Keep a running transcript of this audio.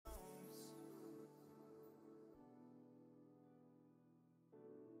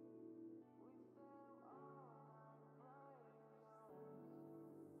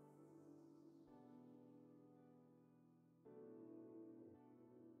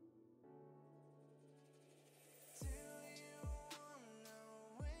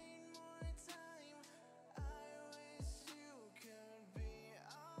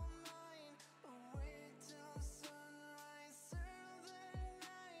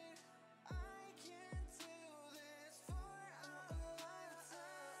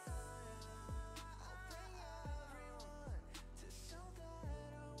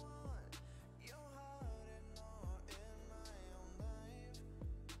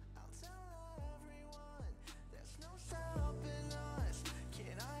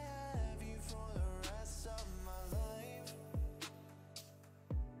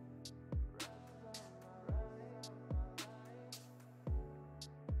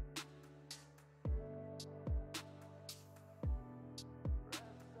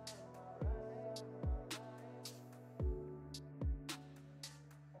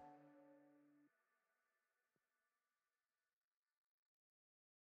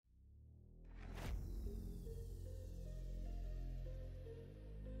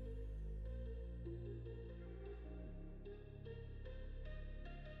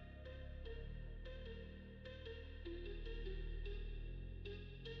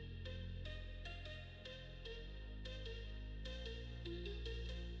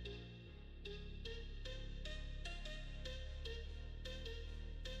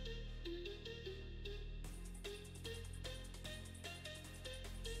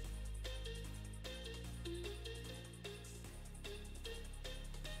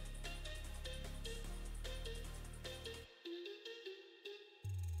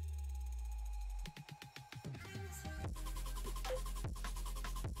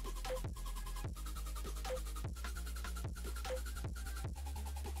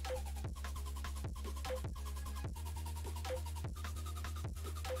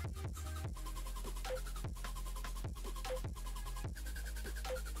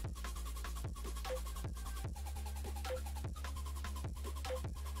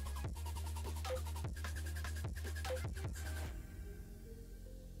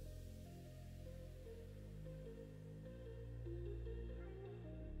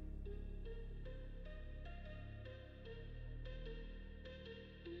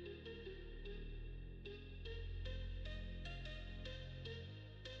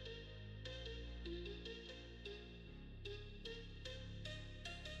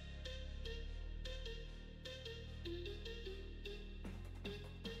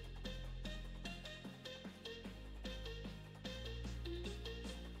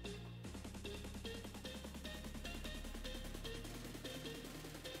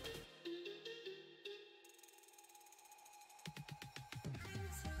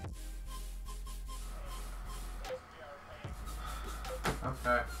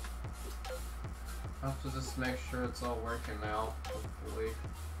Okay. I have to just make sure it's all working now, hopefully.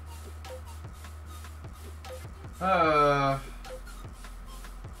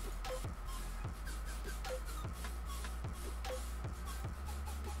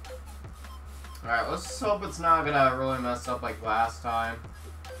 Alright, let's just hope it's not gonna really mess up like last time.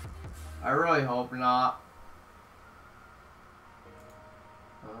 I really hope not.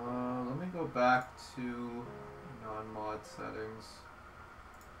 Let me go back to non-mod settings.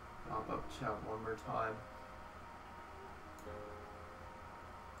 Pop up chat one more time.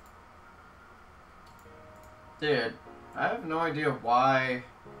 Dude, I have no idea why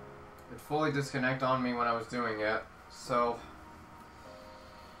it fully disconnected on me when I was doing it. So,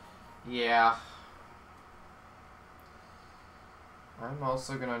 yeah. I'm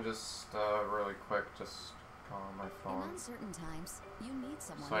also gonna just really quick just go on my phone. So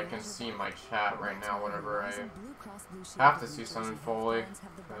I can see my chat right now whenever I have to see something fully.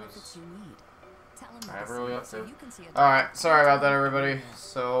 Because I really have to. Alright, sorry about that everybody.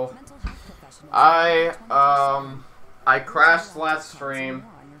 So I crashed last stream.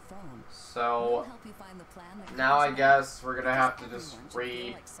 So now I guess we're gonna have to just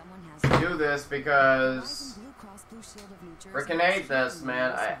redo this because freaking hate this,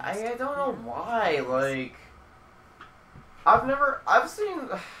 man. I don't know why, like I've seen,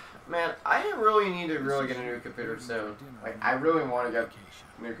 man, I really need to get a new computer soon. Like, I really want to get a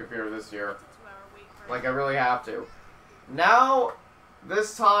new computer this year. Like, I really have to. Now,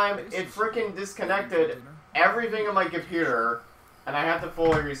 this time, it freaking disconnected everything on my computer, and I had to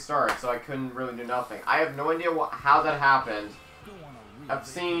fully restart, so I couldn't really do nothing. I have no idea how that happened. I've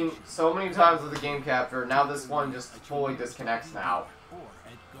seen so many times with the game capture, now this one just fully disconnects now.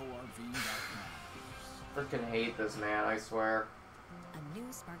 Freaking hate this, man, I swear. A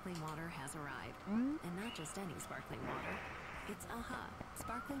new sparkling water has arrived. And not just any sparkling water. It's AHA,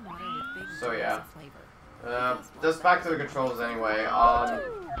 sparkling water with big of flavor. Just back to the controls anyway.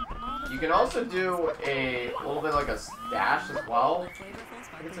 You can also do a little bit like a dash as well. I think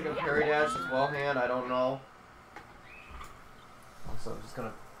it's like a parry dash as well, hand, I don't know. Also, I'm just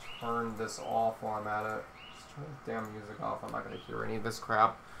gonna turn this off while I'm at it. Just turn the damn music off, I'm not gonna hear any of this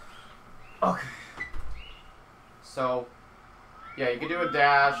crap. Okay. So, yeah, you can do a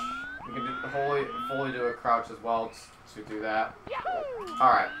dash. You can do fully do a crouch as well to do that.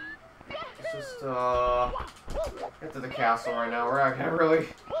 Alright. Let's just, get to the castle right now. We're not gonna really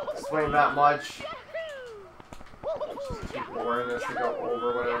explain that much. It's just too boring this to go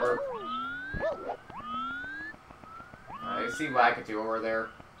over, whatever. I see Lakitu over there.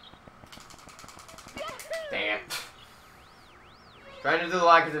 Damn. Trying to do the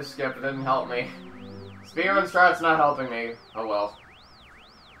Lakitu skip, it didn't help me. Speedrun strat's not helping me. Oh well.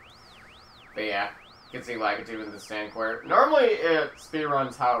 But yeah, you can see Lakitu in the stand square. Normally,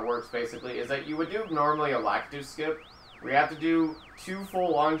 speedruns, how it works basically, is that you would do normally a Lakitu skip, where you have to do 2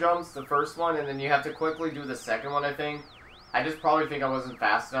 full long jumps, the first one, and then you have to quickly do the second one, I think. I just probably think I wasn't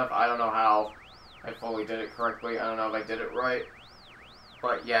fast enough. I don't know how I fully did it correctly. I don't know if I did it right.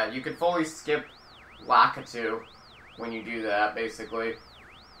 But yeah, you could fully skip Lakitu when you do that, basically.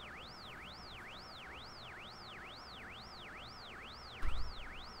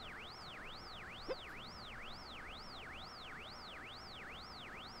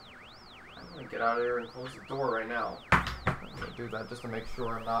 Get out of here and close the door right now. I'm gonna do that just to make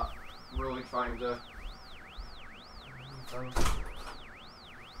sure I'm not really trying to. Just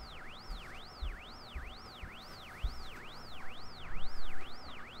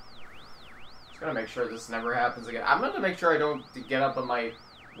gonna make sure this never happens again. I'm gonna make sure I don't get up on my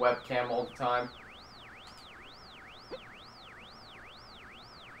webcam all the time.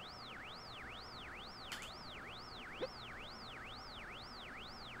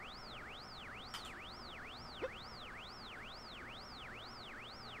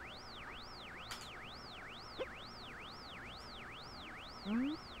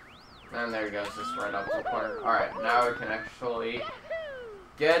 And there he goes, just right up to the corner. Alright, now we can actually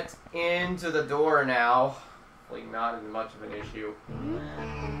get into the door now. Hopefully not much of an issue.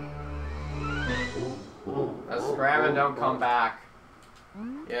 Let's scram and don't come back.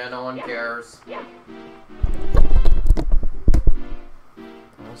 Yeah, no one cares.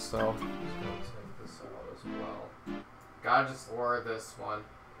 Also, I'm just gonna take this out as well. Gotta just lower this one.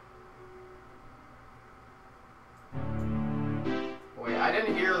 Wait, I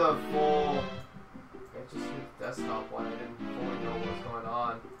didn't hear the full. I just heard the desktop one. I didn't fully know what was going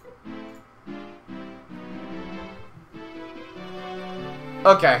on.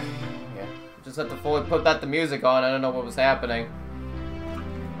 Okay. Yeah. Just had to fully put the music on. I don't know what was happening.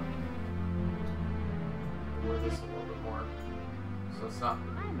 Lower this a little bit more. so it's not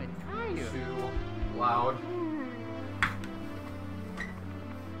too loud.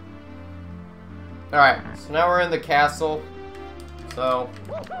 Alright, so now we're in the castle. So,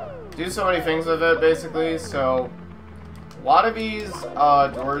 do so many things with it, basically. So, a lot of these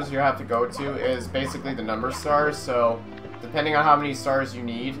doors you have to go to is basically the number stars. So, depending on how many stars you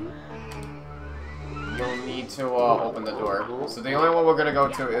need, you'll need to open the door. So, the only one we're going to go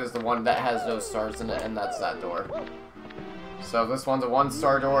to is the one that has no stars in it, and that's that door. So, this one's a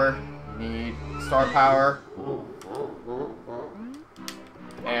 1-star door. You need star power.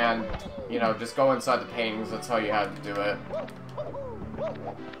 And, you know, just go inside the paintings. That's how you have to do it.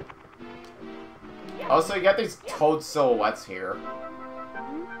 Also, you got these toad silhouettes here.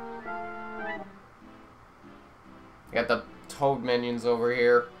 You got the toad minions over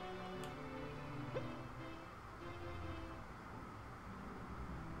here.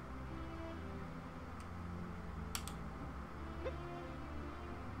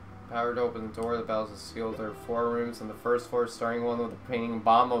 Power to open the door, the Bowser is sealed. There are 4 rooms on the first floor, starting one with a painting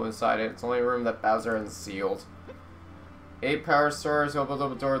bomb inside it. It's the only room that Bowser is sealed. 8 power stars, open up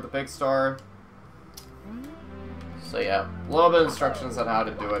the door with the big star. So yeah, a little bit of instructions on how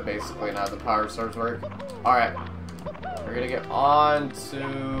to do it basically and how the power stars work. Alright, we're gonna get on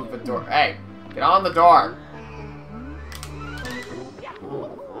to the door. Hey, get on the door!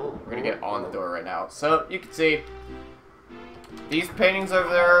 We're gonna get on the door right now. So, you can see, these paintings over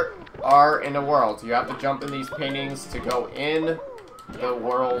there are in the world. You have to jump in these paintings to go in the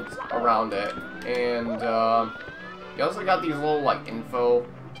world around it. And you also got these little like info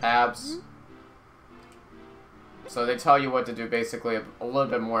tabs. So they tell you what to do basically a little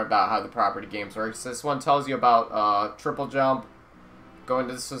bit more about how the property games works. This one tells you about triple jump. Going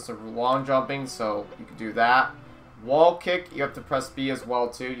to the system of long jumping, so you can do that. Wall kick, you have to press B as well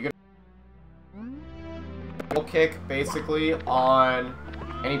too. You can wall kick basically on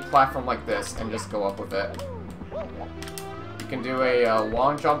any platform like this and just go up with it. You can do a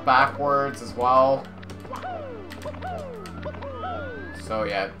long jump backwards as well. So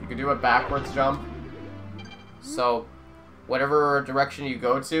yeah, you can do a backwards jump. So whatever direction you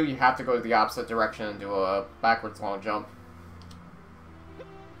go to, you have to go to the opposite direction and do a backwards long jump.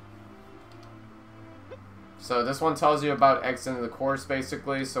 So this one tells you about exiting the course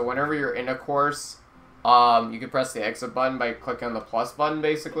basically. So whenever you're in a course, you can press the exit button by clicking on the plus button,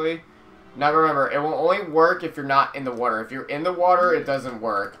 basically. Now remember, it will only work if you're not in the water. If you're in the water, it doesn't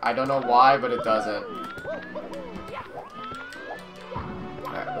work. I don't know why, but it doesn't.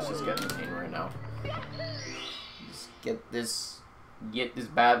 Alright, let's just get in the scene right now. Just get this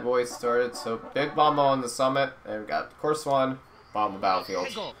bad boy started. So, Big Bombo on the summit. And we got course 1, Bombo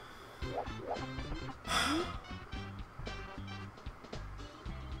Battlefield.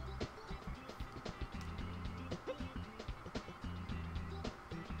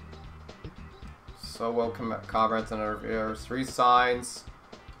 So welcome comrades and our viewers. 3 signs.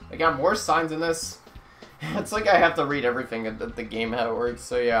 I got more signs in this. It's like I have to read everything in the game how it works,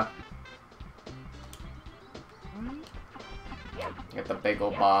 so yeah. Get the big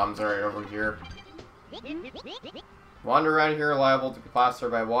old bombs right over here. Wander around here liable to be plastered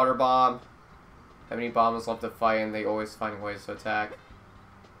by a water bomb. How many bombs left to fight and they always find ways to attack.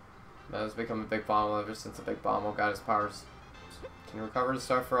 That has become a big bomb ever since the big bomb got his powers. Can you recover the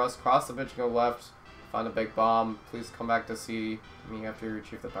star for us? Cross the bridge and go left. Find a big bomb. Please come back to see me after you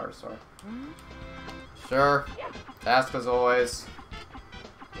retrieve the power star. Sure. Task as always.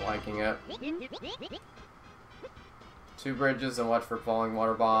 Liking it. 2 bridges and watch for falling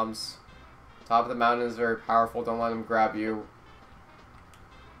water bombs. Top of the mountain is very powerful. Don't let them grab you.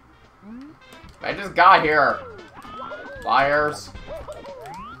 I just got here. Liars.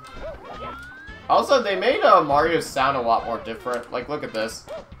 Also, they made Mario sound a lot more different. Like, look at this.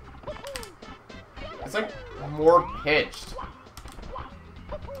 It's like more pitched.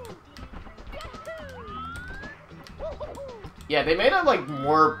 Yeah, they made it like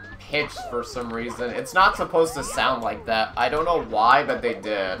more pitched for some reason. It's not supposed to sound like that. I don't know why, but they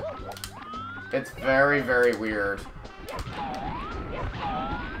did. It's very, very weird.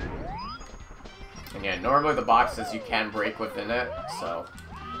 And yeah, normally the boxes you can break within it, so.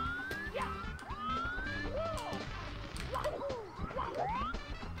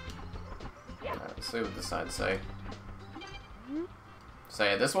 Let's see what the signs say. So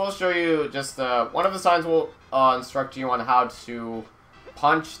yeah, this will show you just, one of the signs will instruct you on how to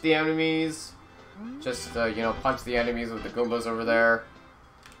punch the enemies. Just, you know, punch the enemies with the Goombas over there.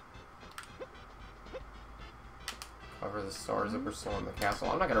 Cover the stars that were still in the castle.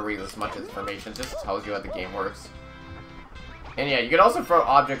 I'm not going to read this much information, it just tells you how the game works. And yeah, you can also throw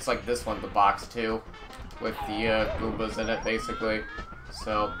objects like this one in the box too. with the Goombas in it, basically.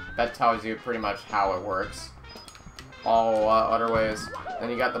 So that tells you pretty much how it works. All other ways. Then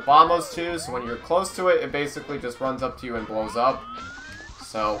you got the Bombos too, so when you're close to it, it basically just runs up to you and blows up.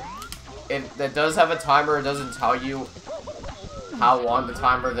 So it does have a timer. It doesn't tell you how long the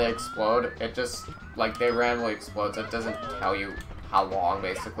timer they explode. It just, like, they randomly explode, so it doesn't tell you how long,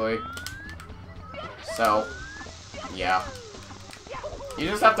 basically. So, yeah. You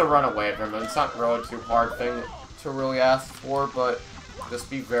just have to run away from it. It's not really too hard thing to really ask for, but just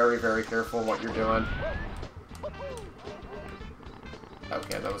be very, very careful what you're doing.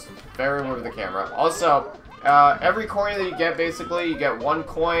 Okay, that was very weird with the camera. Also, every coin that you get, basically, you get 1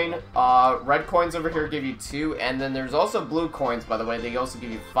 coin. Red coins over here give you 2, and then there's also blue coins, by the way. They also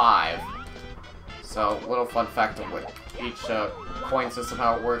give you 5. So, little fun fact with each coin system,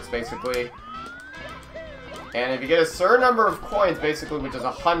 how it works, basically. And if you get a certain number of coins, basically, which is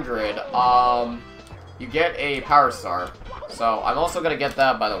 100, you get a Power Star. So, I'm also going to get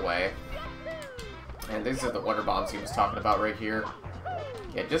that, by the way. And these are the water bombs he was talking about right here.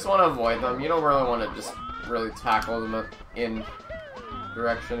 Yeah, just want to avoid them. You don't really want to just really tackle them in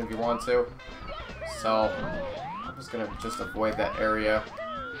direction if you want to. So, I'm just going to avoid that area.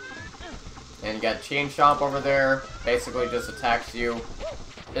 And you got Chain Chomp over there. Basically just attacks you.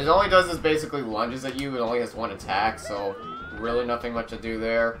 It only does is basically lunges at you. It only has 1 attack, so really nothing much to do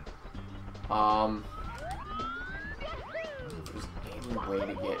there. There's any way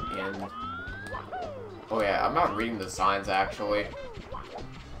to get in. Oh yeah, I'm not reading the signs actually.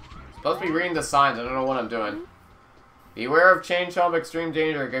 Supposed to be reading the signs. I don't know what I'm doing. Beware of Chain Chomp, extreme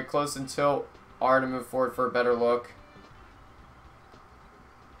danger. Get close and tilt R to move forward for a better look.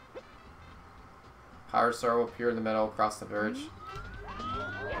 Power Star will appear in the middle across the verge.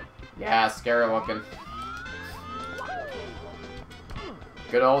 Yeah, scary looking.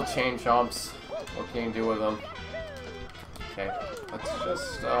 Good old Chain Chomps. What can you do with them? Okay, let's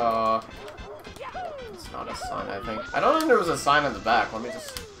just, it's not a sign, I think. I don't think there was a sign on the back. Let me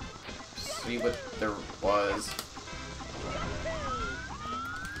just see what there was.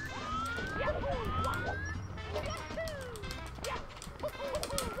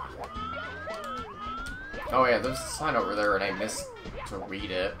 Oh yeah, there's a sign over there and I missed to read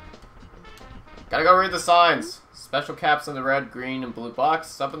it. Gotta go read the signs! Special caps in the red, green, and blue box.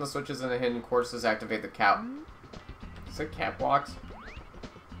 Step on the switches in the hidden courses, activate the cap. Is it cap blocks?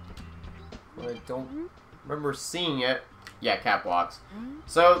 Well, I don't remember seeing it. Yeah, cap blocks.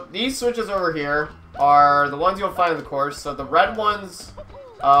 So, these switches over here are the ones you'll find in the course. So, the red ones,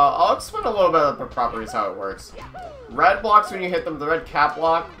 I'll explain a little bit of the properties, how it works. Red blocks, when you hit them, the red cap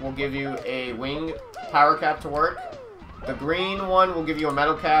block will give you a wing power cap to work. The green one will give you a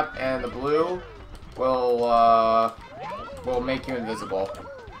metal cap, and the blue will make you invisible.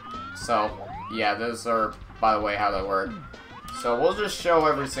 So, yeah, those are, by the way, how they work. So, we'll just show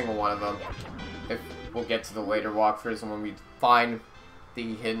every single one of them. If we'll get to the later walkthroughs and when we find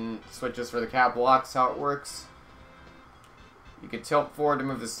the hidden switches for the cap blocks, how it works. You can tilt forward to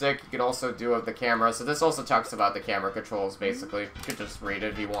move the stick. You can also do it with the camera. So this also talks about the camera controls, basically. You could just read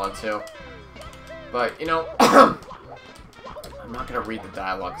it if you want to. But, you know, I'm not going to read the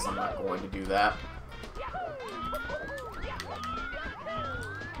dialogue because I'm not going to do that.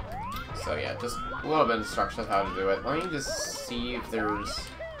 So yeah, just a little bit of instructions how to do it. Let me just see if there's...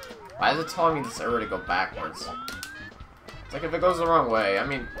 Why is it telling me this arrow to go backwards? It's like if it goes the wrong way, I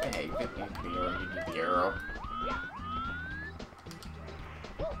mean, hey, you need the arrow.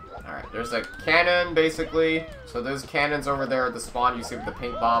 Alright, there's a cannon, basically. So there's cannons over there at the spawn you see with the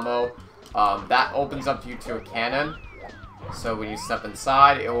pink bombo. That opens up you to a cannon. So when you step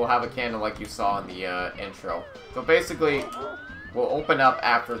inside, it will have a cannon like you saw in the intro. So basically, we'll open up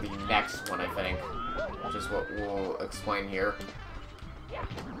after the next one, I think. Which is what we'll explain here.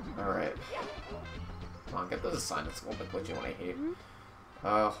 Alright. Come on, get those assigned. It's a little bit glitchy when I hate.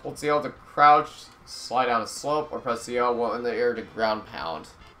 Hold CL to crouch, slide down a slope, or press CL while in the air to ground pound.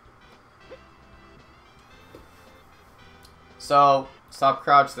 So, stop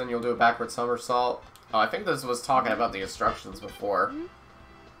crouch, then you'll do a backward somersault. Oh, I think this was talking about the instructions before.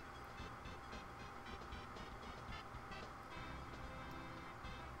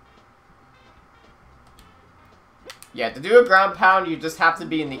 Yeah, to do a ground pound, you just have to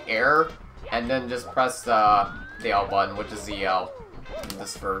be in the air, and then just press the L button, which is the L in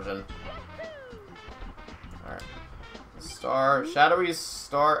this version. Alright. Star, shadowy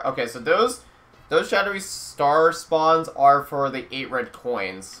star. Okay, so those shadowy star spawns are for the 8 red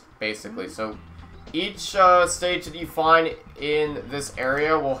coins, basically. So each stage that you find in this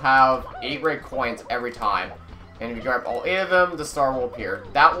area will have 8 red coins every time. And if you grab all 8 of them, the star will appear.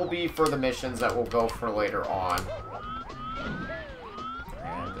 That will be for the missions that will go for later on.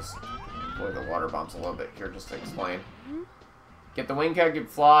 And just avoid the water bombs a little bit here just to explain. Get the wing cap, you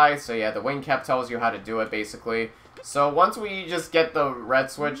fly. So yeah, the wing cap tells you how to do it, basically. So once we just get the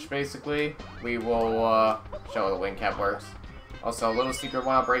red switch, basically, we will show how the wing cap works. Also, a little secret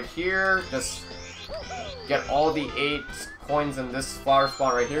one up right here. Just get all the 8 coins in this flower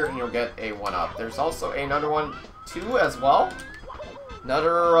spawn right here, and you'll get a 1-up. There's also another one, too, as well. Another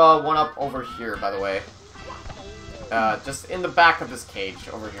 1-up over here, by the way. Just in the back of this cage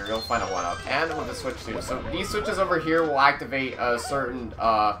over here, you'll find a 1-up. And with the switch, too. So these switches over here will activate certain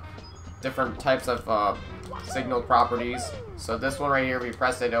different types of signal properties. So this one right here, if you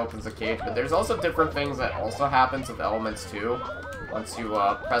press it, it opens the cage. But there's also different things that also happens with elements, too. Once you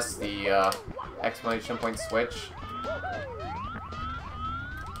press the exclamation point switch.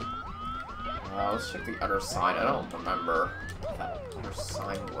 Let's check the other sign. I don't remember what that other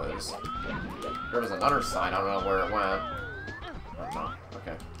sign was. There was another sign. I don't know where it went. I don't know.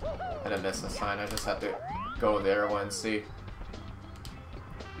 Okay. I didn't miss a sign. I just had to go there and see.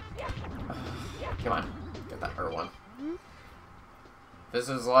 Come on. Get that other one. This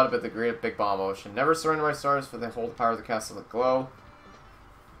is a lot about the great Big Bomb Ocean. Never surrender my stars, for they hold the power of the castle of glow.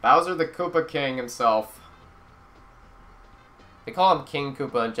 Bowser the Koopa King himself. They call him King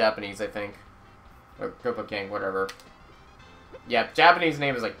Koopa in Japanese, I think. Or Koopa King, whatever. Yeah, Japanese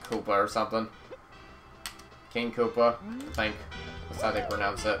name is like Koopa or something. King Koopa, I think. That's how they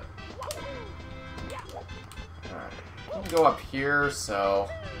pronounce it. Alright. We'll go up here, so...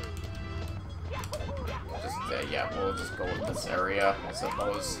 Just, yeah, we'll just go with this area, I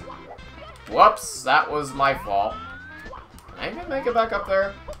suppose. Whoops! That was my fault. Can I even make it back up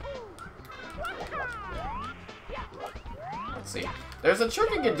there? Let's see. There's a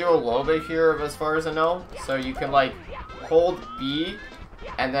trick you can do a little bit here, as far as I know. So you can, like, hold B,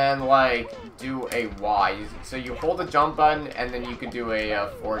 and then, like, do a Y. So you hold the jump button, and then you can do a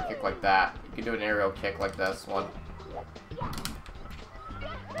forward kick like that. You can do an aerial kick like this one.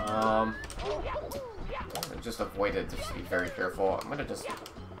 Just avoid it, just be very careful. I'm gonna just...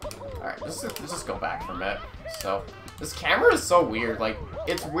 Alright, let's just go back from it. So, this camera is so weird. Like,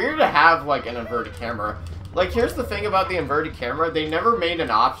 it's weird to have, like, an inverted camera. Like, here's the thing about the inverted camera. They never made an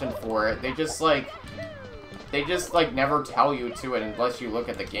option for it. They just, like, never tell you to it unless you look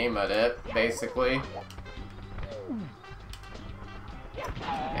at the game edit, basically.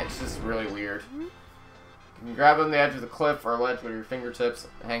 It's just really weird. You can grab on the edge of the cliff or ledge with your fingertips,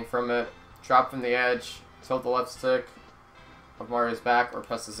 hang from it, drop from the edge, tilt the left stick of Mario's back, or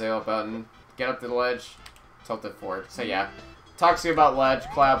press the Zero button, get up to the ledge, tilt it forward. So yeah, talks to you about ledge.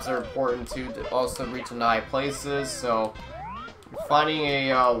 Collabs are important too, to also reach high places, so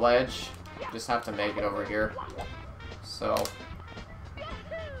finding a ledge, you just have to make it over here. So,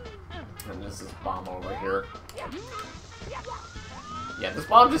 and this is bomb over here. Yeah, this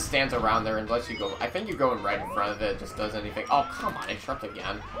bomb just stands around there unless you go... I think you go right in front of it, it just does anything. Oh, come on, I tripped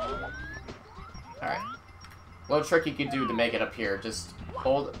again. Alright. Little trick you can do to make it up here. Just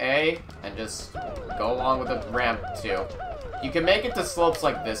hold A and just go along with the ramp, too. You can make it to slopes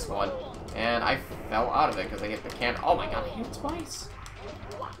like this one. And I fell out of it because I hit the can. Oh my god, I hit it twice.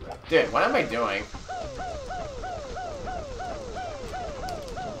 Dude, what am I doing?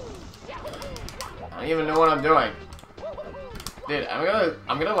 I don't even know what I'm doing. Dude, I'm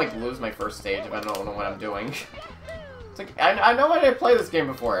gonna like lose my first stage if I don't know what I'm doing. It's like I know I didn't play this game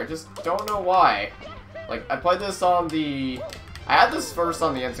before. I just don't know why. Like I played this on the... I had this first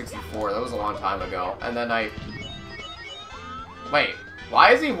on the N64. That was a long time ago. And then I... Wait,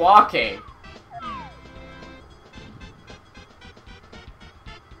 why is he walking?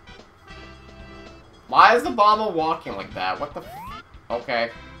 Why is the Bomber walking like that? What the f... Okay.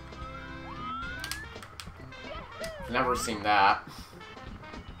 Never seen that.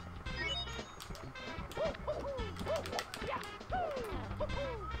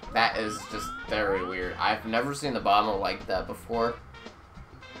 That is just very weird. I've never seen the Bomber like that before.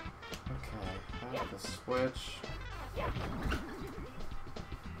 Okay, have the switch. Let's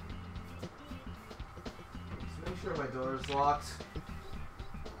make sure my door's locked.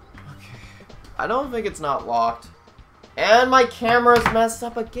 Okay. I don't think it's not locked. And my camera's messed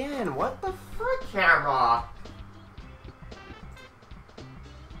up again. What the frick, camera?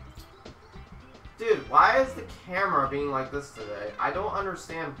 Dude, why is the camera being like this today? I don't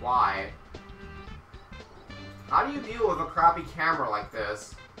understand why. How do you deal with a crappy camera like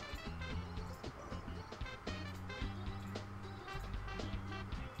this?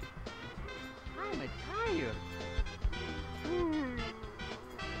 I'm tired. How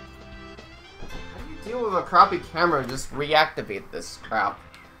do you deal with a crappy camera, just reactivate this crap.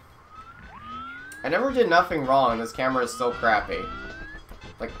 I never did nothing wrong, and this camera is still crappy.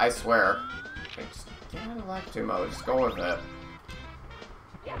 Like, I swear. Okay, just get out of live 2 mode, just go with it.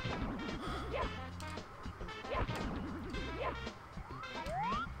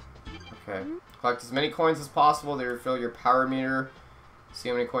 Okay. Collect as many coins as possible to refill your power meter. See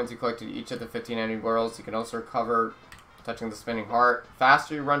how many coins you collected each of the 15 enemy worlds. You can also recover touching the spinning heart. The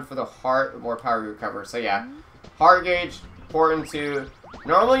faster you run for the heart, the more power you recover. So yeah, heart gauge, important to...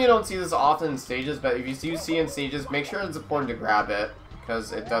 Normally you don't see this often in stages, but if you do see in stages, make sure it's important to grab it,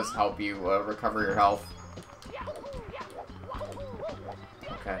 because it does help you recover your health.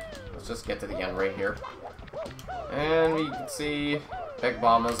 Okay, let's just get to the end right here. And you can see Big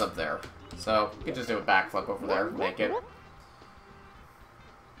Bomba's up there. So, you can just do a backflip over there, make it.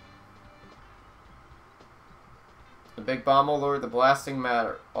 The Big Bomba Lord, the Blasting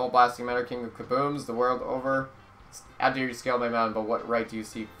Matter, all Blasting Matter King of Kabooms, the world over. After you scale my mountain, but what right do you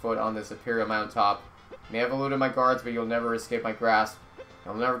see foot on this Imperial mountain top? You may have eluded my guards, but you'll never escape my grasp.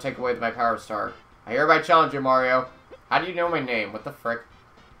 You'll never take away my power star. I hereby challenge you, Mario. How do you know my name? What the frick?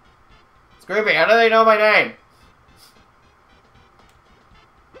 Scooby, how do they know my name?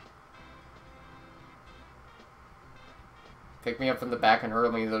 Pick me up from the back and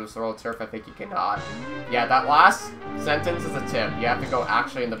hurl me into the swirl of turf. I think you cannot. Yeah, that last sentence is a tip. You have to go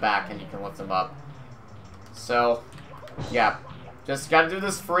actually in the back and you can lift them up. So, yeah. Just gotta do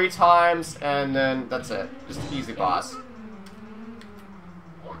this 3 times and then that's it. Just easy boss.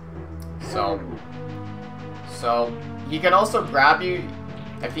 So, he can also grab you.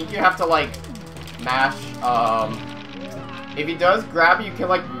 I think you have to, like, mash, if he does grab you, you can,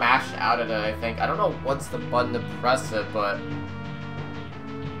 like, mash out of it, I think. I don't know what's the button to press it, but...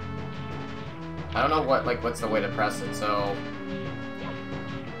 I don't know what's the way to press it, so...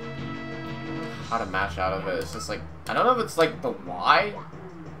 How to mash out of it. It's just, like... I don't know if it's, like, the Y?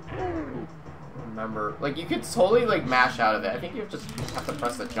 I don't remember. Like, you could totally, like, mash out of it. I think you just have to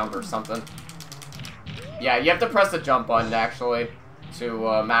press the jump or something. Yeah, you have to press the jump button, actually,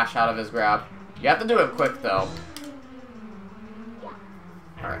 to, mash out of his grab. You have to do it quick, though.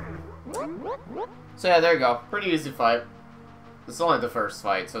 Alright. So yeah, there you go. Pretty easy fight. This is only the first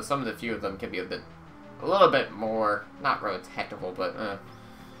fight, so some of the few of them can be a little bit more, not really technical, but I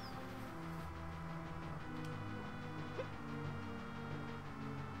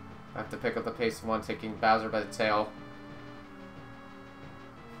have to pick up the pace of one, taking Bowser by the tail.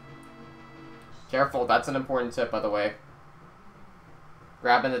 Careful, that's an important tip, by the way.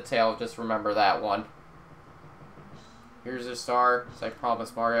 Grabbing the tail, just remember that one. Here's your star, as I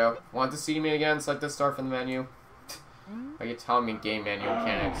promised, Mario. Want to see me again? Select this star from the menu. Are you telling me game menu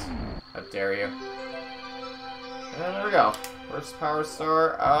mechanics? How dare you? And there we go. First power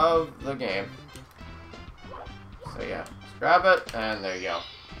star of the game. So yeah, just grab it, and there you go.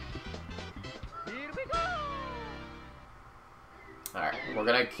 Alright, we're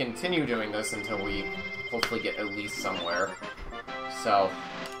gonna continue doing this until we hopefully get at least somewhere. So,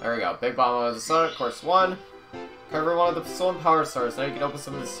 there we go. Big Bomba of the Sun, course 1. Cover one of the stolen power stars. Now you can open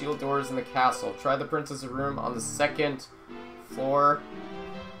some of the sealed doors in the castle. Try the princess's room on the 2nd floor.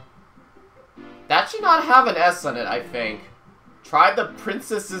 That should not have an S on it, I think. Try the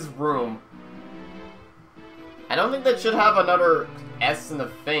princess's room. I don't think that should have another S in the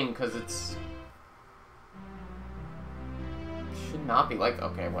thing, because it's... should not be like...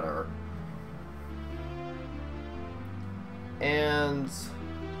 okay, whatever. And...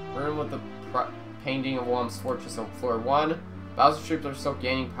 room with the... painting of Whomp's fortress on floor 1. Bowser's troops are still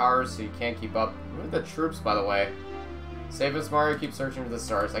gaining power, so you can't keep up. Who are the troops, by the way? Save us, Mario. Keep searching for the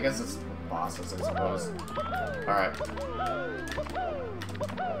stars. I guess it's the bosses, I suppose. Alright.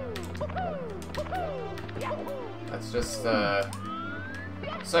 That's just,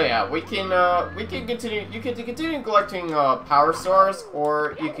 so yeah, we can continue, you can continue collecting, power stars,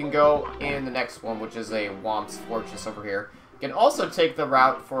 or you can go in the next one, which is a Whomp's fortress over here. You can also take the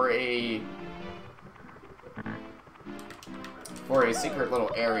route for a secret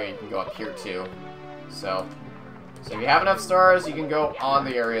little area. You can go up here too. So if you have enough stars, you can go on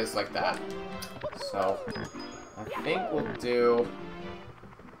the areas like that. So I think we'll do...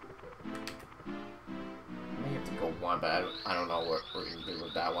 I may have to go one, but I don't know what we're going to do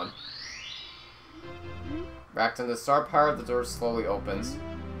with that one. Back to the star power, the door slowly opens.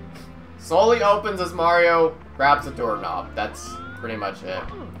 Slowly opens as Mario grabs the doorknob. That's pretty much it.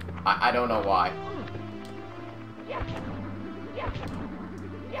 I don't know why.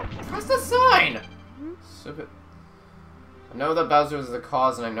 Press the sign! Stupid. I know that Bowser is the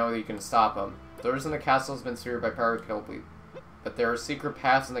cause, and I know that you can stop him. Doors in the castle has been secured by power but there are secret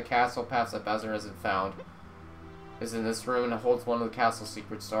paths in the castle, paths that Bowser hasn't found. Is in this room and it holds one of the castle's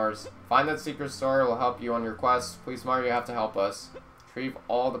secret stars. Find that secret star, it will help you on your quest. Please, Mario, you have to help us. Retrieve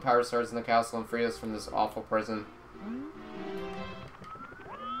all the power stars in the castle and free us from this awful prison.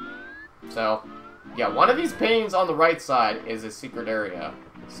 So, yeah, one of these paintings on the right side is a secret area.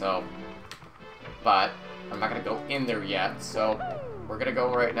 So, but I'm not going to go in there yet. So, we're going to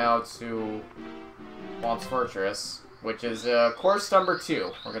go right now to Whomp's Fortress, which is course number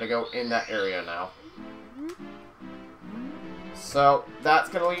 2. We're going to go in that area now. So, that's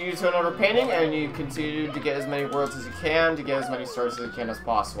going to lead you to another painting, and you continue to get as many worlds as you can, to get as many stars as you can as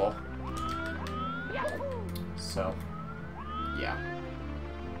possible. So, yeah.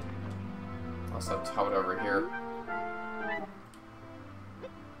 Also have Toad over here.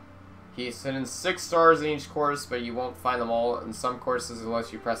 He's hidden 6 stars in each course, but you won't find them all in some courses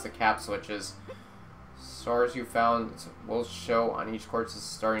unless you press the cap switches. Stars you found will show on each course's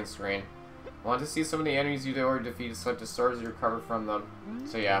starting screen. Want to see some of the enemies you already defeated, select the stars you recover from them.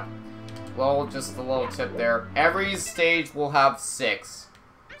 So yeah. Well, just a little tip there. Every stage will have 6.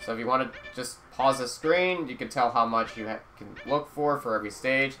 So if you want to just pause the screen, you can tell how much you can look for every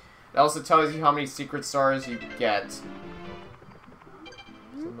stage. It also tells you how many secret stars you get.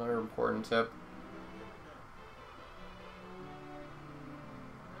 That's another important tip.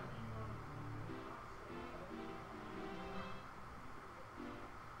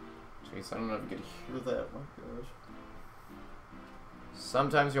 Jeez, I don't know if you can hear that. My gosh.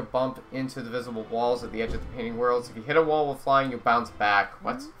 Sometimes you'll bump into the visible walls at the edge of the painting worlds. If you hit a wall while flying, you bounce back.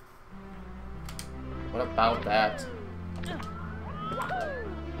 What? What about that?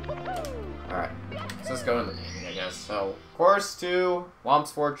 Alright, so let's go in the painting, I guess. So, course 2,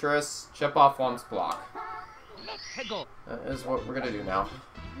 Whomp's Fortress, chip off Whomp's block. That is what we're gonna do now.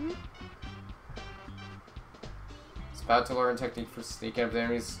 It's about to learn a technique for sneaking up the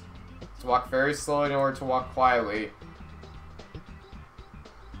enemies. To walk very slowly in order to walk quietly.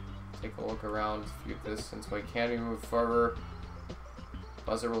 Take a look around, view distance, but can't even move further.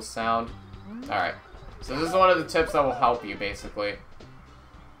 Buzzer will sound. Alright, so this is one of the tips that will help you, basically.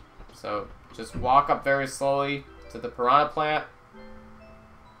 So, just walk up very slowly to the piranha plant.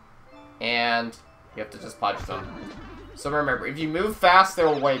 And you have to just punch them. So remember, if you move fast,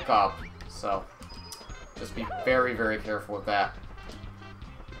 they'll wake up. So, just be very, very careful with that.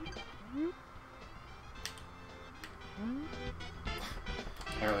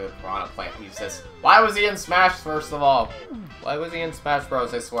 Apparently the piranha plant needs this. Why was he in Smash, first of all? Why was he in Smash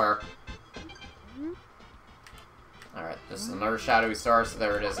Bros, I swear? Alright, just another shadowy star, so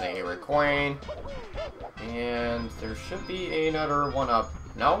there it is, an 8-red coin. And there should be another 1-up.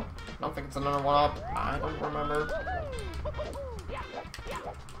 No? I don't think it's another 1-up. I don't remember.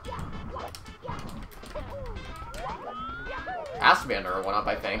 Has to be another 1-up,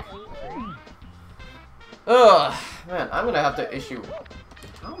 I think. Ugh, man, I'm gonna have to issue...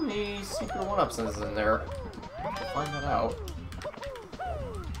 How many secret 1-ups is in there? I have to find that out.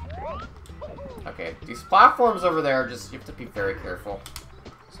 Okay, these platforms over there, just you have to be very careful.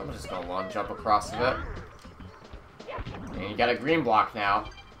 So I'm just gonna long jump across of it. And you got a green block now.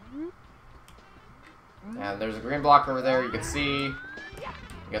 And there's a green block over there, you can see. You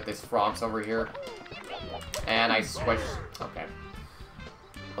got these frogs over here. And I squished. Okay.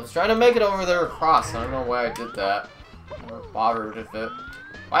 I was trying to make it over there across. I don't know why I did that. I'm bothered with it.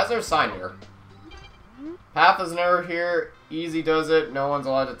 Why is there a sign here? Path is never here. Easy does it. No one's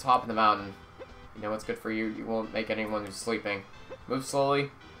allowed to top of the mountain. You know what's good for you. You won't make anyone who's sleeping. Move slowly.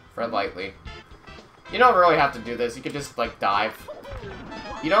 Tread lightly. You don't really have to do this. You could just, like, dive.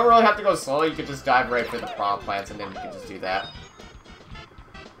 You don't really have to go slowly. You could just dive right for the piranha plants, and then you can just do that.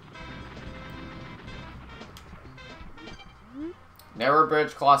 Narrow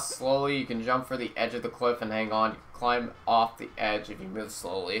bridge, cross slowly. You can jump for the edge of the cliff and hang on. You can climb off the edge if you move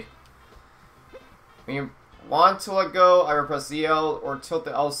slowly. When you want to let go, either press the L or tilt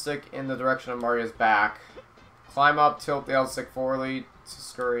the L stick in the direction of Mario's back. Climb up, tilt the L stick forwardly to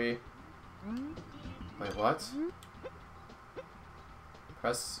scurry. Wait, what?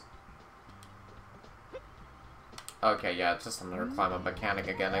 Press... Okay, yeah, it's just another climb up mechanic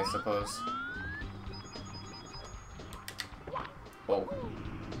again, I suppose. Whoa.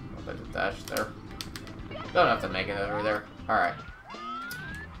 I did dash there. Don't have to make it over there. Alright.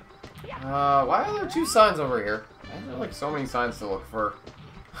 Why are there 2 signs over here? I have like so many signs to look for.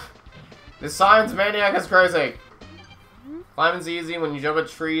 This signs maniac is crazy. Climbing's easy. When you jump at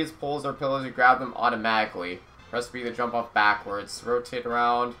trees, poles, or pillars, you grab them automatically. Press B to jump off backwards. Rotate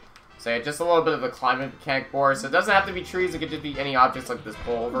around. Say just a little bit of the climbing mechanic board. So it doesn't have to be trees. It could just be any objects like this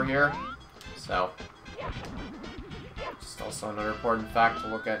pole over here. So just Also another important fact to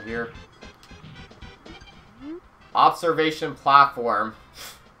look at here. Observation platform.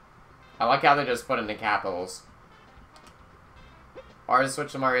 I like how they just put it in capitals. R to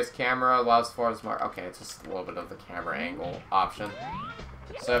switch to Mario's camera, allows for Mario. Okay, it's just a little bit of the camera angle option.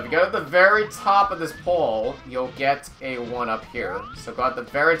 So if you go to the very top of this pole, you'll get a one up here. So go at the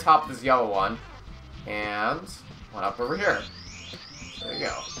very top of this yellow one, and one up over here. There you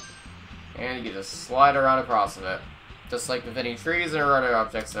go. And you can just slide around across of it. Just like with any trees or other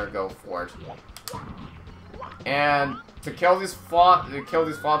objects that go forward. And to kill these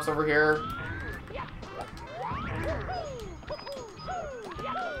flomps over here.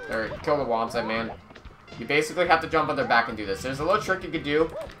 Or kill the womps, I mean. You basically have to jump on their back and do this. There's a little trick you could do.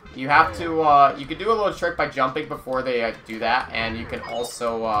 You have to, you could do a little trick by jumping before they do that. And you can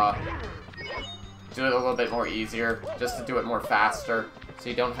also, do it a little bit more easier. Just to do it more faster. So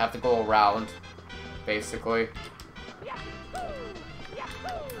you don't have to go around, basically. I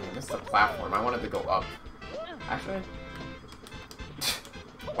missed the platform. I wanted to go up. Actually.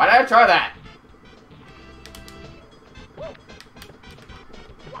 Why did I try that?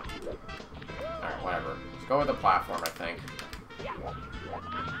 Alright, whatever. Let's go with the platform, I think.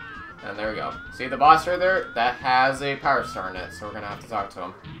 And there we go. See the boss right there? That has a power star in it, so we're gonna have to talk to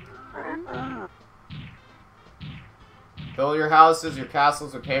him. Build your houses, your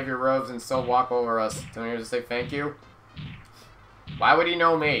castles, and pave your roads, and still walk over us. Don't you just say thank you? Why would he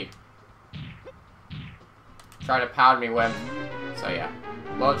know me? Try to pound me when. So yeah.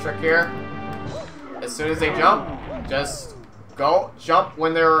 Little trick here. As soon as they jump, just go jump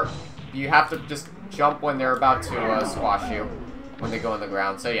when they're. You have to just jump when they're about to squash you when they go in the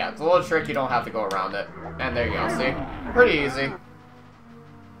ground. So yeah, it's a little trick. You don't have to go around it. And there you go. See, pretty easy.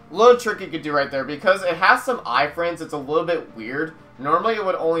 Little trick you could do right there because it has some iframes. It's a little bit weird. Normally it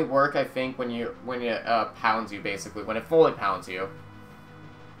would only work, I think, when it pounds you, basically, when it fully pounds you.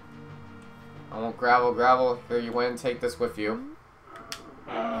 I won't gravel, gravel. Here you win. Take this with you.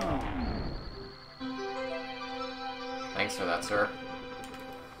 Thanks for that, sir.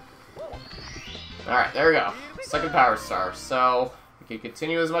 Alright, there we go. Second power star. So, we can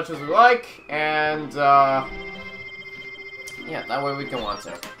continue as much as we like, and, yeah, that way we can want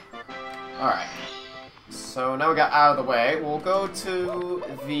to. Alright. So, now we got out of the way. We'll go to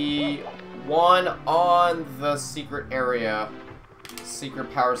the one on the secret area.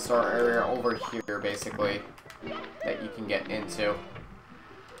 Secret power star area over here, basically, that you can get into.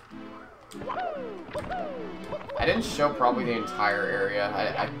 I didn't show probably the entire area.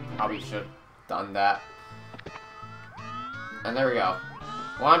 I probably should have done that. And there we go.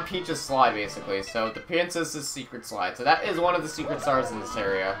 One Peach's slide, basically. So the Princess's secret slide. So that is one of the secret stars in this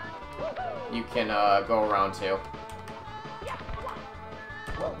area. You can go around to.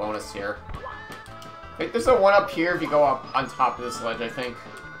 Well, bonus here. I think there's a one up here if you go up on top of this ledge, I think.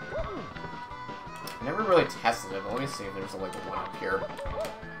 I never really tested it, but let me see if there's like a one up here.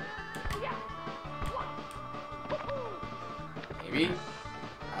 Maybe?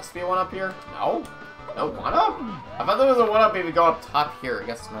 Has to be a one up here? No? No one up? I thought there was a one up if you go up top here. I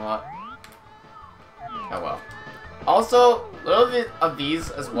guess not. Oh well. Also, a little bit of these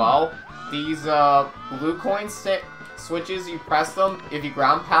as well. These blue coin switches, you press them, if you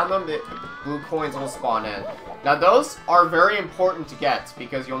ground pound them, blue coins will spawn in. Now those are very important to get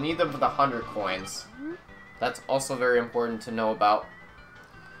because you'll need them for the 100 coins. That's also very important to know about.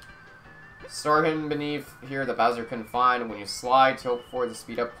 Star hidden beneath here that Bowser can find. When you slide, tilt forward to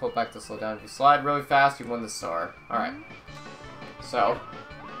speed up, pull back to slow down. If you slide really fast, you win the star. Alright. So,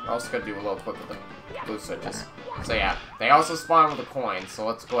 we're also going to do a little quick with the blue switches. So yeah, they also spawn with a coin, so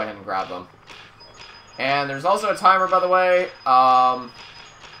let's go ahead and grab them. And there's also a timer, by the way. Gotta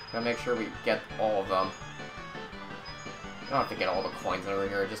make sure we get all of them. You don't have to get all the coins over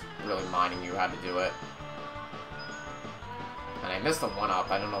here, just really minding you how to do it. And I missed the one up.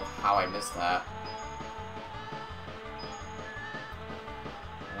 I don't know how I missed that.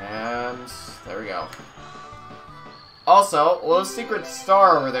 And there we go. Also, a little secret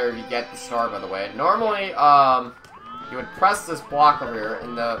star over there if you get the star, by the way. Normally, you would press this block over here,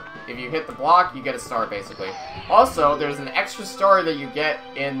 and if you hit the block, you get a star, basically. Also, there's an extra star that you get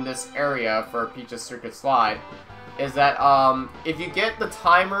in this area for Peach's Secret Slide, is that, if you get the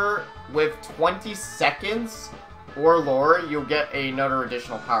timer with 20 seconds or lower, you'll get another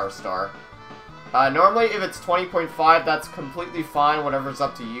additional power star. Normally, if it's 20.5, that's completely fine, whatever's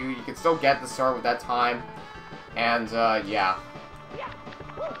up to you. You can still get the star with that time. And, yeah.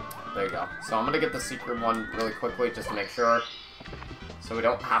 There you go. So I'm gonna get the secret one really quickly, just to make sure. So we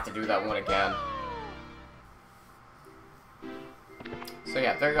don't have to do that one again. So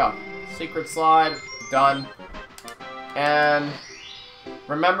yeah, there you go. Secret slide, done. And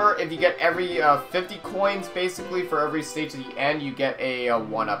remember, if you get every 50 coins, basically, for every stage to the end, you get a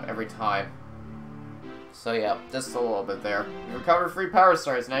 1-up every time. So yeah, just a little bit there. You recover free power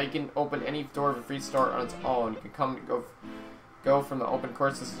stars. Now you can open any door of a free store on its own. You can go from the open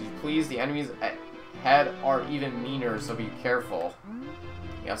courses as you please. The enemies ahead are even meaner, so be careful.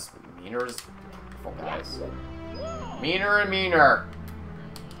 Yes, meaner is careful, guys. Meaner and meaner.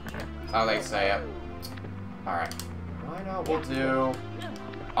 That's how they say it. Alright. Why not? We'll do...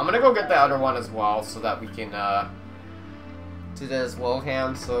 I'm gonna go get the other one as well, so that we can, do that as well,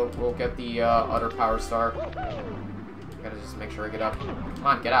 Ham. So we'll get the, other power star. Gotta just make sure I get up. Come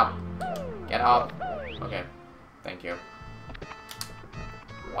on, get up. Get up. Okay. Thank you.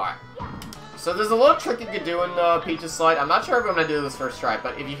 Alright. So there's a little trick you could do in, Peach's Slide. I'm not sure if I'm gonna do this first try,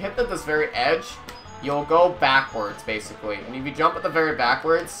 but if you hit this very edge, you'll go backwards, basically. And if you jump at the very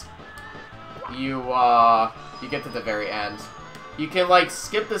backwards, you get to the very end. You can, like,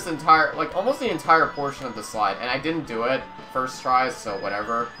 skip this entire, like, almost the entire portion of the slide. And I didn't do it first try, so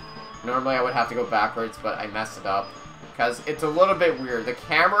whatever. Normally I would have to go backwards, but I messed it up. Because it's a little bit weird. The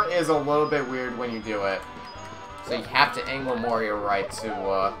camera is a little bit weird when you do it. So you have to angle more your right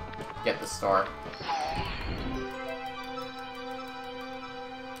to, get the star.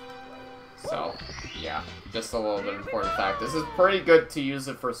 So, yeah. Just a little bit important fact. This is pretty good to use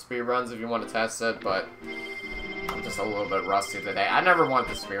it for speedruns if you want to test it, but... I'm just a little bit rusty today. I never want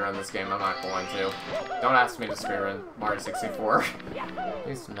to speedrun this game. I'm not going to. Don't ask me to speedrun Mario 64.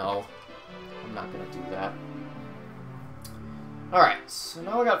 Please no. I'm not going to do that. Alright, so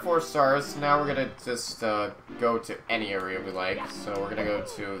now we got 4 stars. Now we're going to just go to any area we like. So we're going to go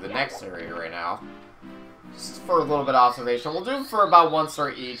to the next area right now. Just for a little bit of observation. We'll do for about 1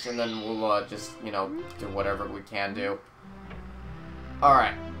 star each, and then we'll just, you know, do whatever we can do.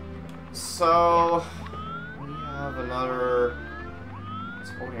 Alright. So... have another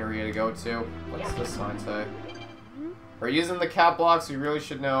whole area to go to. What's this sign say? We're using the cap blocks, you really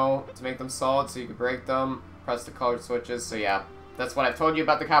should know to make them solid so you can break them. Press the colored switches, so yeah. That's what I've told you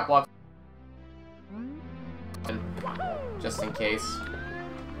about the cap blocks. Just in case.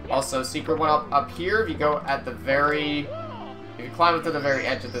 Also, secret one up here, if you go at the very... If you climb up to the very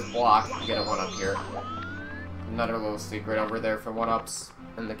edge of this block, you get a 1 up here. Another little secret over there for 1-ups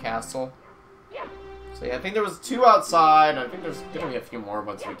in the castle. So yeah, I think there was 2 outside. I think there's gonna be a few more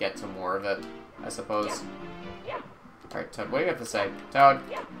once we get to more of it, I suppose. Alright, Toad, what do you have to say? Toad?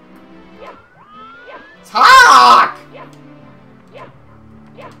 Talk!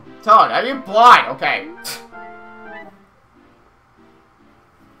 Toad, are you blind? Okay.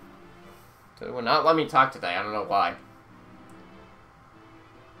 Toad will not let me talk today, I don't know why.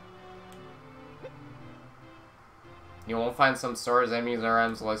 You won't find some stars, enemies, or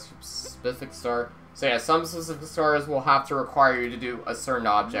items unless you specific star. So yeah, some specific stars will have to require you to do a certain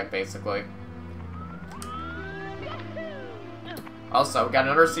object, basically. Also, we got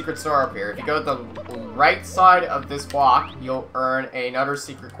another secret star up here. If you go to the right side of this block, you'll earn another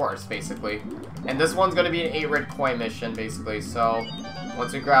secret course, basically. And this one's going to be an 8 red coin mission, basically. So,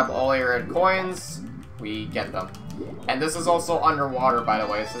 once we grab all 8 red coins, we get them. And this is also underwater, by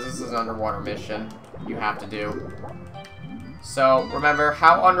the way. So this is an underwater mission you have to do. So, remember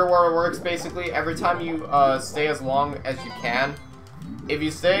how underwater works, basically. Every time you stay as long as you can. If you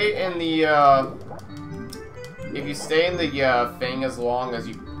stay in the, thing as long as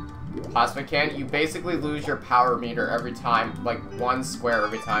you possibly can, you basically lose your power meter every time. Like, 1 square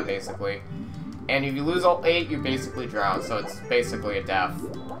every time, basically. And if you lose all 8, you basically drown. So, it's basically a death.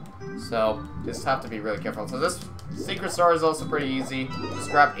 So, just have to be really careful. So, this secret star is also pretty easy. Just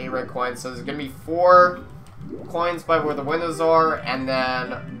grab 8 red coins. So, there's going to be 4... coins by where the windows are, and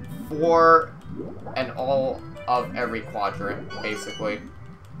then 4 and all of every quadrant, basically.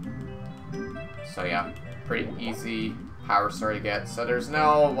 So yeah, pretty easy power star to get. So there's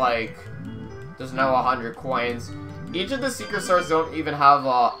no, like, there's no 100 coins. Each of the secret stars don't even have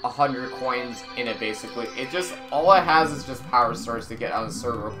 100 coins in it, basically. It just, all it has is just power stars to get on a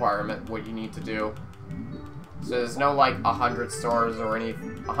certain requirement, what you need to do. So there's no, like, 100 stars or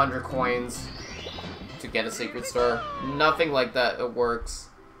 100 coins to get a secret star. Nothing like that. It works.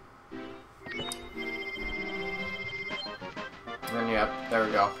 And yeah, there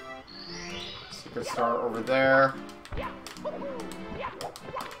we go. Secret star over there.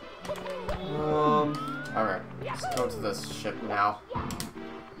 Alright, let's go to this ship now.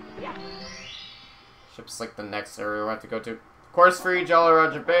 Ship's like the next area we have to go to. Course free, Jolly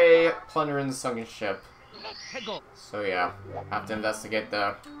Roger Bay, plunder in the sunken ship. So yeah, have to investigate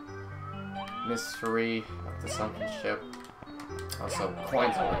the mystery of the sunken ship. Also,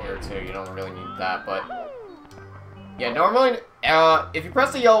 coins over here too, you don't really need that, but Yeah, normally, if you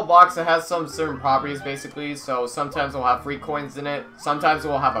press the yellow box, it has some certain properties, basically. So sometimes it will have free coins in it. Sometimes it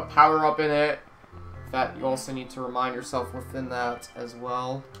will have a power-up in it. That you also need to remind yourself within that as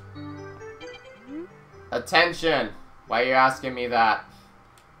well. Attention! Why are you asking me that?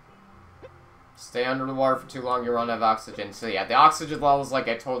 Stay under the water for too long, you run out of oxygen. So yeah, the oxygen levels, like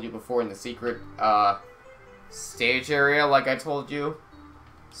I told you before in the secret, stage area, like I told you.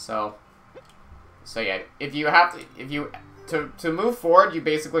 So yeah, if you have to move forward, you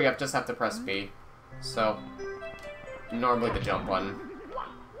basically just have to press B. So, normally the jump button.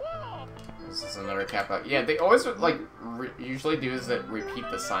 This is another cap out. Yeah, they always, like, usually do is that repeat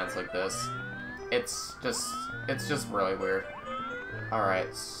the signs like this. It's just really weird.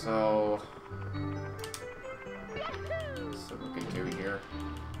 Alright, so what we can do here.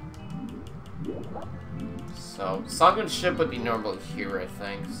 So, sunken ship would be normally here, I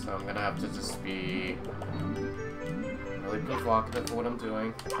think. So I'm gonna have to just be really provocative for what I'm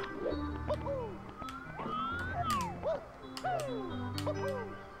doing.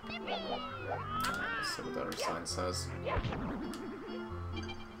 Let's see what the other sign says.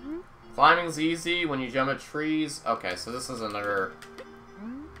 Climbing's easy when you jump at trees. Okay, so this is another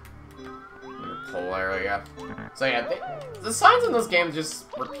pole area. So yeah, the signs in this game just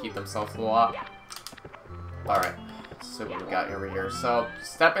repeat themselves a lot. Alright, so what we got over here. So,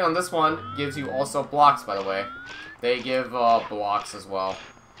 stepping on this one gives you also blocks, by the way. They give blocks as well.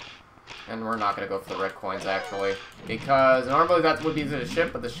 And we're not going to go for the red coins, actually. Because normally that would be the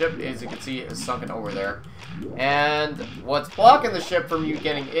ship, but the ship, as you can see, is sunken over there. And what's blocking the ship from you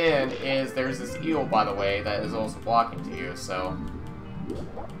getting in is there's this eel, by the way, that is also blocking to you, so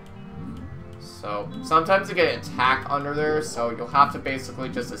sometimes you get attacked under there, so you'll have to basically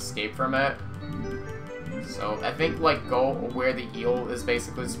just escape from it. So I think, like, go where the eel is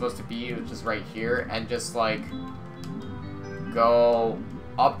basically supposed to be, which is right here, and just, like, go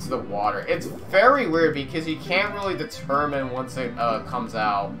up to the water. It's very weird because you can't really determine once it comes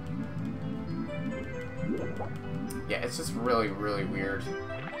out. Yeah, it's just really, really weird.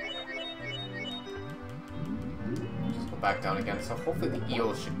 Just go back down again. So hopefully the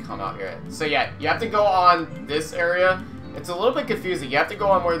eel should come out here. So yeah, you have to go on this area. It's a little bit confusing. You have to go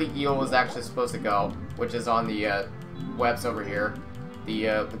on where the eel is actually supposed to go, which is on the webs over here,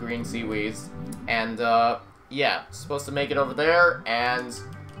 the green seaweeds, and yeah, supposed to make it over there, and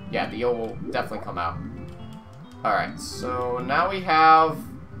yeah, the eel will definitely come out. All right, so now we have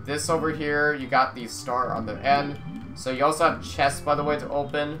this over here. You got the star on the end. So you also have chests, by the way, to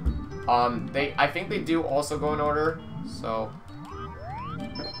open. I think they do also go in order. So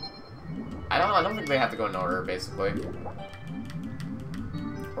I don't think they have to go in order, basically.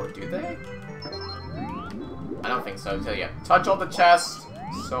 Or do they? I don't think so. So yeah, touch all the chests.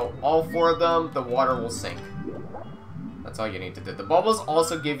 So all 4 of them, the water will sink. That's all you need to do. The bubbles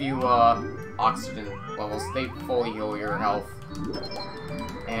also give you oxygen levels. They fully heal your health.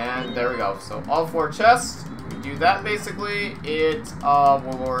 And there we go. So all 4 chests. You do that basically, it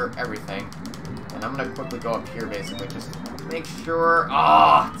will lower everything. And I'm gonna quickly go up here basically, just make sure.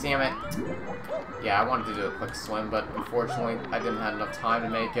 Ah, oh, damn it. Yeah, I wanted to do a quick swim, but unfortunately I didn't have enough time to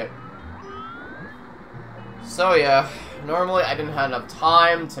make it. So yeah, normally I didn't have enough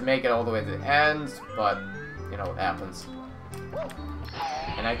time to make it all the way to the end, but you know, it happens.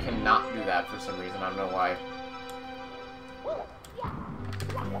 And I cannot do that for some reason, I don't know why.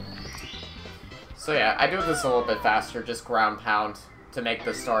 So yeah, I do this a little bit faster, just ground pound to make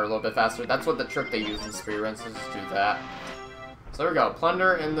the star a little bit faster. That's what the trick they use in speedruns, is just do that. So there we go,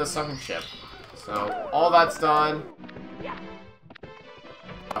 plunder in the sunken ship. So all that's done.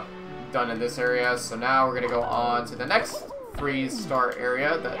 Done in this area, so now we're gonna go on to the next freeze star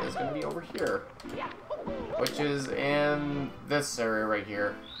area that is gonna be over here, which is in this area right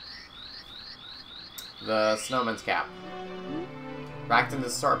here. The snowman's cap. Racked into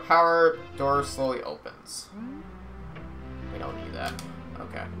star power, door slowly opens. We don't need that.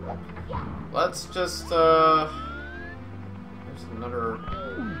 Okay. Let's just, there's another...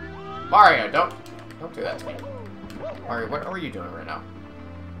 Mario, don't do that to me. Mario, what are you doing right now?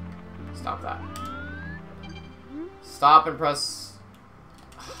 Stop that. Stop and press...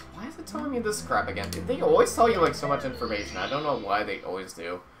 Why is it telling me this crap again? They always tell you, like, so much information. I don't know why they always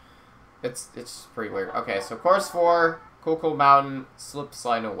do. It's pretty weird. Okay, so course 4... Cocoa Mountain, slip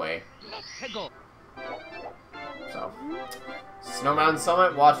slide away. So, Snow Mountain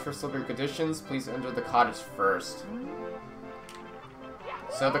Summit, watch for slippery conditions. Please enter the cottage first.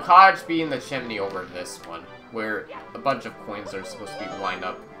 So the cottage being the chimney over this one, where a bunch of coins are supposed to be lined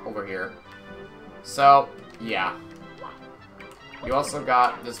up over here. So, yeah. You also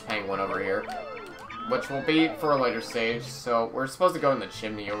got this penguin over here. which will be for a later stage. So we're supposed to go in the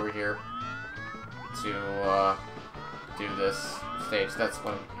chimney over here to do this stage. That's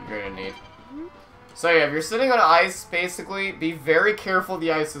what you're gonna need. So yeah, if you're sitting on ice, basically, be very careful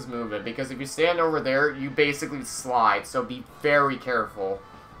the ice is moving, because if you stand over there, you basically slide, so be very careful.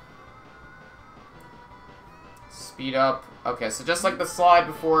 Speed up. Okay, so just like the slide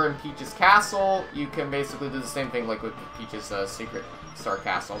before in Peach's Castle, you can basically do the same thing like with Peach's Secret Star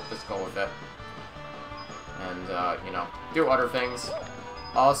Castle. Just go with it. And, you know, do other things.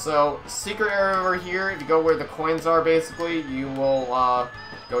 Also, secret area over here, if you go where the coins are, basically, you will,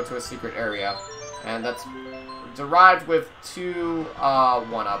 go to a secret area. And that's derived with 2,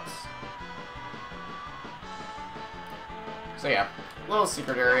 1-ups. So yeah, little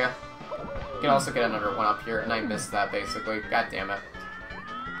secret area. You can also get another 1-up here, and I missed that, basically. God damn it.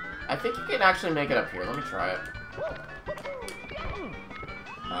 I think you can actually make it up here. Let me try it.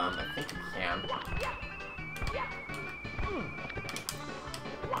 I think you can.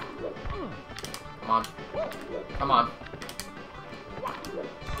 Come on. Come on.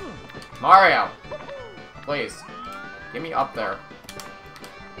 Mario! Please. Get me up there.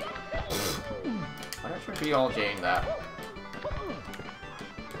 Why don't you be all Jane that?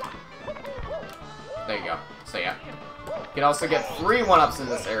 There you go. So yeah. You can also get 3 1-ups in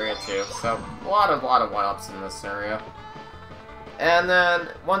this area too. So a lot of 1-ups in this area. And then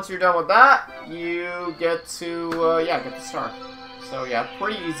once you're done with that, you get to yeah, get the star. So yeah,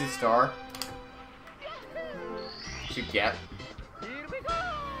 pretty easy star to get.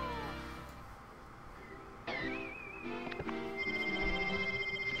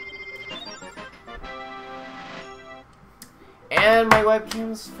 And my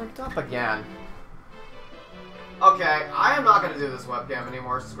webcam's freaked up again. Okay, I am not going to do this webcam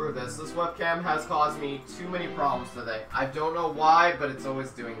anymore. Screw this. This webcam has caused me too many problems today. I don't know why, but it's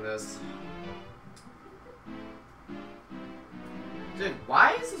always doing this. Dude,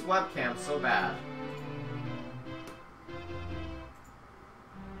 why is this webcam so bad?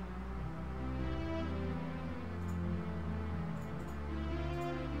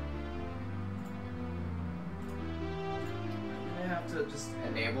 I have to just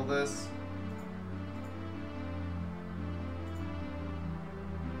enable this.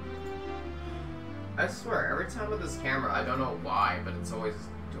 I swear, every time with this camera, I don't know why, but it's always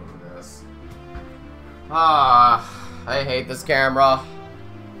doing this. Ah, I hate this camera.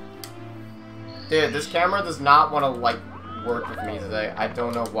 Dude, this camera does not want to, like, work with me today. I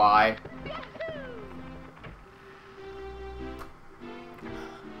don't know why.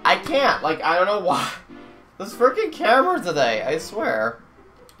 I can't, like, I don't know why. This freaking camera today, I swear.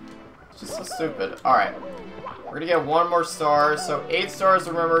 It's just so stupid. Alright. We're gonna get 1 more star. So 8 stars,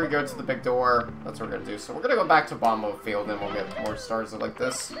 remember, you go to the big door. That's what we're gonna do. So we're gonna go back to Bombo Field and we'll get more stars like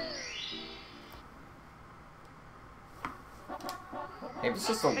this. Maybe it's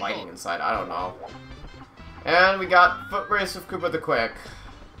just the lighting inside, I don't know. And we got Foot Race with Koopa the Quick.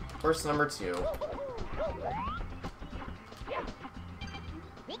 Course number 2.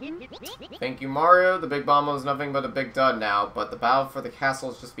 Thank you, Mario. The Big Bombo is nothing but a big dud now, but the battle for the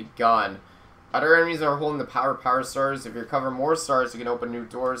castle has just begun. Other enemies are holding the power stars. If you recover more stars, you can open new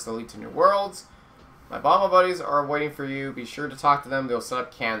doors that lead to new worlds. My Bombo buddies are waiting for you. Be sure to talk to them. They'll set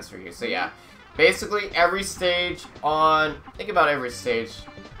up cans for you. So yeah, basically every stage on... Think about every stage.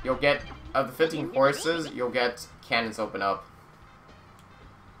 You'll get... Of the 15 courses, you'll get cannons open up.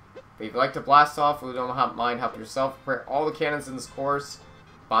 If you'd like to blast off, we don't mind help yourself. Prepare all the cannons in this course.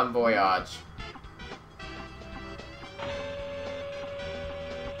 Bon voyage.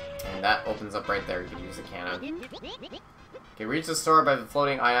 And that opens up right there. You can use the cannon. You can reach the star by the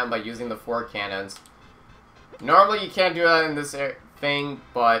floating ion by using the 4 cannons. Normally you can't do that in this thing,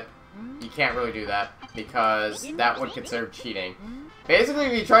 but you can't really do that because that would consider cheating. Basically,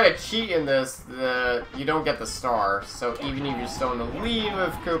 if you try to cheat in this, you don't get the star. So even if you're still in the lead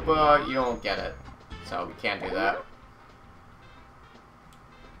with Koopa, you don't get it. So we can't do that.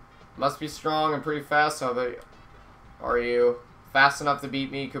 Must be strong and pretty fast. So are you fast enough to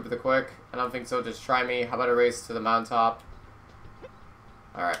beat me, Koopa the Quick? I don't think so. Just try me. How about a race to the mountaintop?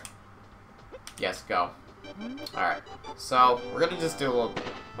 All right. Yes, go. All right. So we're gonna just do a little.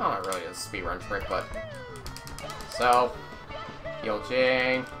 Well, not really a speedrun trick, but so. Yo,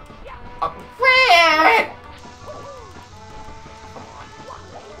 Jing. Oh, come on.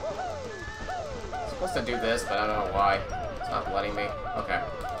 I'm supposed to do this, but I don't know why. It's not letting me. Okay.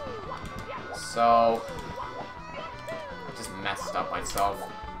 So, I just messed up myself.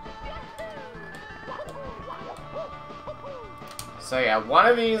 So yeah, one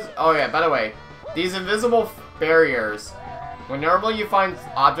of these... Oh yeah, by the way, these invisible barriers, When normally you find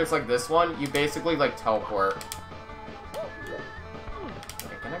objects like this one, you basically, like, teleport.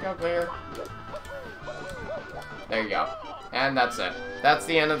 Okay, can I go clear? There you go. And that's it. That's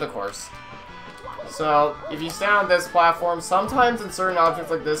the end of the course. So, if you stand on this platform, sometimes in certain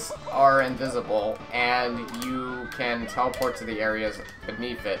objects like this are invisible, and you can teleport to the areas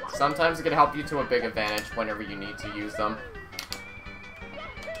beneath it. Sometimes it can help you to a big advantage whenever you need to use them.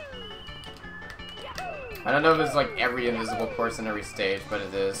 I don't know if it's like every invisible course in every stage, but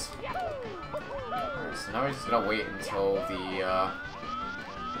it is. Alright, so now we're just gonna wait until the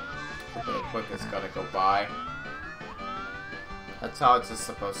quick is gonna go by. That's how it's just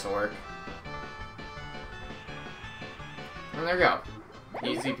supposed to work. And there you go.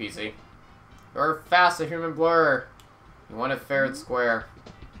 Easy peasy. You're fast, a human blur. You want it fair and square.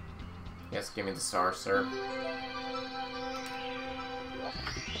 Yes, give me the star, sir.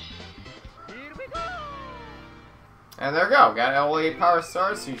 And there we go. Got all 8 power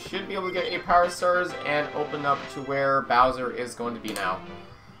stars, so you should be able to get 8 power stars and open up to where Bowser is going to be now.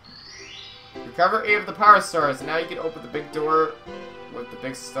 Recover 8 of the power stars, and now you can open the big door with the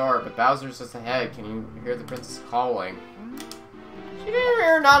big star, but Bowser's just ahead. Can you hear the princess calling? She didn't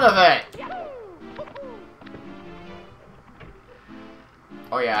hear none of it!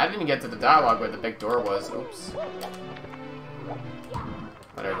 Oh yeah, I didn't get to the dialogue where the big door was. Oops.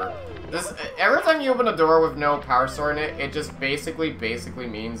 Whatever. This, every time you open a door with no power star in it, it just basically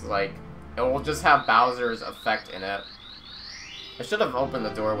means, like, it will just have Bowser's effect in it. I should have opened the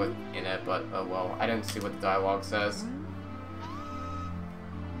door in it, but, oh well, I didn't see what the dialogue says.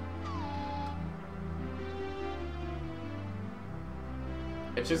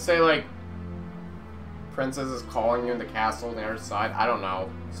 It should say, like, Princess is calling you in the castle on the other side. I don't know.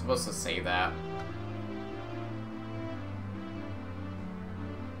 It's supposed to say that.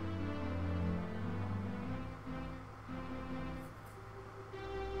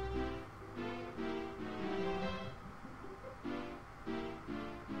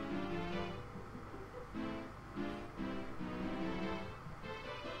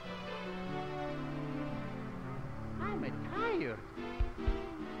 I'm tired.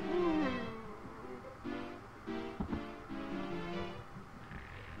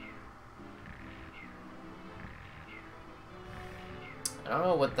 I don't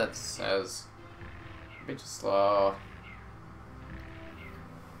know what that says. Maybe just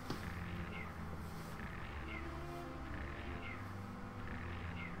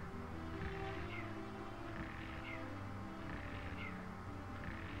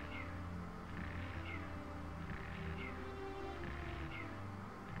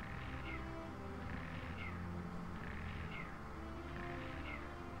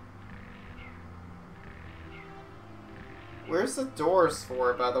Where's the doors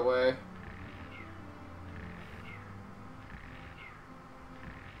for, by the way?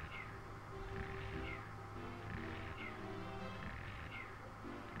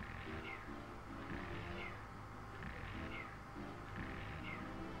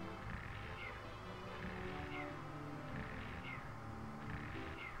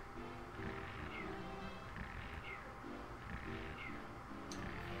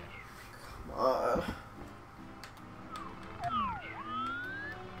 Come on.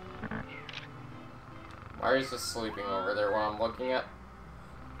 Mario's just sleeping over there while I'm looking at...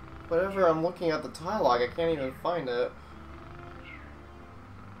 Whatever, I'm looking at the dialogue, I can't even find it.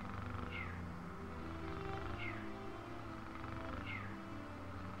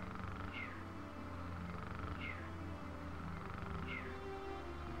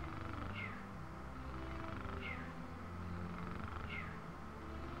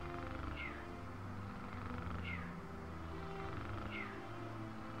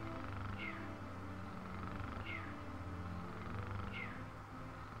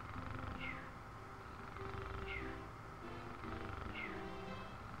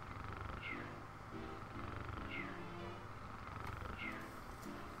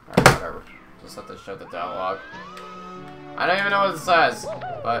 Whatever. Just have to show the dialogue. I don't even know what it says,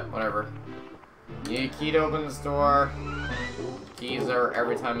 but whatever. You need a key to open this door. Keys are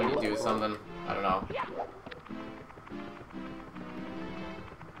every time when you do something. I don't know.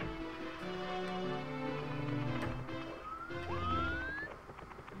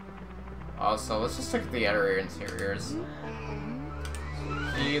 Also, let's just check the other interiors.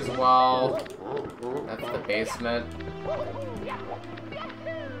 Key as well. That's the basement.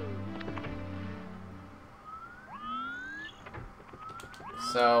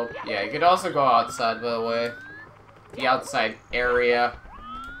 So, yeah, you could also go outside, by the way. The outside area.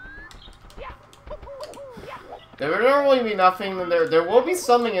 There will normally be nothing in there. There will be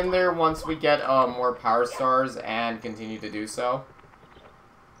something in there once we get more power stars and continue to do so.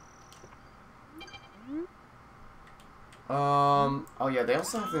 Oh yeah, they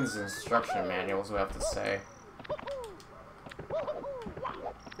also have these instruction manuals, we have to say.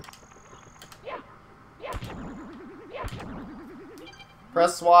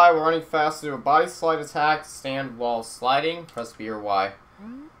 Press Y, we're running fast to do a body slide attack, stand while sliding, press B or Y.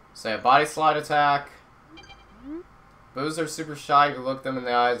 Say a body slide attack. Boos are super shy, you look them in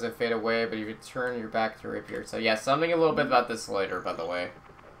the eyes, they fade away, but if you turn your back to rapier. So yeah, something a little bit about this later, by the way.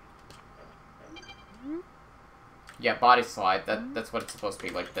 Yeah, body slide, that's what it's supposed to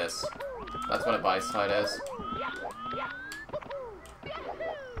be, like this. That's what a body slide is.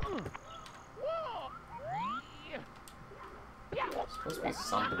 There's supposed to be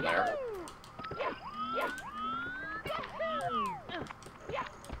something there.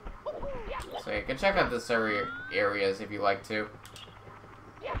 So you can check out this areas if you like to.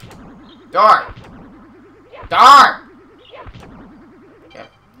 Darn! Darn! Okay.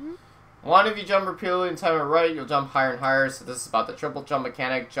 One, if you jump repeatedly and time it right, you'll jump higher and higher. So this is about the triple jump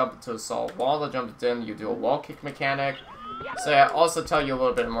mechanic. Jump into a solid wall. The jump it in, you do a wall kick mechanic. So I also tell you a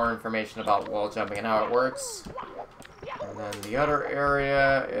little bit more information about wall jumping and how it works. And then the other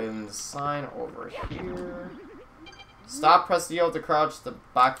area in the sign over here. Stop, press the L to crouch, the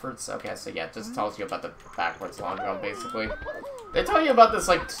backwards. Okay, so yeah, it just tells you about the backwards long jump, basically. They tell you about this,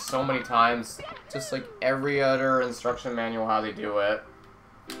 like, so many times. Just like every other instruction manual, how they do it.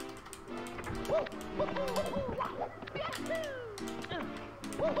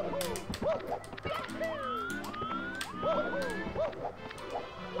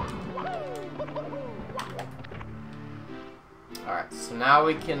 Alright, so now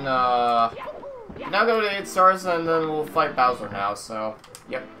we can, now go to 8 stars, and then we'll fight Bowser now, so,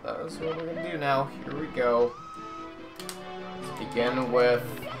 yep, that's what we're gonna do now. Here we go. Let's begin with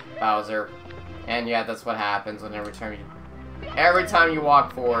Bowser. And yeah, that's what happens when every time you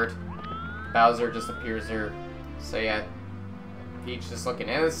walk forward, Bowser just appears here. So yeah, Peach just looking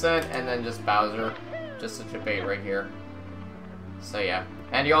innocent, and then just Bowser, just such a bait right here. So yeah,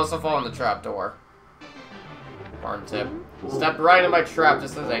 and you also fall in the trapdoor. Farm tip. Stepped right in my trap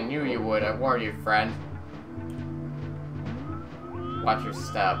just as I knew you would. I warned you, friend. Watch your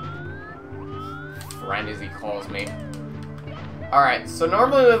step. Friend, as he calls me. Alright, so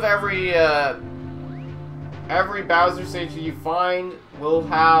normally with every Bowser stage that you find will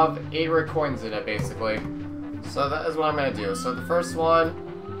have 8 red coins in it, basically. So that is what I'm gonna do. So the first one,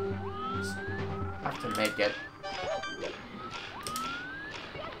 just have to make it.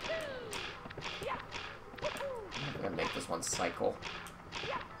 I'm gonna make this one cycle.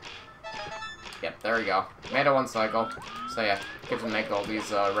 Yep, there we go. Made it one cycle. So yeah, get to make all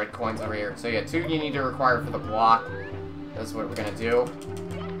these red coins over here. So yeah, 2 you need to require for the block. That's what we're gonna do.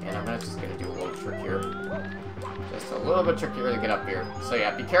 And I'm just gonna do a little trick here. Just a little bit trickier to get up here. So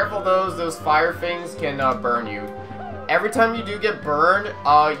yeah, be careful those fire things can burn you. Every time you do get burned,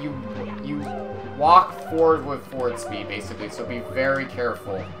 you walk forward with forward speed, basically. So be very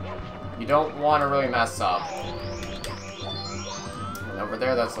careful. You don't want to really mess up. And over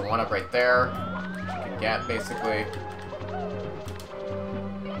there, that's the 1-up right there. You can get, basically.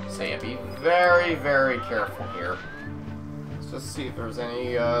 So yeah, be very, very careful here. Let's just see if there's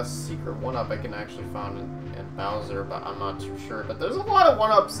any secret 1-up I can actually find in Bowser, but I'm not too sure. But there's a lot of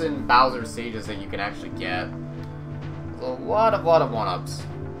 1-ups in Bowser stages that you can actually get. There's a lot of 1-ups.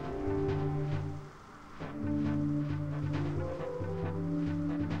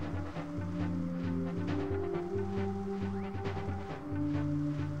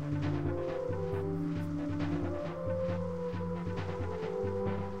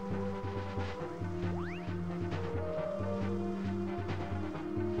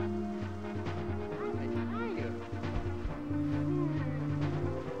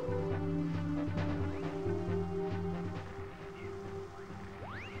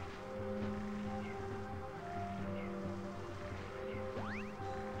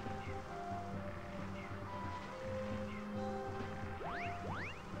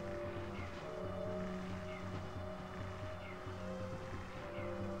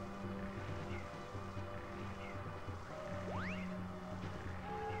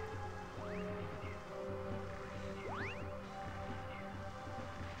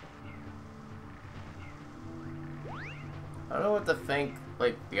 I don't know what to think,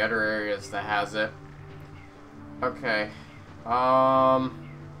 like, the other areas that has it. Okay.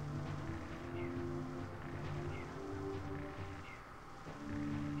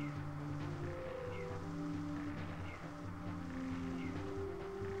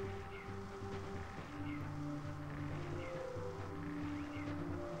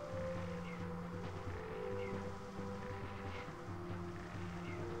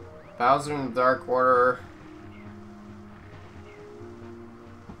 Bowser in the Dark Water.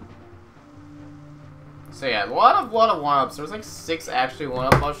 So yeah, a lot of 1-ups. There's like 6 actually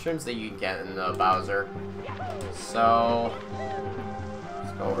 1-up mushrooms that you can get in the Bowser. So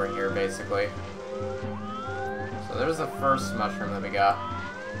let's go over here basically. So there's the first mushroom that we got.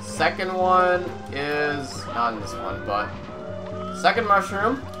 Second one is not in this one, but second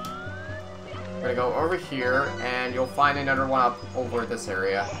mushroom. We're gonna go over here, and you'll find another 1-up over this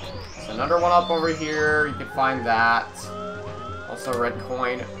area. So another 1-up over here. You can find that. Also red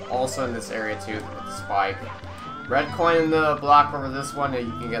coin, also in this area too, with the spike. Red coin in the block over this one, and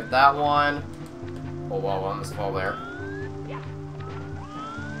you can get that one. Oh wow, on this fall there.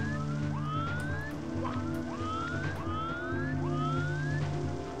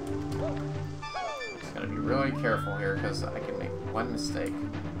 Just gotta be really careful here, because I can make one mistake.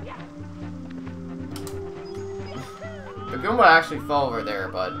 The Goomba actually fell over there,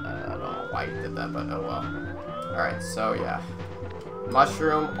 but I don't know why he did that, but oh well. Alright, so yeah.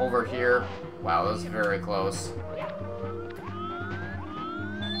 Mushroom over here. Wow, that was very close.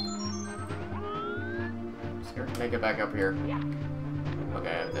 Just gonna make it back up here.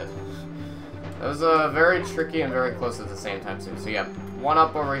 Okay, I did. That was very tricky and very close at the same time too. So yeah,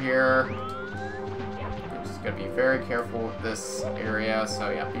 1-up over here. Just gotta be very careful with this area. So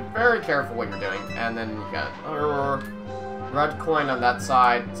yeah, be very careful what you're doing. And then you got red coin on that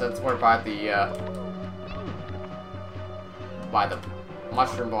side. So that's where by the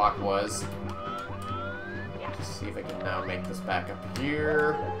mushroom block was. Just see if I can now make this back up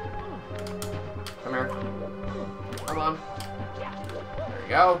here. Come here. Come on. There we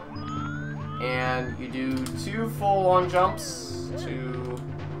go. And you do 2 full long jumps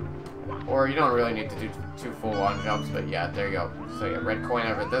or you don't really need to do 2 full long jumps, but yeah, there you go. So yeah, red coin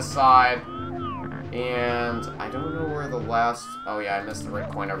over this side. And I don't know where the last, oh yeah, I missed the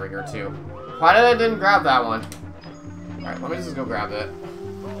red coin over here too. Why did I didn't grab that one? Alright, let me just go grab it.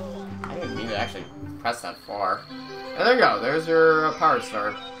 I didn't mean to actually press that far. And there you go, there's your power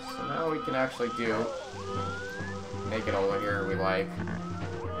star. So now we can actually make it over here we like.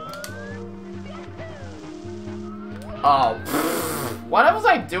 Oh, what was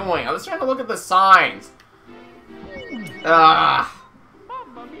I doing? I was trying to look at the signs.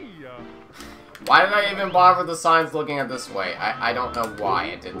 Why did I even bother with the signs looking at this way? I don't know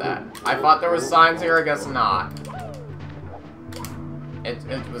why I did that. I thought there was signs here, I guess not.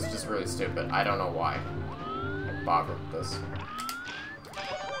 It was just really stupid. I don't know why I bothered with this.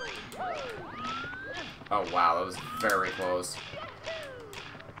 Oh wow, that was very close.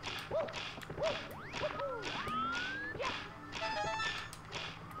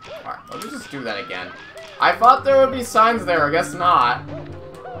 Alright, let me just do that again. I thought there would be signs there, I guess not.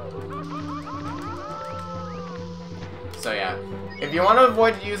 So yeah, if you want to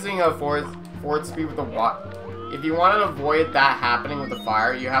avoid using a forward speed with the if you want to avoid that happening with the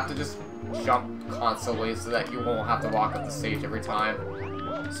fire, you have to just jump constantly so that you won't have to walk up the stage every time.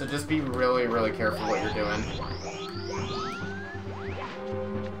 So just be really, really careful what you're doing.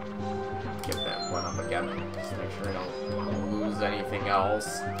 Get that 1-up again, just to make sure I don't lose anything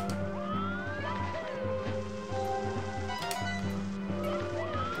else.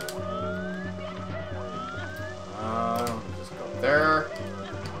 Just go there.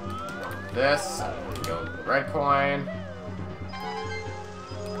 This. Go with the red coin.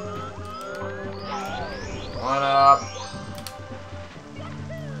 1-up.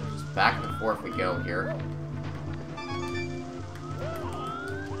 Just back and forth we go here.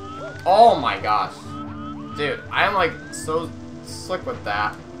 Oh my gosh. Dude, I am like so slick with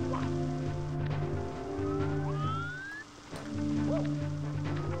that.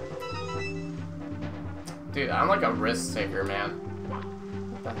 Dude, I'm like a risk taker, man.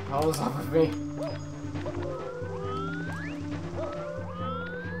 What the hell is up with me?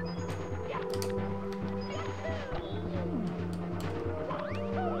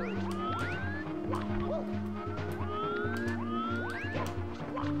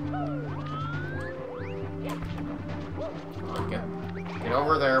 Get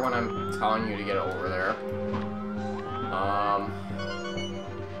over there when I'm telling you to get over there.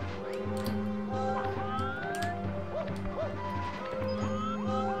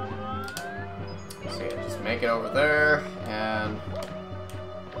 So yeah, just make it over there, and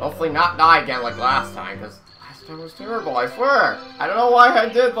hopefully not die again like last time, because last time was terrible, I swear! I don't know why I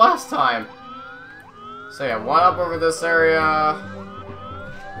did last time! So yeah, 1-up over this area.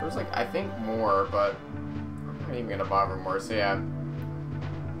 There's like, I think more, but I'm not even gonna bother more, so yeah.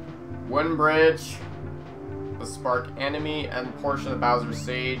 Wooden bridge, the spark enemy, end portion of Bowser's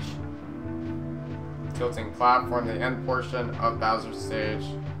stage. Tilting platform, the end portion of Bowser's stage.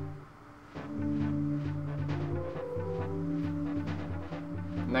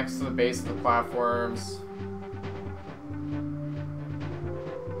 next to the base of the platforms.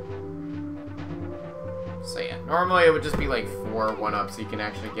 So yeah, normally it would just be like 4 1-ups you can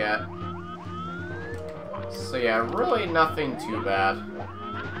actually get. So yeah, really nothing too bad.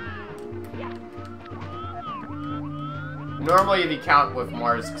 Normally, if you count with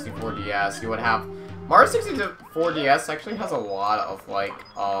Mario 64 DS, you would have... Mario 64 DS actually has a lot of, like,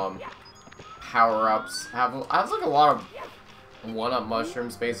 power-ups. Has, like, a lot of 1-up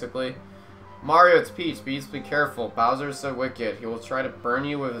mushrooms, basically. Mario, it's Peach. Peach, be careful. Bowser is so wicked. He will try to burn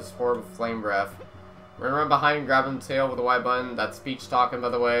you with his horrible flame breath. Run behind and grab him the tail with the Y button. That's Peach talking, by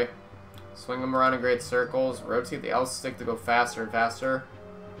the way. Swing him around in great circles. Rotate the L stick to go faster and faster.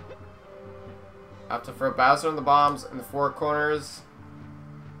 Have to throw Bowser on the bombs in the 4 corners.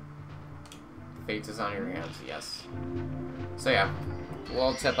 Fate is on your hands, yes. So yeah, a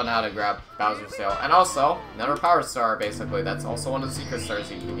little tip on how to grab Bowser's tail. And also, another power star, basically. That's also one of the secret stars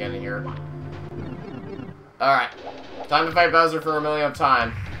that you can get in here. Alright, time to fight Bowser for a millionth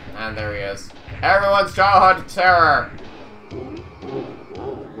time. And there he is. Everyone's childhood terror!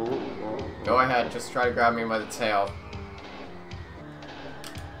 Go ahead, just try to grab me by the tail.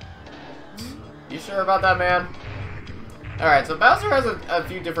 You sure about that, man? Alright, so Bowser has a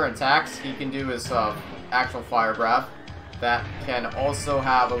few different attacks. He can do his actual fire breath. That can also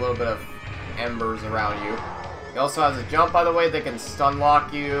have a little bit of embers around you. He also has a jump, by the way, that can stun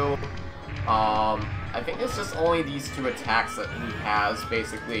lock you. I think it's just only these 2 attacks that he has,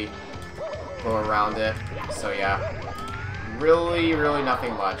 basically, go around it. So yeah, really, really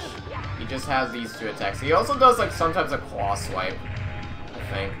nothing much. He just has these 2 attacks. He also does, like, sometimes a claw swipe,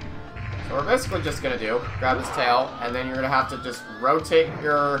 I think. So we're basically just gonna grab his tail, and then you're gonna have to just rotate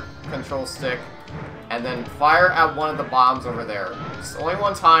your control stick, and then fire at one of the bombs over there. Just only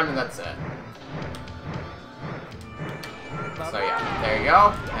one time, and that's it. So yeah, there you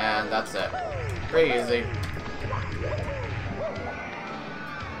go, and that's it. Pretty easy.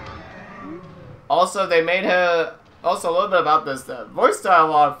 Also, they made also a little bit about this, the voice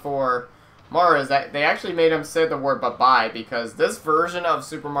dialogue for Mario is that they actually made him say the word bye-bye, because this version of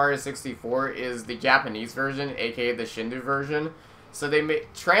Super Mario 64 is the Japanese version, aka the Shindu version. So they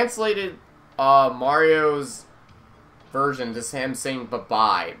translated Mario's version to him saying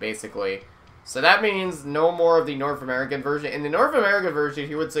bye-bye, basically. So that means no more of the North American version. In the North American version,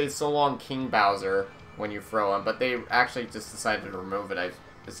 he would say so long King Bowser when you throw him, but they actually just decided to remove it, I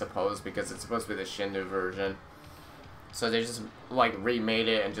suppose, because it's supposed to be the Shindu version. So they just, like, remade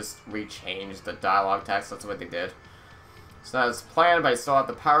it and just rechanged the dialogue text. That's what they did. So that was planned, but I still have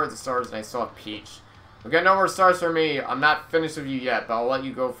the power of the stars, and I still have Peach. We got no more stars for me. I'm not finished with you yet, but I'll let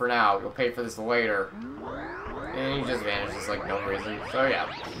you go for now. You'll pay for this later. And he just vanishes, like, no reason. So, yeah.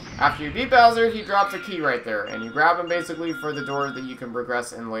 After you beat Bowser, he drops a key right there. And you grab him, basically, for the door that you can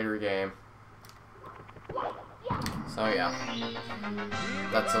progress in later game. So, yeah.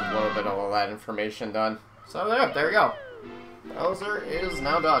 That's a little bit of all that information done. So, yeah, there you go. Bowser is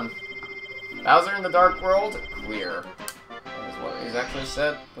now done. Bowser in the Dark World, clear. That is what he's actually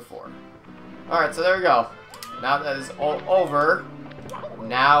said before. Alright, so there we go. Now that is all over,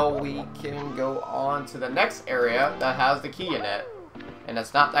 now we can go on to the next area that has the key in it. And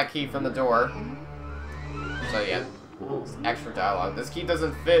it's not that key from the door. So, yeah. It's extra dialogue. This key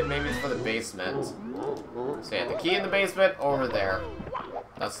doesn't fit, maybe it's for the basement. So, yeah, the key in the basement, over there.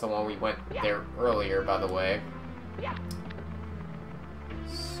 That's the one we went there earlier, by the way.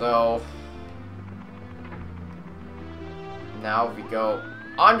 So, now if we go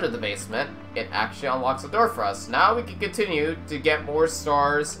under the basement, it actually unlocks the door for us. Now we can continue to get more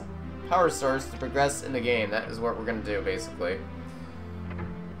stars, power stars, to progress in the game. That is what we're going to do, basically.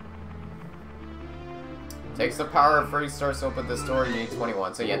 Takes the power of 30 stars to open this door, you need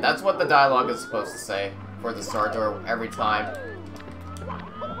 21. So yeah, that's what the dialogue is supposed to say for the star door every time.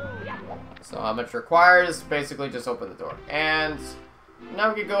 So how much required is basically just open the door. And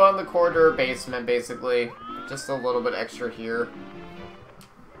now we can go on the corridor basement, basically. Just a little bit extra here.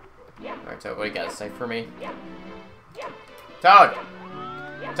 Alright, Toad, what do you got to say for me? Toad!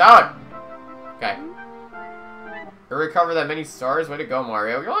 Toad! Okay. You recover that many stars? Way to go,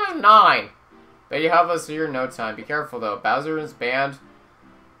 Mario. You only have 9! Bet you have us here in no time. Be careful, though. Bowser and his band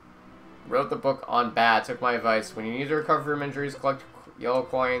wrote the book on bad. Took my advice. When you need to recover from injuries, collect yellow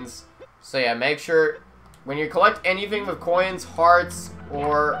coins. So yeah, make sure when you collect anything with coins, hearts,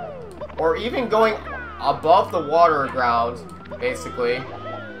 or even going above the water ground, basically,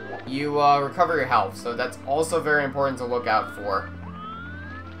 you recover your health. So that's also very important to look out for.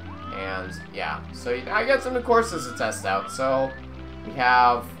 And yeah, so I got some new courses to test out. So we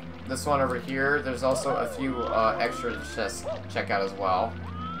have this one over here. There's also a few extra to just check out as well.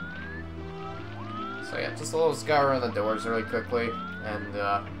 So yeah, just a little scour around the doors really quickly, and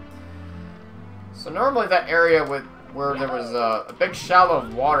so normally that area where there was a big shallow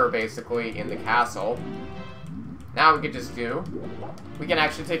of water basically in the castle, now we can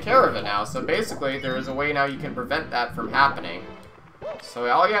actually take care of it now. So basically there is a way now you can prevent that from happening. So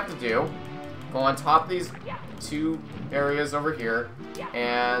all you have to do, go on top of these 2 areas over here,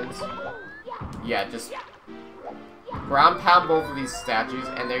 and yeah, just ground pound both of these statues,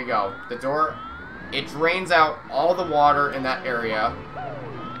 and there you go. The door, it drains out all the water in that area,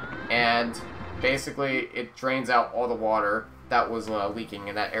 and basically it drains out all the water that was leaking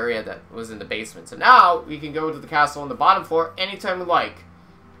in that area that was in the basement. So now we can go to the castle on the bottom floor anytime we like.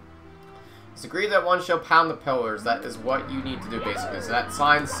 It's agreed that one shall pound the pillars. That is what you need to do basically. So that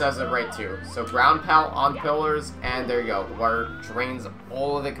sign says it right too. So ground pound on pillars, and there you go. The water drains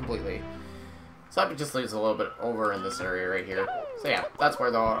all of it completely. So that just leaves a little bit over in this area right here. So yeah, that's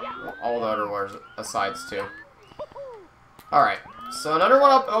where all the other water asides to. Alright, so another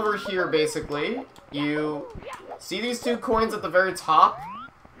one up over here basically. You see these 2 coins at the very top?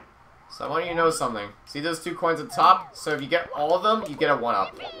 So I want you to know something. See those 2 coins at the top? So if you get all of them, you get a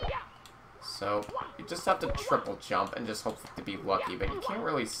 1-up. So you just have to triple jump and just hope to be lucky, but you can't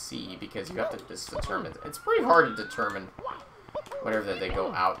really see because you have to just determine. It's pretty hard to determine whatever they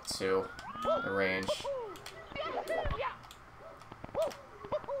go out to the range.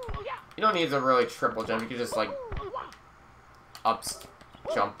 You don't need to really triple jump. You can just like up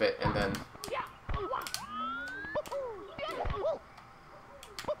jump it and then.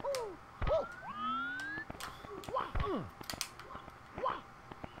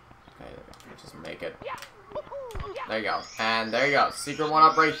 Just make it. There you go. And there you go. Secret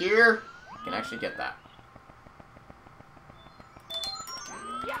 1-up right here. You can actually get that.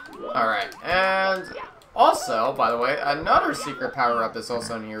 Alright. And also, by the way, another secret power-up is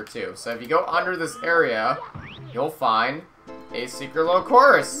also in here too. So if you go under this area, you'll find a secret little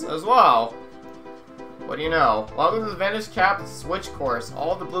chorus as well. What do you know? Welcome to the Vanish Cap Switch course.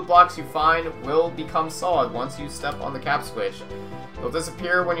 All the blue blocks you find will become solid once you step on the cap switch. It'll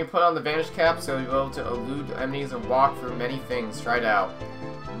disappear when you put on the Vanish Cap, so you'll be able to elude enemies and walk through many things. Try it out.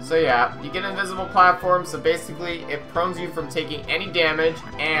 So yeah, you get invisible platforms, so basically it prones you from taking any damage,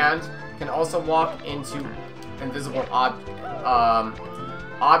 and can also walk into invisible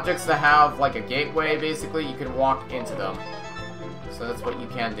objects that have like a gateway, basically. You can walk into them. So that's what you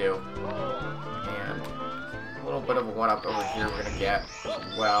can do. And a little bit of a 1-up over here we're gonna get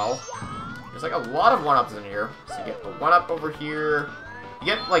as well. There's like a lot of 1-ups in here. So you get the 1-up over here. You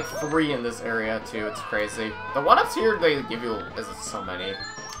get like 3 in this area too. It's crazy. The 1-ups here, they give you so many.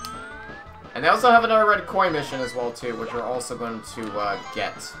 And they also have another red coin mission as well too, which we're also going to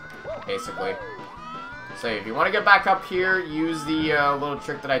get, basically. So if you want to get back up here, use the little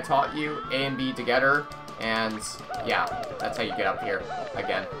trick that I taught you, A and B together. And yeah, that's how you get up here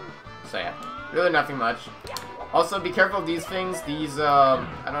again. So yeah, really nothing much. Also, be careful of these things. These, I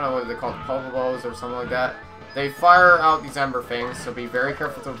don't know what they're called, Pokebos or something like that. They fire out these ember things, so be very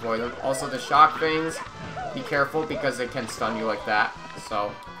careful to avoid them. Also, the shock things, be careful because they can stun you like that.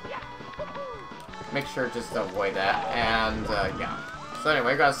 So, make sure just to avoid that. And, yeah. So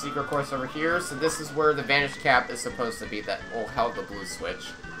anyway, I got a secret course over here. So this is where the Vanish Cap is supposed to be that will hold the blue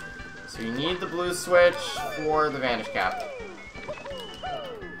switch. So you need the blue switch for the Vanish Cap.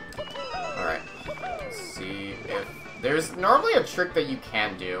 Alright. Let's see if... There's normally a trick that you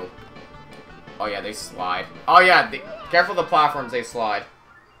can do. Oh yeah, they slide. Oh yeah, careful the platforms, they slide.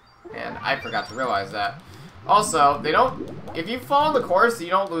 And I forgot to realize that. Also, they don't... If you follow the course, you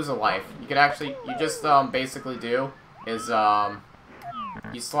don't lose a life. You can actually... You just, basically do is,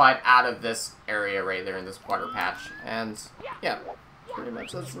 you slide out of this area right there in this water patch. And, yeah. Pretty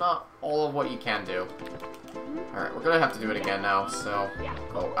much, that's not all of what you can do. Alright, we're gonna have to do it again now, so...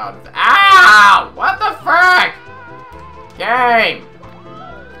 Go out of the... Ow! What the frick? Game!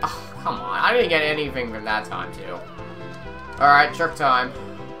 Oh, come on, I didn't get anything from that time, too. Alright, trick time.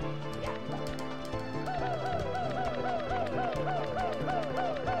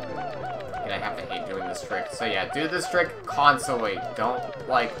 I have to hate doing this trick. So yeah, do this trick constantly. Don't,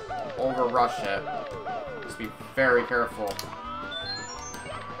 like, over-rush it. Just be very careful.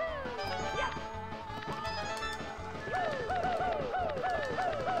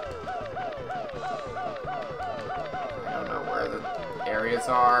 I don't know where the areas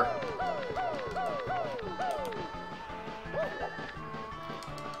are.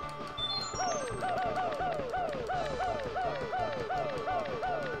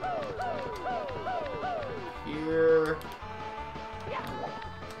 Here.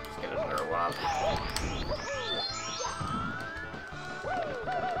 Just get another one up.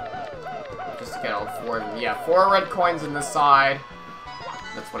 Just get all 4 of them. Yeah, 4 red coins in this side.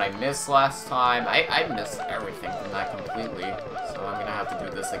 That's what I missed last time. I missed everything from that completely. So I'm gonna have to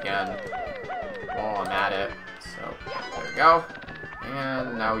do this again while I'm at it. So, there we go.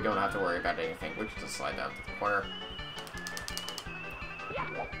 And now we don't have to worry about anything. We can just slide down to the corner.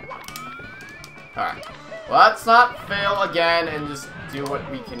 Alright. Let's not fail again and just do what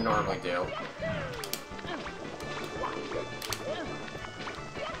we can normally do.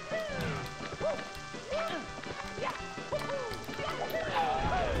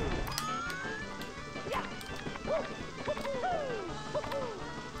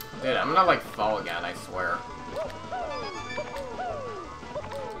 Dude, I'm gonna, like, fall again, I swear.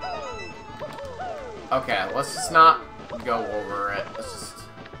 Okay, let's just not go over it. Let's just...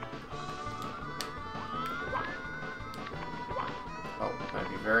 Oh, gotta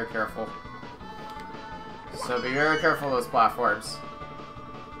be very careful. So be very careful of those platforms.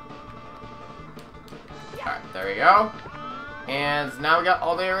 Alright, there we go. And now we got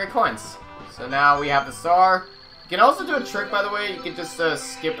all the area coins. So now we have the star. You can also do a trick, by the way. You can just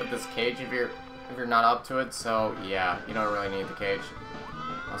skip at this cage if you're not up to it. So yeah, you don't really need the cage.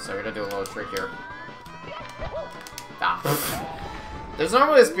 Also, we're gonna do a little trick here. Ah. There's not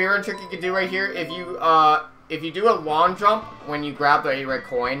really a speedrun trick you can do right here. If you do a long jump when you grab the 8 red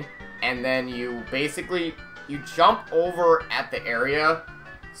coin, and then you basically jump over at the area.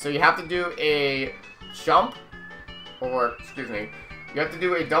 So you have to do a jump, or excuse me. You have to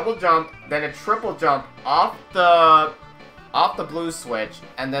do a double jump, then a triple jump off the blue switch,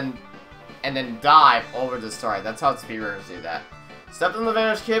 and then dive over the star. That's how speedrunners do that. Step on the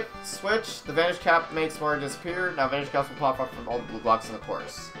vanish cap switch. The vanish cap makes more disappear. Now vanish caps will pop up from all the blue blocks in the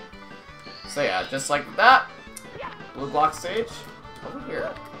course. So yeah, just like that. Blue block stage over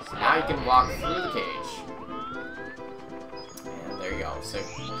here. So now you can walk through the cage. And there you go. So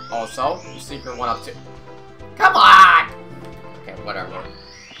also, secret 1-up-2. Come on! Okay, whatever.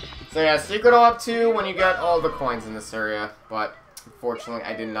 So yeah, secret 1-up-2 when you get all the coins in this area, but unfortunately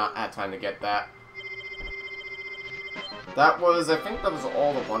I did not have time to get that. That was, I think that was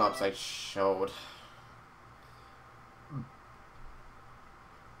all the 1-ups I showed.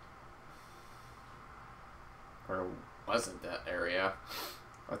 Or wasn't that area?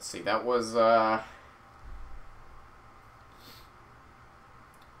 Let's see, that was, it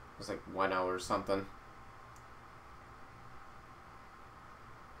was like 1 hour or something.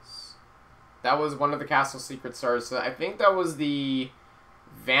 That was one of the castle secret stars. So I think that was the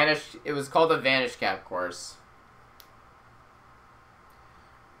Vanish... It was called the Vanish Cap course.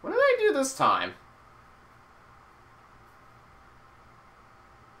 What did I do this time?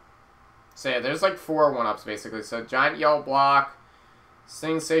 So yeah, there's like 4 1-ups basically. So giant yellow block,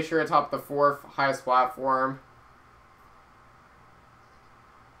 sing stationary atop the 4th highest platform.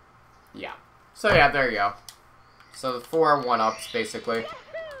 Yeah. So yeah, there you go. So the 4 1-ups basically.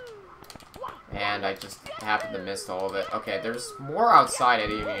 And I just happened to miss all of it. Okay, there's more outside I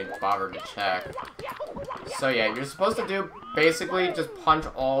didn't even bother to check. So yeah, you're supposed to do basically just punch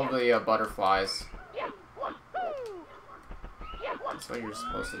all the butterflies. That's what you're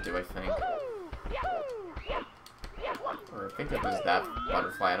supposed to do, I think. Or I think it was that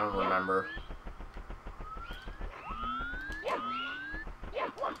butterfly, I don't remember.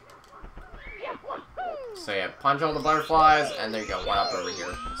 So yeah, punch all the butterflies, and there you go, 1-up over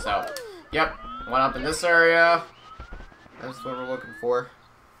here. So, yep, 1-up in this area. That's what we're looking for.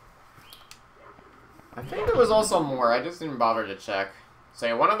 I think there was also more, I just didn't bother to check. So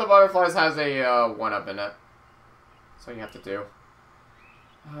yeah, one of the butterflies has a 1-up in it. That's what you have to do.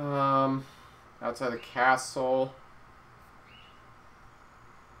 Outside the castle.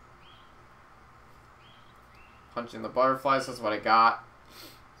 Punching the butterflies, that's what I got.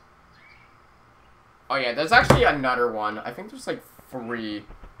 Oh yeah, there's actually another one. I think there's like 3.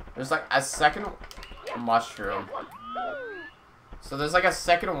 There's like a second mushroom. So there's like a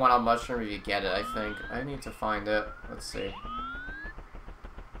second 1-up mushroom if you get it, I think. I need to find it. Let's see.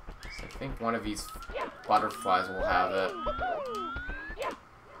 So I think one of these butterflies will have it.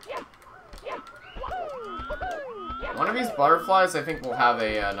 One of these butterflies, I think, will have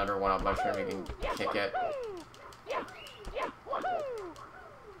another 1-up mushroom. You can kick it. I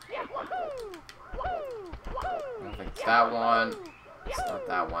don't think it's that one. It's not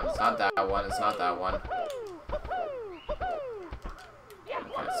that one. It's not that one. It's not that one.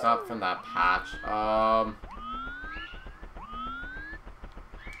 Okay, it's not from that patch.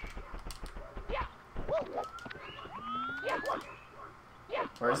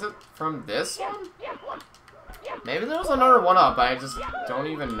 Where is it? From this one? Maybe there was another 1-up, I just don't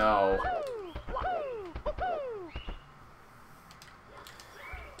even know.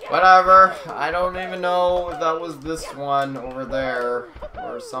 Whatever. I don't even know if that was this one over there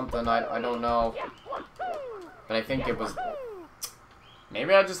or something. I don't know. But I think it was.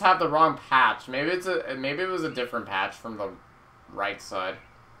 Maybe I just have the wrong patch. Maybe it was a different patch from the right side.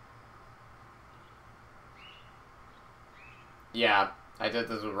 Yeah, I did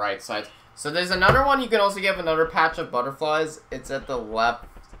this with right side. So there's another one you can also get another patch of butterflies. It's at the left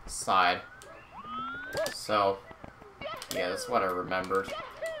side. So yeah, that's what I remembered.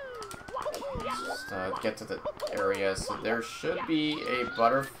 Just get to the area. So there should be a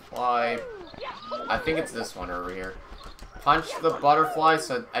butterfly. I think it's this one over here. Punch the butterfly,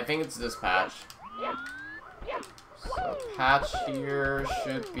 so I think it's this patch. So patch here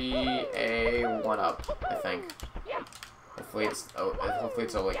should be a 1-up, I think. Hopefully it's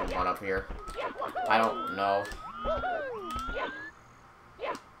like a 1-up here. I don't know.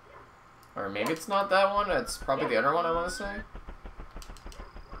 Or maybe it's not that one, it's probably the other one I want to say.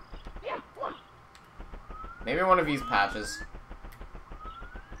 Maybe one of these patches.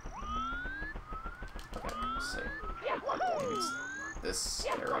 Okay, let's see. Maybe it's this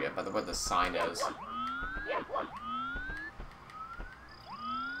area, by what the sign is.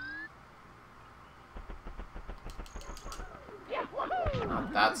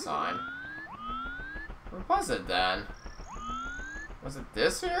 Not that sign. Where was it then? Was it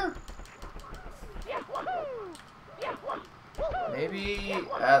this here? Maybe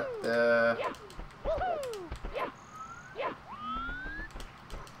at the...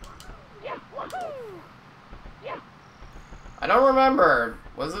 I don't remember.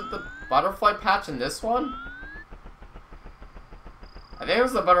 Was it the butterfly patch in this one? I think it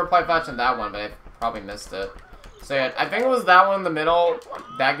was the butterfly patch in that one, but I probably missed it. So yeah, I think it was that one in the middle.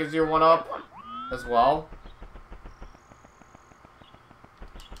 That gives you a 1-up as well.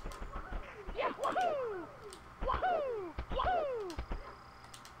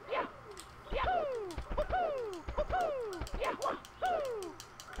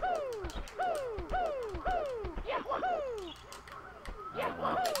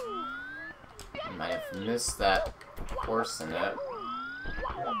 I might have missed that horse in it.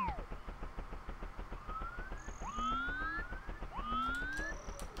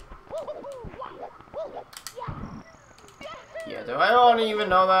 Yeah, do I don't even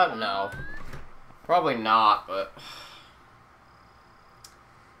know that? No. Probably not, but...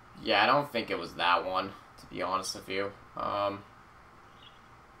 Yeah, I don't think it was that one, to be honest with you.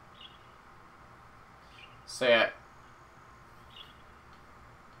 So yeah.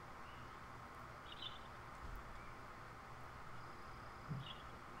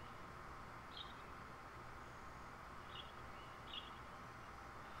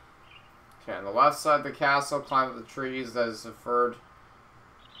 Okay, on the left side of the castle, climb up the trees that is deferred.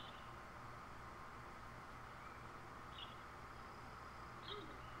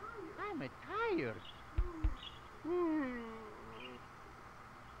 I'm tired.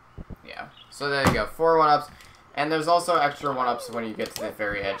 Yeah, so there you go, 4 1-ups. And there's also extra 1-ups when you get to the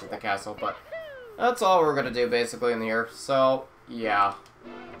very edge of the castle, but that's all we're gonna do basically in the year. So, yeah.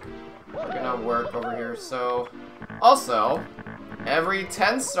 We're gonna work over here, so... Also, every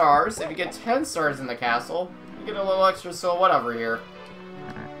 10 stars, if you get 10 stars in the castle, you get a little extra so whatever here.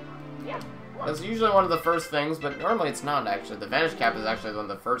 That's usually one of the first things, but normally it's not actually. The Vanish Cap is actually one of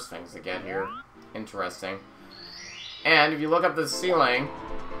the first things to get here. Interesting. And if you look up the ceiling,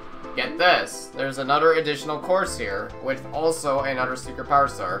 get this. There's another additional course here, with also another secret power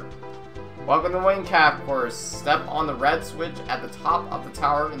star. Welcome to the Wing Cap course. Step on the red switch at the top of the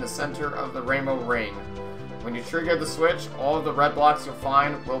tower in the center of the Rainbow Ring. When you trigger the switch, all of the red blocks you'll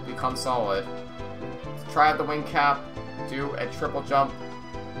find will become solid. Try out the Wing Cap, do a triple jump,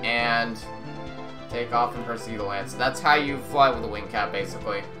 and take off and proceed to land. So that's how you fly with the Wing Cap,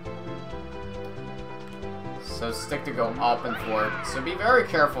 basically. So stick to go up and forward. So be very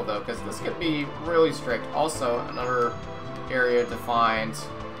careful, though, because this could be really strict. Also, another area to find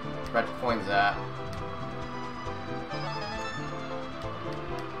red coins at.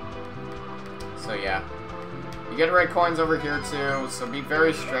 So yeah. You get red coins over here too, so be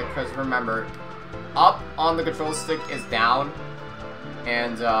very strict, because remember, up on the control stick is down,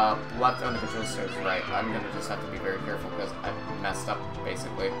 and left on the control stick is right. I'm going to just have to be very careful because I messed up,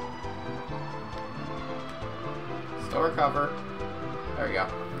 basically. Still recover. There we go.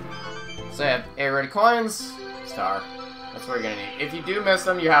 So yeah, 8 red coins, star. That's what you're going to need. If you do miss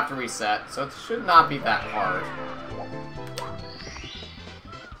them, you have to reset, so it should not be that hard.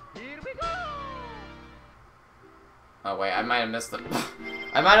 Oh wait, I might have missed the...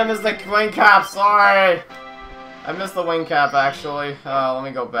 I might have missed the Wing Cap, sorry! I missed the Wing Cap, actually. Let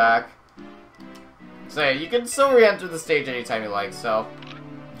me go back. So yeah, you can still re-enter the stage anytime you like, so...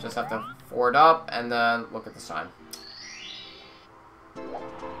 Just have to forward up and then look at the sign. Let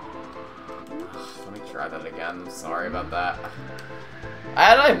me try that again. Sorry about that.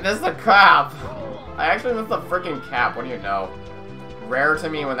 I missed the cap! I actually missed the freaking cap. What do you know? Rare to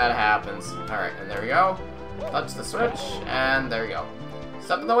me when that happens. Alright, and there we go. Touch the switch, and there you go.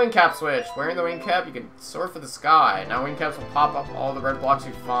 Step in the wing cap switch. Wearing the wing cap, you can soar for the sky. Now wing caps will pop up all the red blocks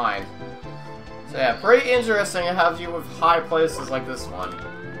you find. So yeah, pretty interesting to have you with high places like this one.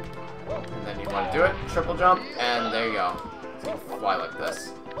 And then you want to do it, triple jump, and there you go. So you fly like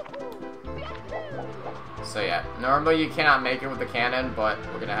this. So yeah, normally you cannot make it with the cannon, but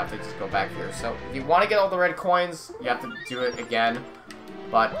we're gonna have to just go back here. So if you want to get all the red coins, you have to do it again,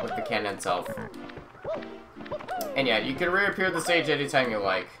 but with the cannon itself. And yeah, you can reappear the stage anytime you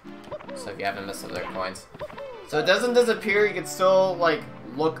like. So if you haven't missed the red coins. So it doesn't disappear, you can still like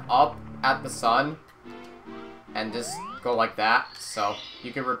look up at the sun and just go like that. So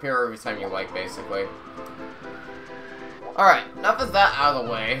you can repair every time you like, basically. Alright, enough of that out of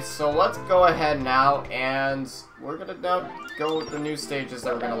the way, so let's go ahead now, and we're gonna now go with the new stages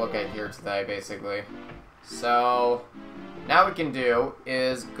that we're gonna look at here today, basically. So, now what we can do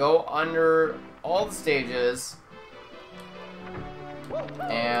is go under all the stages,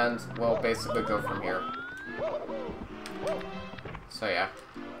 and we'll basically go from here. So yeah,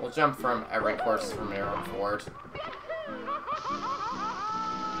 we'll jump from every course from here on forward.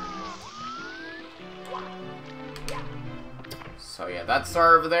 So yeah, that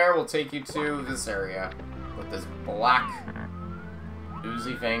star over there will take you to this area with this black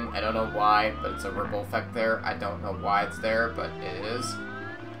oozy thing. I don't know why, but it's a ripple effect there. I don't know why it's there, but it is.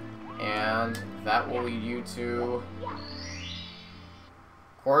 And that will lead you to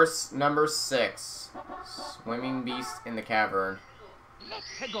course number 6, Swimming Beast in the Cavern.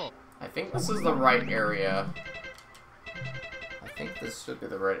 I think this is the right area. I think this should be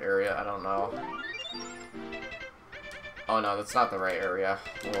the right area. I don't know. Oh no, that's not the right area.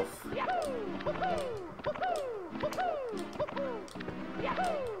 Oof.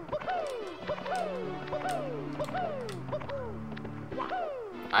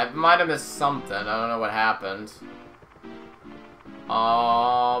 I might have missed something. I don't know what happened.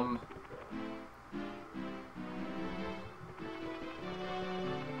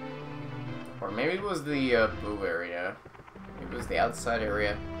 Or maybe it was the blue area. Maybe it was the outside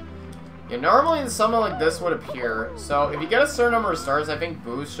area. Yeah, normally something like this would appear. So if you get a certain number of stars, I think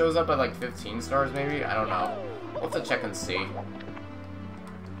Boost shows up at like 15 stars maybe. I don't know. We'll have to check and see.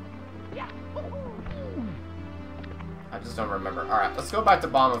 I just don't remember. Alright, let's go back to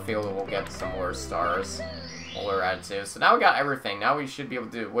Bomba Field and we'll get some more stars while we're at it too. So now we got everything. Now we should be able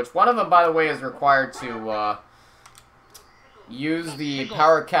to do, which one of them, by the way, is required to use the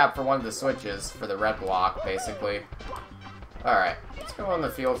power cap for one of the switches for the red block, basically. Alright, let's go on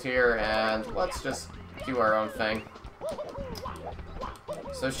the field here, and let's just do our own thing.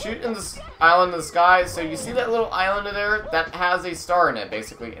 So shoot in this island in the sky. So you see that little island there? That has a star in it,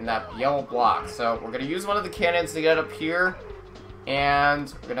 basically, in that yellow block. So we're going to use one of the cannons to get up here,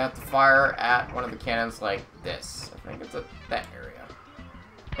 and we're going to have to fire at one of the cannons like this. I think it's at that area.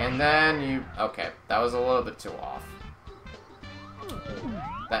 And then you... Okay, that was a little bit too off.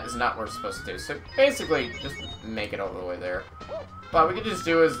 That is not what we're supposed to do. So basically, just make it all the way there. But we could just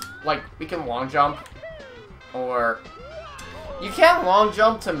do is, like, we can long jump. Or, you can long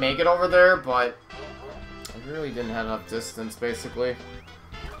jump to make it over there, but I really didn't have enough distance, basically.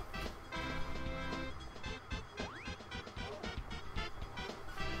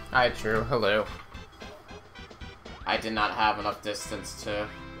 Hi, True. Hello. I did not have enough distance to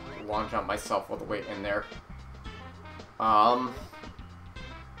long jump myself all the way in there.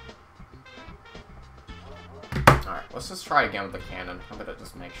 Alright, let's just try again with the cannon. I'm gonna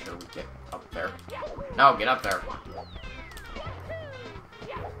just make sure we get up there. No, get up there!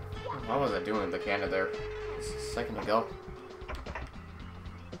 What was I doing with the cannon there? Just a second ago.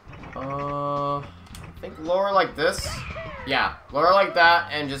 I think lower like this. Yeah, lower like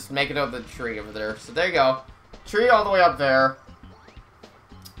that, and just make it over the tree over there. So there you go. Tree all the way up there.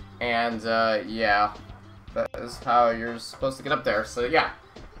 And, yeah. That is how you're supposed to get up there. So, yeah.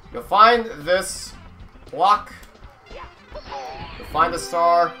 You'll find this block. You'll find the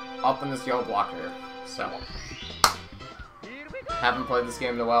star up in this yellow block here. So. Haven't played this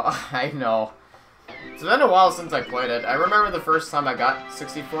game in a while. I know. It's been a while since I played it. I remember the first time I got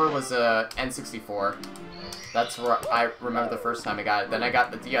 64 was N64. That's where I remember the first time I got it. Then I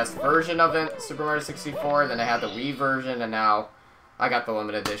got the DS version of it, Super Mario 64. Then I had the Wii version, and now I got the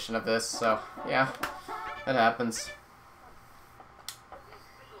limited edition of this. So, yeah. It happens.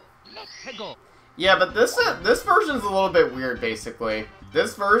 Yeah, but this version's a little bit weird, basically.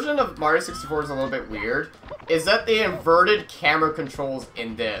 This version of Mario 64 is a little bit weird. Is that they inverted camera controls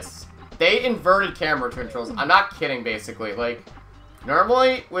in this. They inverted camera controls. I'm not kidding, basically. Like,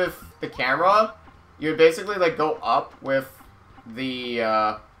 normally with the camera, you would basically, like, go up with the,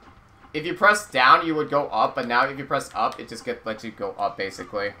 if you press down, you would go up, but now if you press up, it just lets you go up,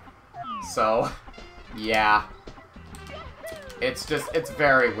 basically. So, yeah. It's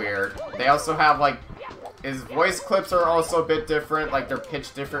very weird. They also have, like, his voice clips are also a bit different, like, they're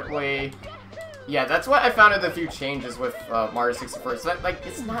pitched differently. Yeah, that's what I found in the few changes with Mario 64. So that, like,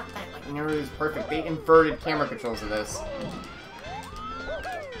 it's not that, like, nearly as perfect. They inverted camera controls in this.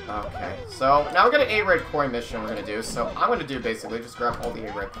 Okay, so now we got an 8 red coin mission we're gonna do. So I'm gonna do basically just grab all the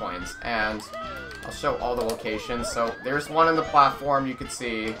 8 red coins, and I'll show all the locations. So there's one in the platform, you can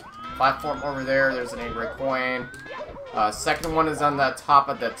see. Platform over there, there's an 8 red coin. Second one is on the top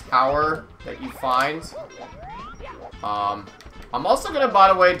of the tower that you find. I'm also gonna, by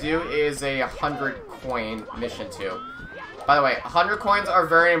the way, do is a 100 coin mission too. By the way, 100 coins are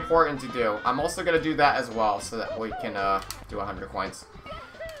very important to do. I'm also gonna do that as well, so that we can do 100 coins.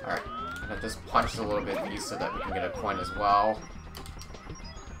 Alright, I'm gonna just punch a little bit of these so that we can get a coin as well.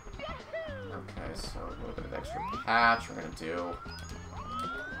 Okay, so a little bit of extra patch we're gonna do.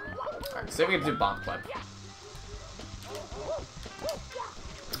 Alright, so we're gonna do bomb clip.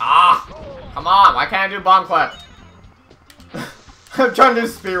 Ah! Come on, why can't I do bomb clip? I'm trying to do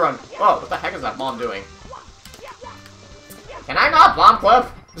speed run. Whoa, what the heck is that bomb doing? Can I not bomb clip?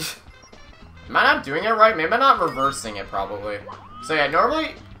 Am I not doing it right? Maybe I'm not reversing it, probably. So yeah,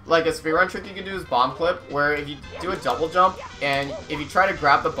 normally, like, a speedrun trick you can do is bomb clip, where if you do a double jump, and if you try to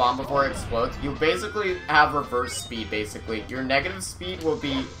grab the bomb before it explodes, you basically have reverse speed, basically. Your negative speed will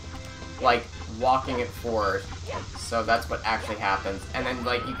be, like, walking it forward. So that's what actually happens. And then,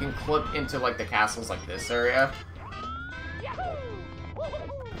 like, you can clip into, like, the castles like this area.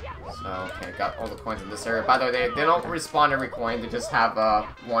 So, okay, got all the coins in this area. By the way, they don't respawn every coin, they just have,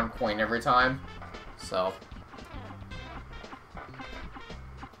 1 coin every time. So...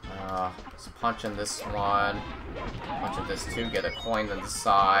 just punch in this one. Punch in this two, get a coin on the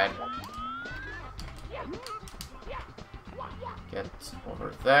side. Get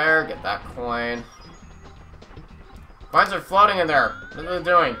over there, get that coin. Coins are floating in there. What are they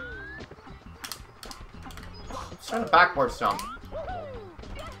doing? Just trying to backwards jump.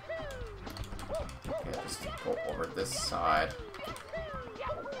 Okay, just go over this side.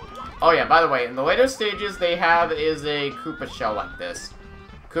 Oh yeah, by the way, in the later stages, they have is a Koopa shell like this.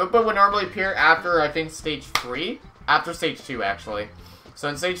 Koopa would normally appear after, I think, stage 3? After stage 2, actually. So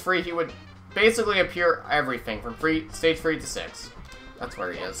in stage 3, he would basically appear everything from stage 3 to 6. That's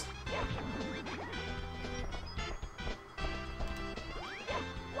where he is.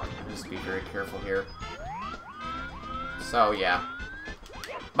 Just be very careful here. So, yeah.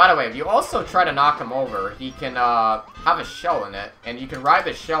 By the way, if you also try to knock him over, he can have a shell in it, and you can ride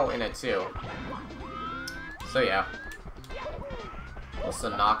the shell in it too. So, yeah.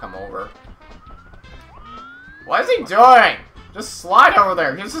 Also knock him over. What is he doing? Just slide over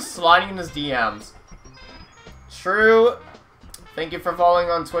there. He's just sliding in his DMs. True. Thank you for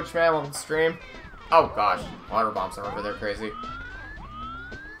following on Twitch, man. Welcome to stream. Oh gosh, water bombs are over there crazy.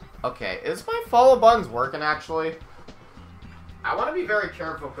 Okay, is my follow buttons working actually? I want to be very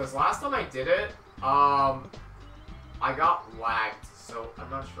careful because last time I did it, I got lagged, so I'm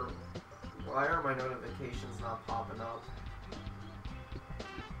not sure. Why are my notifications not popping up?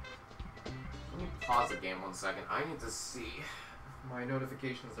 Let me pause the game 1 second. I need to see if my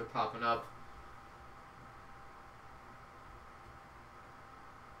notifications are popping up.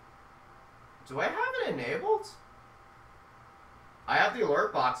 Do I have it enabled? I have the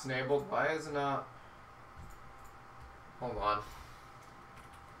alert box enabled. Why is it not? Hold on.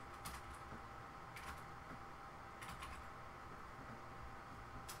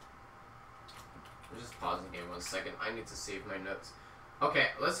 Just pause the game 1 second. I need to save my notes. Okay,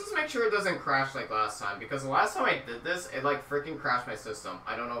 let's just make sure it doesn't crash like last time, because the last time I did this, it like freaking crashed my system.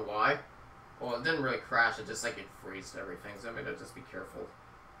 I don't know why. Well, it didn't really crash, it just like it freezed everything, so I'm gonna just be careful.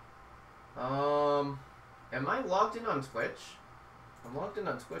 Am I logged in on Twitch? I'm logged in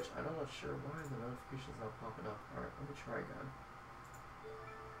on Twitch. I'm not sure why the notification's not popping up. Alright, let me try again.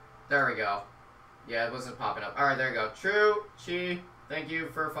 There we go. Yeah, it wasn't popping up. Alright, there we go. True, Chi, thank you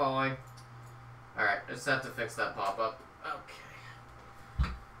for following. Alright, I just have to fix that pop-up. Okay.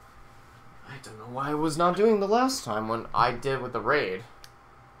 I don't know why I was not doing the last time when I did with the raid.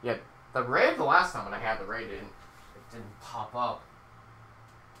 Yeah, the raid the last time when I had the raid, it didn't pop up.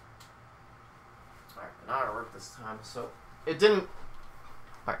 Alright, but now it'll work this time, so it didn't.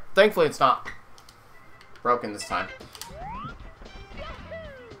 Alright, thankfully it's not broken this time.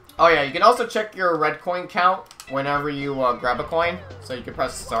 Oh yeah, you can also check your red coin count whenever you grab a coin. So you can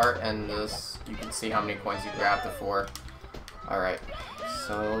press start and this, you can see how many coins you grabbed before. Alright,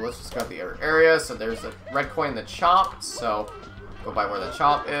 so let's just go to the other area. So there's a red coin in the chop, so go by where the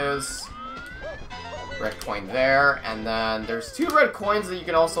chop is. Red coin there, and then there's 2 red coins that you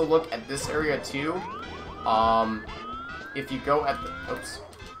can also look at this area too. If you go at the, oops.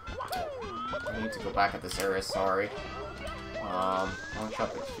 I need to go back at this area, sorry. I'll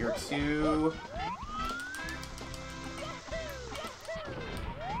chop it here too.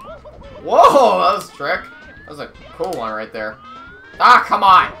 Whoa, that was a trick. That was a cool one right there. Ah, come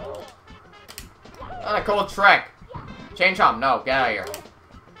on! Not a cool trick. Chain chomp, no, get out of here.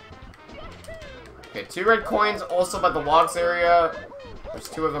 Okay, 2 red coins also by the logs area. There's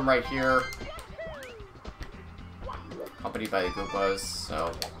 2 of them right here. Accompanied by the Goombas,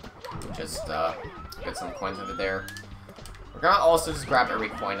 so just get some coins over there. We're gonna also just grab every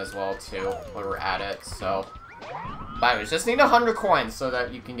coin as well too while we're at it, so but we just need 100 coins so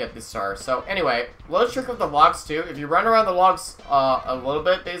that you can get the star. So anyway, little trick of the logs too. If you run around the logs a little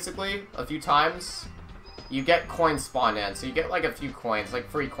bit, basically, a few times, you get coins spawned in. So you get like a few coins, like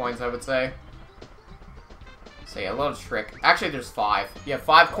free coins I would say. So yeah, a little trick. Actually, there's 5. You have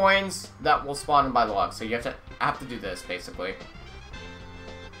 5 coins that will spawn in by the logs. So you have to do this basically.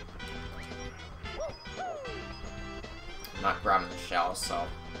 I'm not grabbing the shell, so I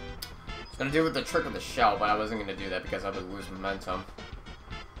was gonna do with the trick of the shell, but I wasn't gonna do that because I would lose momentum.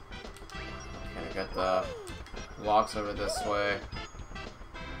 Okay, I got the logs over this way.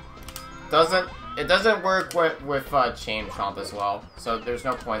 It doesn't work with chain chomp as well, so there's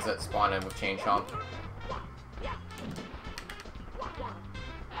no coins that spawn in with chain chomp.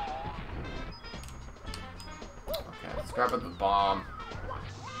 Okay, let's grab the bomb.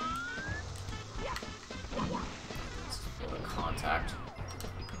 Contact.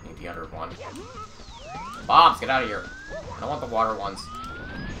 Need the other one. Bombs, get out of here. I don't want the water ones.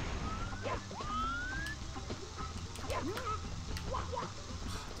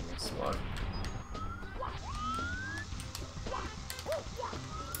 Didn't explode.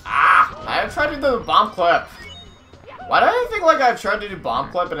 Ah! I have tried to do the bomb clip. Why do I think like I've tried to do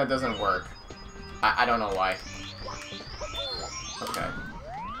bomb clip and it doesn't work? I don't know why. Okay.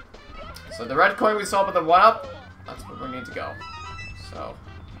 So the red coin we saw with the 1-up, that's where we need to go. So,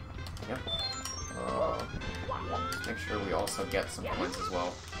 yep. Make sure we also get some points as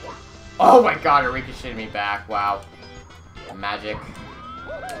well. Oh my god, it ricocheted me back. Wow. Magic.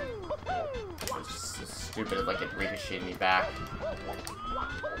 It's just so stupid, like it ricocheted me back.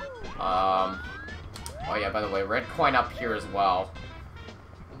 Oh yeah, by the way, red coin up here as well.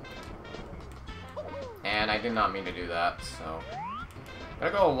 And I did not mean to do that, so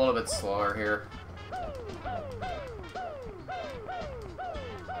gotta go a little bit slower here.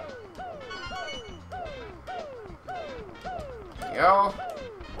 There we go.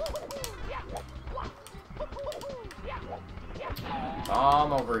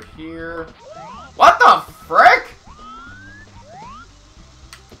 Bomb over here. What the frick?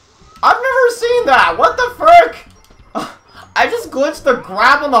 I've never seen that! What the frick? I just glitched the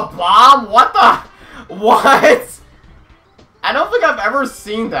grab on the bomb? What the? What? I don't think I've ever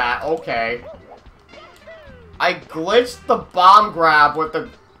seen that. Okay. I glitched the bomb grab with the...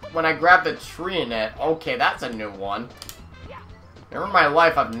 when I grabbed the tree in it. Okay, that's a new one. Never in my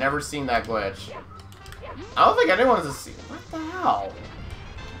life, I've never seen that glitch. I don't think anyone has seen... What the hell?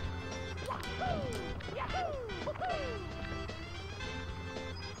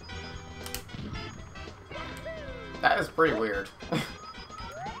 That is pretty weird.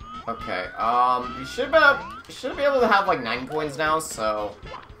 Okay, you should be able to have like 9 coins now, so...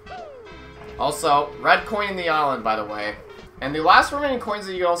 Also, red coin in the island, by the way. And the last remaining coins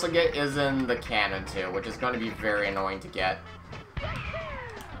that you can also get is in the cannon, too, which is going to be very annoying to get.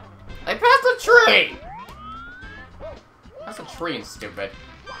 I passed a tree! That's a tree, stupid.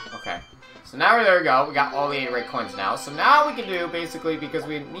 Okay. So now there we go. We got all the 8 red coins now. So now we can do, basically, because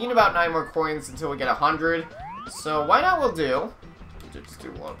we need about 9 more coins until we get 100. So why not we'll do... Just do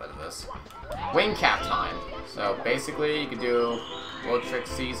a little bit of this. Wing cap time. So basically, you can do little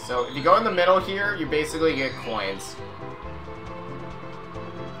tricksy. So if you go in the middle here, you basically get coins.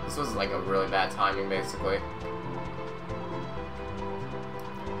 This was like a really bad timing, basically.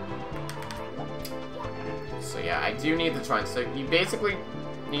 So yeah, I do need the trunk. So you basically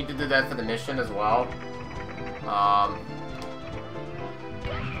need to do that for the mission as well. I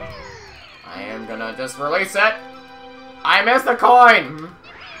am gonna just release it. I missed the coin!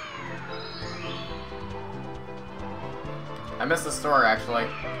 I missed the store, actually.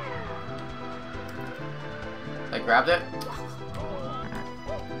 I grabbed it.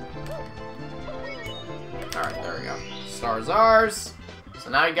 Alright, there we go. Star's ours. So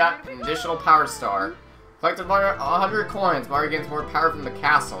now you got an additional power star. Collected 100 coins. Mario gains more power from the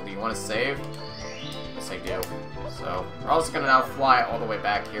castle. Do you want to save? Yes, I do. So, we're also going to now fly all the way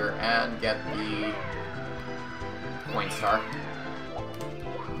back here and get the coin star.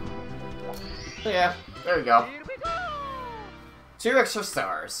 So yeah, there we go. 2 extra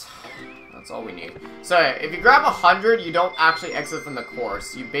stars. That's all we need. So yeah, if you grab 100, you don't actually exit from the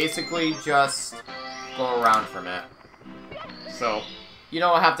course. You basically just go around from it. So, you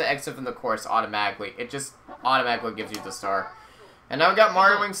don't have to exit from the course automatically. It just automatically gives you the star. And now we got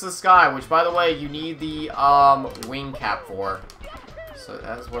Mario Wings to the Sky, which, by the way, you need the wing cap for. So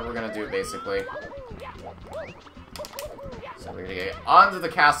that's what we're gonna do, basically. So we're gonna get onto the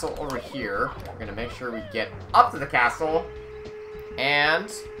castle over here. We're gonna make sure we get up to the castle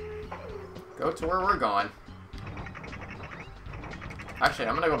and go to where we're going. Actually,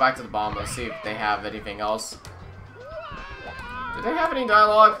 I'm gonna go back to the bomb and see if they have anything else. Do they have any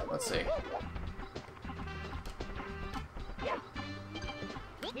dialogue? Let's see.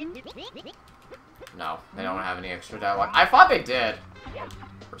 No, they don't have any extra dialogue. I thought they did.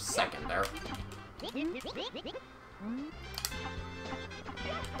 For a second there.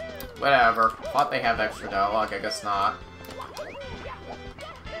 Whatever. Thought they have extra dialogue. I guess not.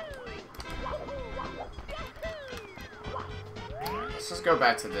 Let's just go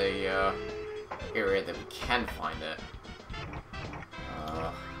back to the area that we can find it.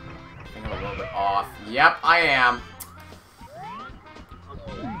 I think I'm a little bit off. Yep, I am.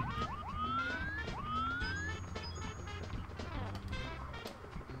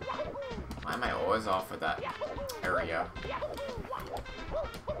 Why am I always off with that area?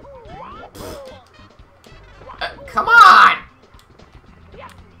 Come on!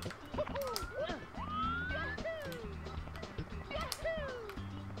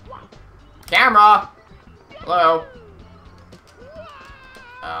 Camera! Hello?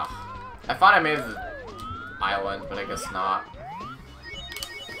 I thought I made the island, but I guess not.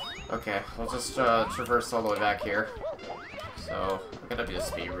 Okay, we'll just traverse all the way back here. So, I'm gonna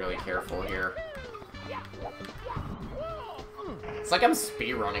just be really careful here. It's like I'm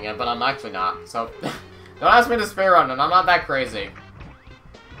speedrunning it, but I'm actually not. So, don't ask me to speedrun it, I'm not that crazy.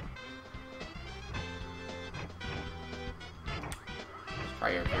 Let's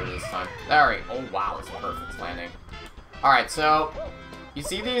try here this time. There we go. Oh wow, it's a perfect landing. Alright, so, you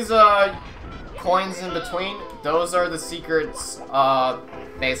see these coins in between? Those are the secrets,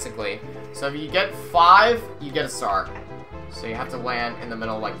 basically. So if you get 5, you get a star. So you have to land in the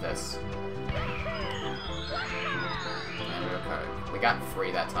middle like this. Okay, we got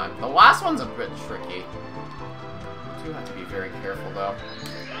 3 that time. The last one's a bit tricky. You do have to be very careful, though.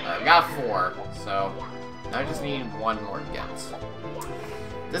 Alright, we got 4, so now I just need 1 more to get.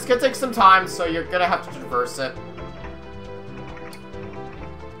 This could take some time, so you're gonna have to traverse it.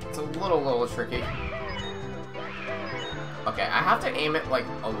 It's a little tricky. Okay, I have to aim it, like,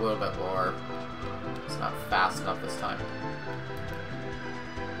 a little bit lower. It's not fast enough this time.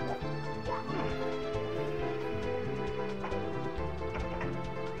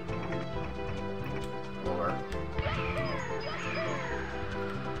 Lower.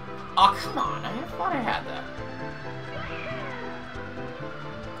 Oh, come on! I thought I had that.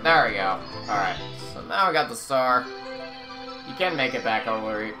 There we go. Alright, so now I got the star. You can make it back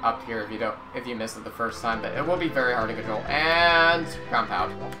over up here if you miss it the first time, but it will be very hard to control. And ground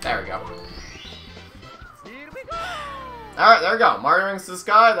pound. There we go. Alright, there we go. Mario Rings to the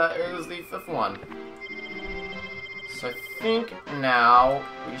Sky, that is the 5th one. So I think now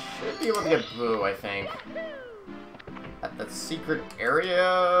we should be able to get Boo, I think. At that secret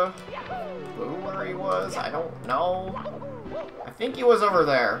area? Boo, where he was? I don't know. I think he was over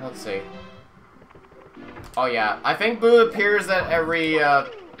there. Let's see. Oh yeah, I think Boo appears at every,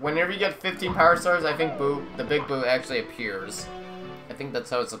 whenever you get 15 power stars, I think Boo, the big Boo actually appears. I think that's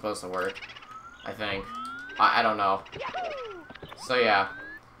how it's supposed to work. I think. I don't know. So yeah.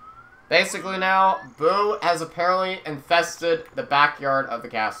 Basically now, Boo has apparently infested the backyard of the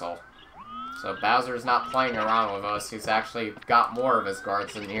castle. So Bowser's not playing around with us, he's actually got more of his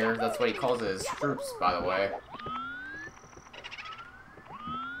guards in here. That's what he calls his troops, by the way.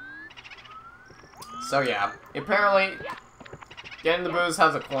 So yeah, apparently, getting the Boos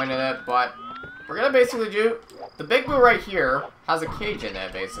has a coin in it, but we're gonna basically do, the big Boo right here has a cage in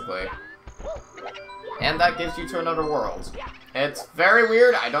it, basically. And that gives you to another world. It's very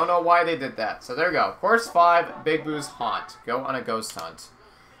weird, I don't know why they did that. So there you go, Course 5, Big Boo's Haunt. Go on a ghost hunt.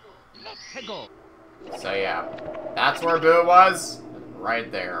 So yeah, that's where Boo was, right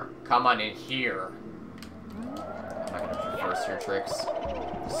there. Come on in here. I'm not gonna traverse your tricks.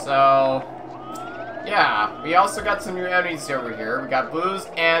 So, yeah, we also got some new enemies over here. We got Boos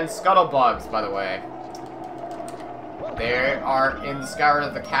and Scuttlebugs, by the way. They are in the Skyward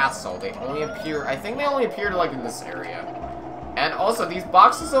of the Castle. They only appear, I think they only appeared, like, in this area. And also, these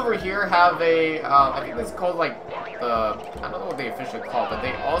boxes over here have a, I think it's called, like, I don't know what they officially call it, but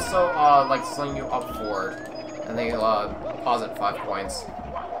they also, like, sling you up forward. And they, pause at 5 points.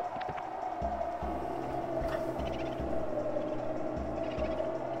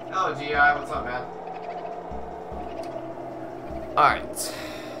 Hello, G.I. What's up, man? Alright.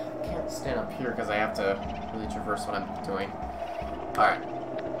 Can't stand up here because I have to really traverse what I'm doing. Alright.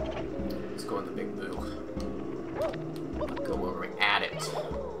 Let's go with the big blue. Go where we're at it.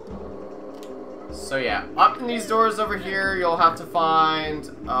 So yeah, up in these doors over here, you'll have to find,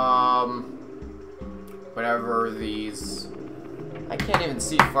 whatever these... I can't even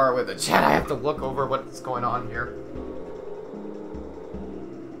see far with the chat. I have to look over what's going on here.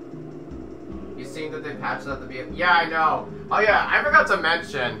 You seen that they patched up the BF? Yeah, I know. Oh yeah, I forgot to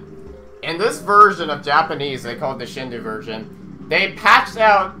mention, in this version of Japanese, they call it the Shindu version, they patched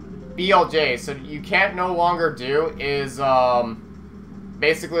out BLJ, so you can't no longer do is,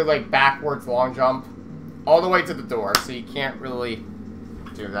 basically like backwards long jump all the way to the door, so you can't really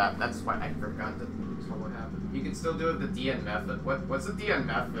do that. That's why I forgot to tell what happened. You can still do it the DN method. What's the DN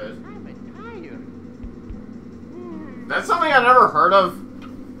method? That's something I've never heard of.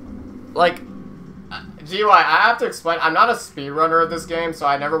 Like, GY, I have to explain, I'm not a speedrunner of this game, so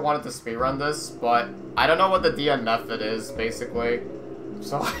I never wanted to speedrun this, but I don't know what the DN method is, basically.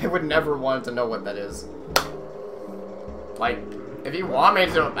 So I would never want to know what that is. Like, if you want me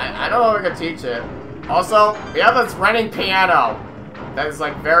to, I don't know if I can teach it. Also, we have this running piano that is,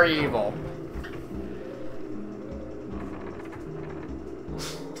 like, very evil.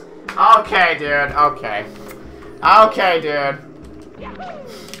 Okay, dude, okay. Okay, dude.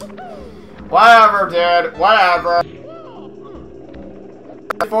 Whatever, dude, whatever.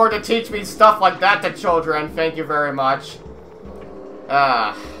 Afford to teach me stuff like that to children, thank you very much.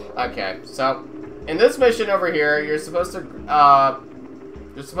 Okay, so, in this mission over here, you're supposed to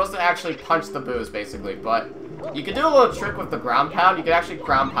actually punch the Boos, basically, but you can do a little trick with the ground pound. You can actually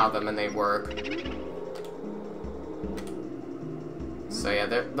ground pound them and they work. So yeah,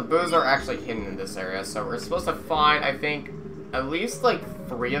 the Boos are actually hidden in this area, so we're supposed to find, I think, at least, like,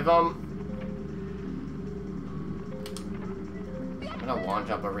 3 of them. I'm gonna long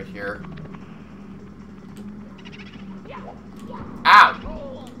jump over here. Ow!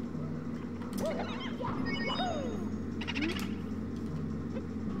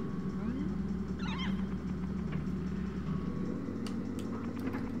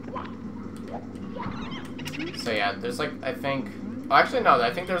 So yeah, there's like, I think... Oh, actually no,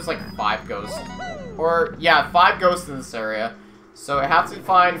 I think there's like 5 ghosts. Or, yeah, 5 ghosts in this area. So I have to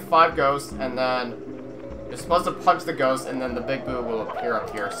find 5 ghosts, and then you're supposed to punch the ghost, and then the big Boo will appear up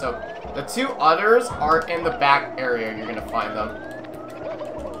here. So the 2 others are in the back area, you're gonna find them.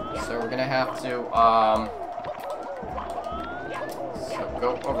 So we're gonna have to, so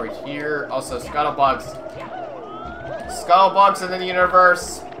go over here. Also, Scuttlebugs. Scuttlebugs in the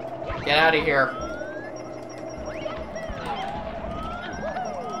universe. Get out of here.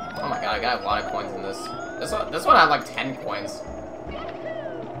 Oh my god, I got a lot of coins in this. This one had like 10 coins.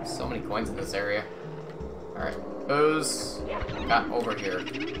 So many coins in this area. Alright, Boos got over here.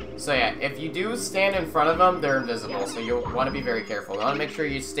 So yeah, if you do stand in front of them, they're invisible, so you'll want to be very careful. You want to make sure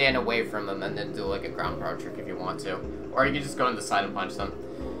you stand away from them and then do like a ground pound trick if you want to. Or you can just go on the side and punch them.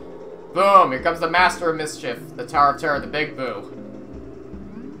 Boom! Here comes the Master of Mischief, the Tower of Terror, the Big Boo.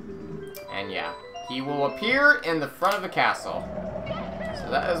 And yeah, he will appear in the front of the castle. So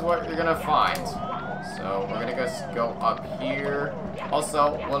that is what you're gonna find. So we're gonna go up here.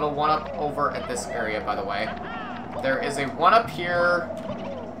 Also, little 1-up over at this area, by the way. There is a 1-up here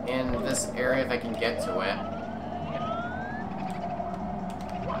in this area if I can get to it.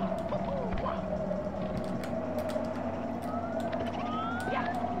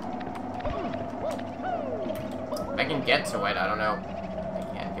 If I can get to it, I don't know. I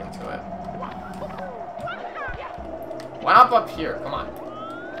can't get to it. 1-up here, come on.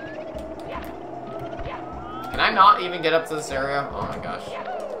 Can I not even get up to this area? Oh my gosh.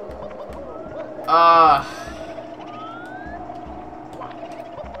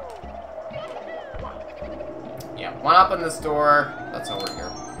 Yeah, 1-up in this door. That's over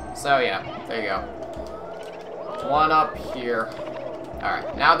here. So yeah, there you go. 1-up here.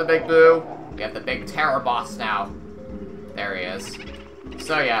 Alright, now the Big Boo. We have the big terror boss now. There he is.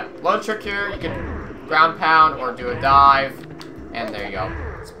 So yeah, low trick here. You can ground pound or do a dive. And there you go.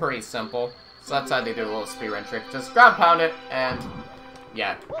 It's pretty simple. So that's how they do a little speedrun trick. Just ground pound it, and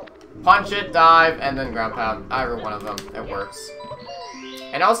yeah. Punch it, dive, and then ground pound. Either one of them. It works.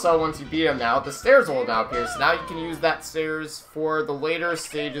 And also, once you beat him now, the stairs will now appear. So now you can use that stairs for the later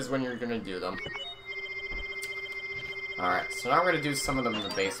stages when you're going to do them. Alright, so now we're going to do some of them in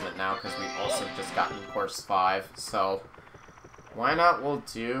the basement now, because we've also just gotten course 5. So, why not we'll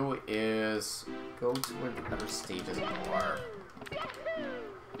do is go to where the better stages are.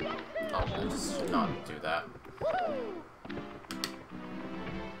 Oh, I just should not do that.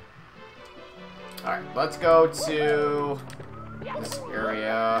 Alright, let's go to this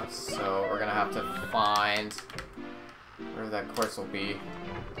area. So we're gonna have to find where that course will be.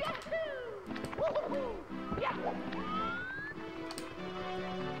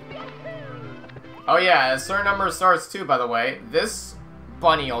 Oh yeah, a certain number of stars too, by the way. This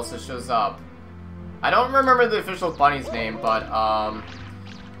bunny also shows up. I don't remember the official bunny's name, but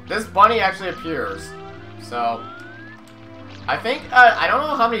this bunny actually appears. So I think I don't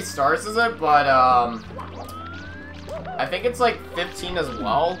know how many stars is it, but I think it's like 15 as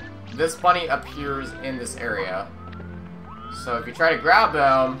well. This bunny appears in this area. So if you try to grab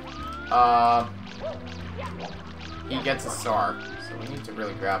him, he gets a star. So we need to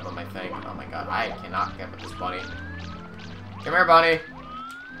really grab him, I think. Oh my god, I cannot get with this bunny. Come here, bunny.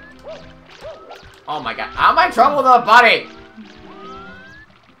 Oh my god, how am I in trouble with a bunny?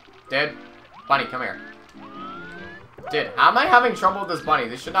 Dude, bunny, come here. Dude, how am I having trouble with this bunny?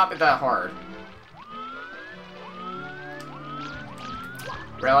 This should not be that hard.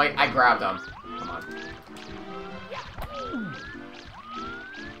 Really? I grabbed him. Come on.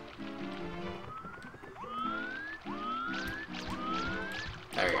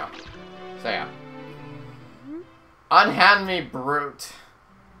 There you go. So yeah. Unhand me, brute.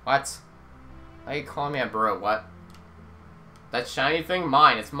 What? Why are you calling me a brute? What? That shiny thing?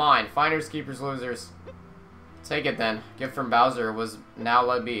 Mine. It's mine. Finders, keepers, losers. Take it then. Gift from Bowser was now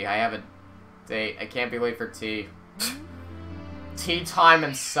let be. I have a date. I can't be late for tea. Tea time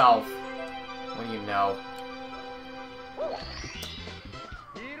himself. What do you know?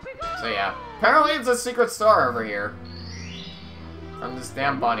 So yeah. Apparently it's a secret star over here. From this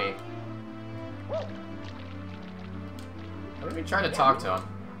damn bunny. What are we trying to talk to him?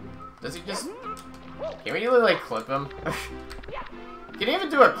 Does he just... Can we really, like, clip him? You can even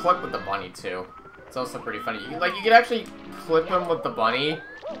do a clip with the bunny, too. It's also pretty funny. You can actually clip him with the bunny,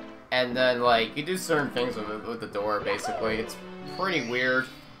 and then, like, you do certain things with the door, basically. It's pretty weird,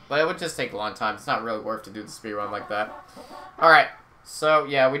 but it would just take a long time. It's not really worth to do the speedrun like that. Alright, so,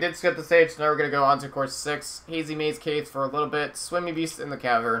 yeah, we did skip the stage. Now we're going to go on to course 6. Hazy Maze Caves for a little bit. Swimmy Beast in the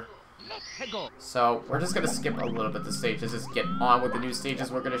Cavern. So, we're just going to skip a little bit the stages. Just get on with the new stages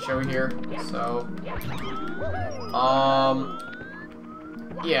we're going to show here. So,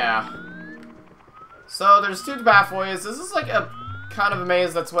 yeah. So, there's 2 pathways. This is like a kind of a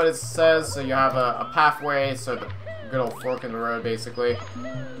maze, that's what it says. So, you have a pathway, so the good old fork in the road, basically.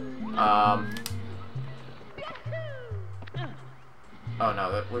 Oh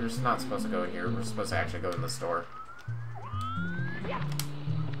no, we're just not supposed to go in here. We're supposed to actually go in the store.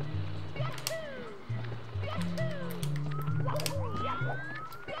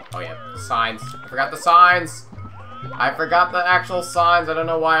 Oh yeah, the signs. I forgot the signs! I forgot the actual signs. I don't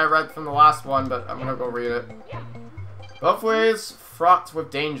know why I read from the last one, but I'm gonna go read it. Both ways fraught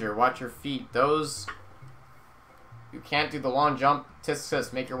with danger. Watch your feet. Those... You can't do the long jump. Tisk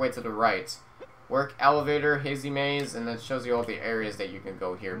says make your way to the right. Work elevator, hazy maze, and then it shows you all the areas that you can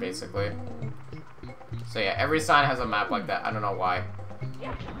go here, basically. So yeah, every sign has a map like that. I don't know why.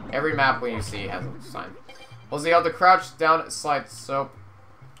 Every map when you see has a sign. Hold the L to crouch down, slide soap.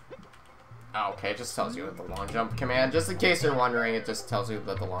 Oh, okay, it just tells you the long jump command. Just in case you're wondering, it just tells you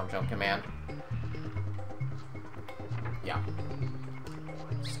the long jump command. Yeah.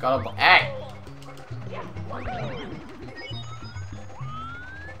 Scuttle. Hey!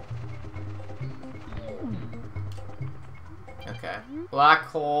 Okay. Black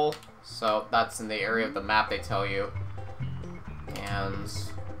hole. So that's in the area of the map they tell you. And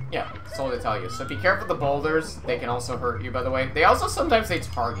yeah, that's all they tell you. So be careful with the boulders. They can also hurt you, by the way. They also sometimes they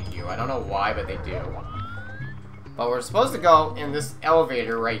target you. I don't know why, but they do. But we're supposed to go in this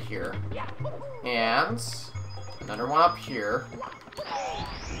elevator right here. And another one up here.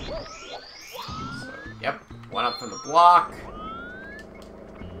 So, yep. One up from the block.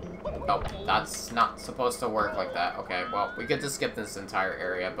 Oh, that's not supposed to work like that. Okay, well, we get to skip this entire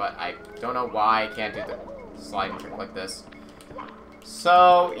area, but I don't know why I can't do the sliding trick like this.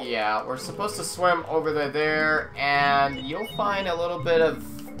 So, yeah, we're supposed to swim over there, and you'll find a little bit of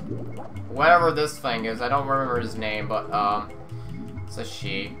whatever this thing is. I don't remember his name, but, it's a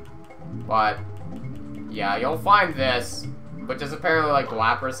she. But, yeah, you'll find this, which is apparently like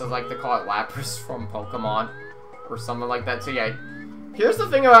Lapras, I like to call it Lapras from Pokemon, or something like that. So yeah, here's the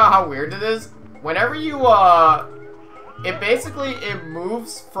thing about how weird it is. Whenever you, it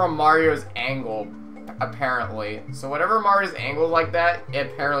moves from Mario's angle, apparently. So whenever Mario's angled like that,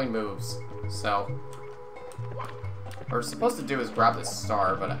 it apparently moves. So, what we're supposed to do is grab this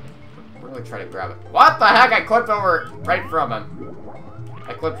star, but I really try to grab it. What the heck? I clipped over right from him.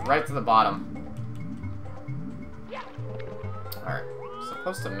 I clipped right to the bottom. Alright,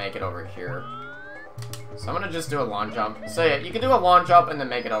 supposed to make it over here. So I'm gonna just do a long jump. So yeah, you can do a long jump and then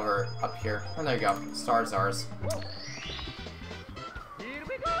make it over up here. And there you go. Star's ours.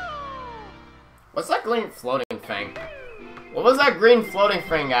 What's that green floating thing? What was that green floating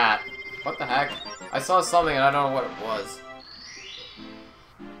thing at? What the heck? I saw something and I don't know what it was.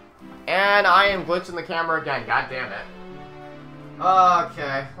 And I am glitching the camera again. God damn it.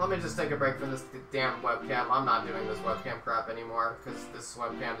 Okay, let me just take a break from this damn webcam. I'm not doing this webcam crap anymore, because this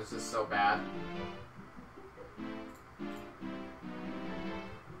webcam is just so bad.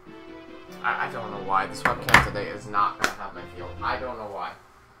 I don't know why. This webcam today is not going to have my feel. I don't know why.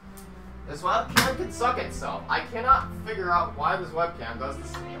 This webcam can suck itself. I cannot figure out why this webcam does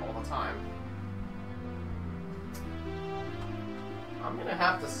this to me all the time. I'm going to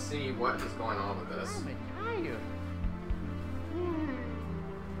have to see what is going on with this.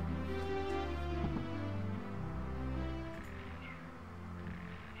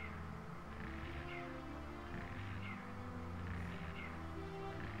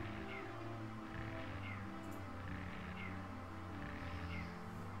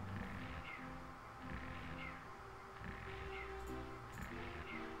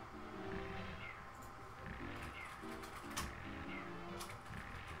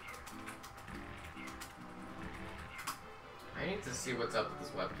 I need to see what's up with this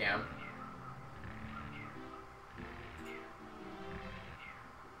webcam.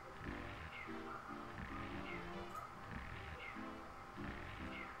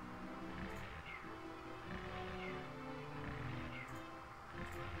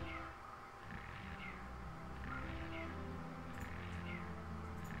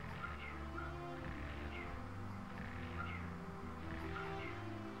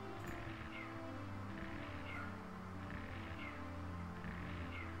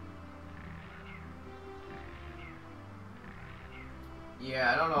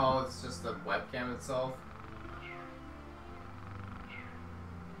 Yeah, I don't know, it's just the webcam itself.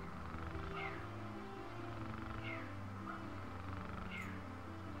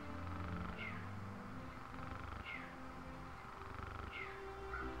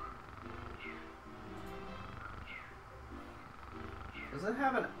 Does it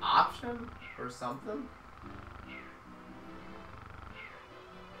have an option or something?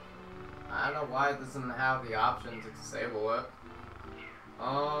 I don't know why it doesn't have the option to disable it.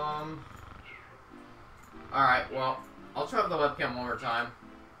 Alright, well, I'll try with the webcam one more time.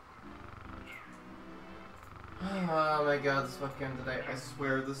 Oh my god, this webcam today, I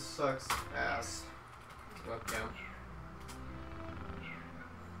swear this sucks ass. Webcam.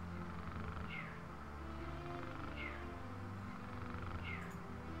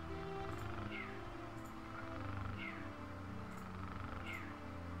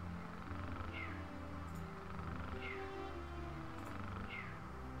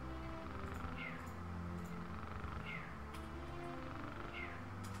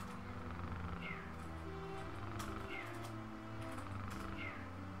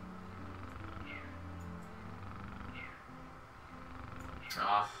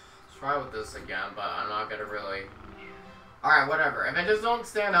 Try with this again, but I'm not gonna really... Alright, whatever. If I just don't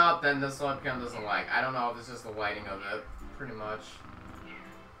stand up, then this webcam doesn't like. I don't know if it's just the lighting of it, pretty much.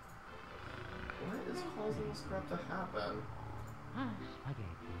 What is causing this crap to happen? Spaghetti.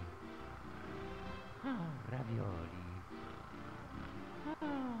 Ravioli.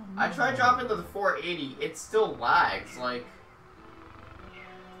 I tried dropping to the 480, it still lags, like...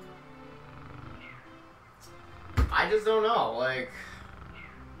 I just don't know, like...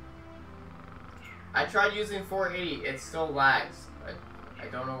 I tried using 480, it still lags. I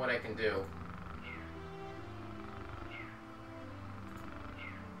don't know what I can do.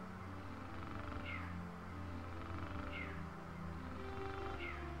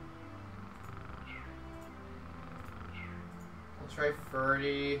 I'll try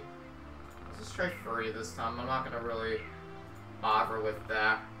 30. Let's just try 30 this time. I'm not gonna really bother with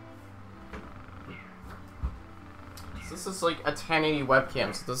that. This is like a 1080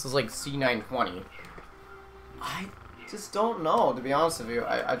 webcam, so this is like C920. I just don't know, to be honest with you.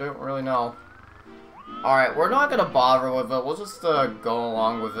 I don't really know. Alright, we're not gonna bother with it. We'll just go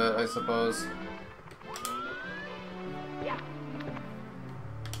along with it, I suppose.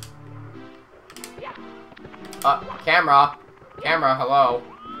 Camera! Camera, hello.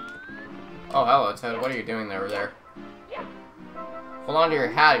 Oh, hello, Ted. What are you doing over there? Hold on to your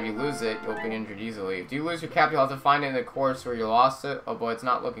hat. If you lose it, you'll be injured easily. If you lose your cap, you'll have to find it in the course where you lost it. Oh boy, it's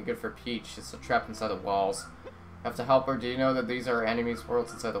not looking good for Peach. It's trapped inside the walls. You have to help her. Do you know that these are enemies'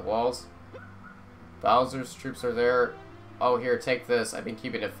 worlds inside the walls? Bowser's troops are there. Oh, here, take this. I've been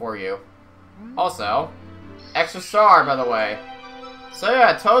keeping it for you. Also, extra star, by the way. So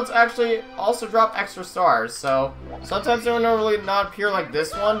yeah, Toads actually also drop extra stars, so sometimes they will normally not appear like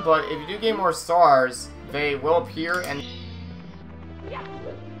this one, but if you do gain more stars, they will appear and...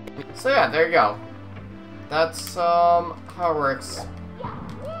 So yeah, there you go. That's, how it works.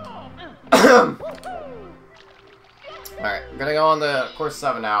 Alright, we're gonna go on to course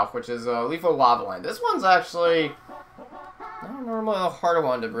 7 now, which is, Leafo Lava Land. This one's actually not normally a harder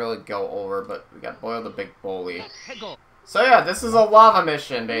one to really go over, but we got Boil the Big Bully. So yeah, this is a lava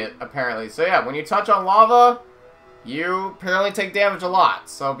mission, apparently. So yeah, when you touch on lava, you apparently take damage a lot,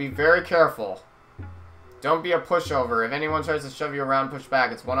 so be very careful. Don't be a pushover. If anyone tries to shove you around, push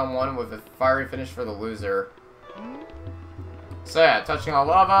back. It's one-on-one with a fiery finish for the loser. So yeah, touching on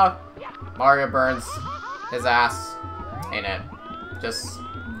lava, Mario burns his ass in it. Just,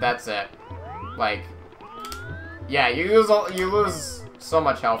 that's it. Like, yeah, you lose so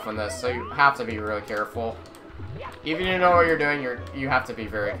much health in this, so you have to be really careful. Even if you know what you're doing, you have to be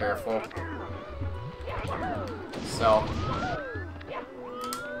very careful. So,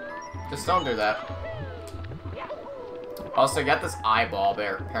 just don't do that. Also, get this eyeball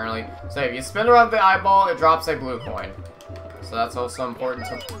there, apparently. So if you spin around the eyeball, it drops a blue coin. So that's also important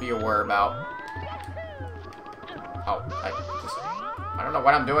to be aware about. Oh, I don't know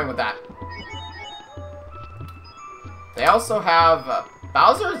what I'm doing with that. They also have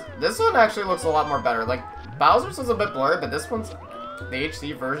Bowser's. This one actually looks a lot more better. Like, Bowser's is a bit blurry, but this one's, the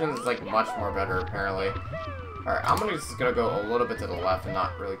HD version is like much more better, apparently. Alright, I'm just gonna go a little bit to the left and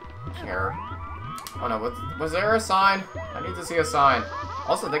not really care. Oh no, was there a sign? I need to see a sign.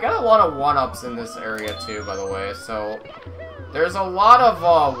 Also, they got a lot of 1-ups in this area too, by the way, so there's a lot of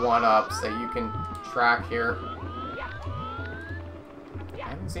 1-ups that you can track here. I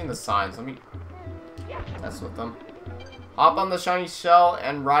haven't seen the signs. Let me mess with them. Hop on the shiny shell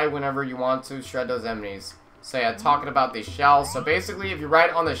and ride whenever you want to shred those enemies. So yeah, talking about the shell. So basically, if you ride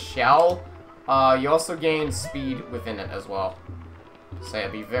on the shell, you also gain speed within it as well. So yeah,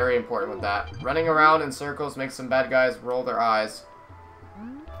 be very important with that. Running around in circles makes some bad guys roll their eyes.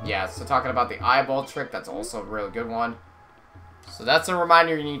 Yeah, so talking about the eyeball trick, that's also a really good one. So that's a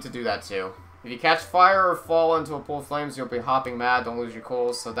reminder you need to do that too. If you catch fire or fall into a pool of flames, you'll be hopping mad. Don't lose your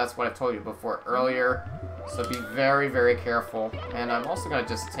cool. So that's what I told you before earlier. So be very, very careful. And I'm also going to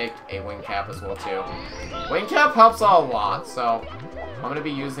just take a wing cap as well too. Wing cap helps out a lot. So I'm going to be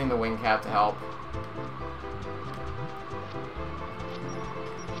using the wing cap to help.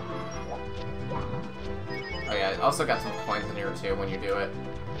 Oh yeah, I also got some coins in here too when you do it.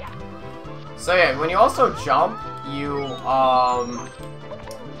 So yeah, when you also jump, you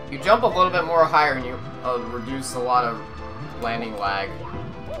jump a little bit more higher and you reduce a lot of landing lag.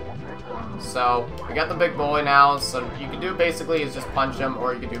 So, we got the big bully now, so you can do basically is just punch him,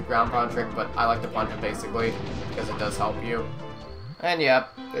 or you can do ground pound trick, but I like to punch him basically, because it does help you. And yeah,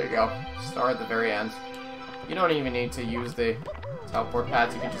 there you go. Start at the very end. You don't even need to use the teleport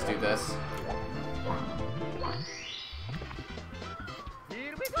pads, you can just do this.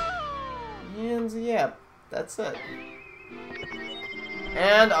 And yeah, that's it.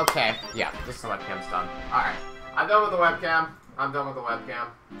 And okay, yeah, this webcam's done. Alright, I'm done with the webcam. I'm done with the webcam.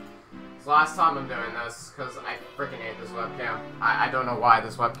 It's the last time I'm doing this, because I freaking hate this webcam. I don't know why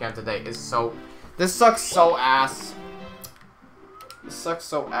this webcam today is so... This sucks so ass. This sucks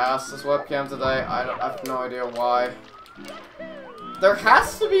so ass, this webcam today. I have no idea why. There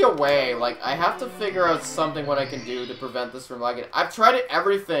has to be a way, like, I have to figure out something what I can do to prevent this from lagging. I've tried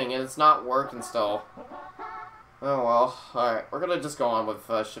everything, and it's not working still. Oh well, alright, we're gonna just go on with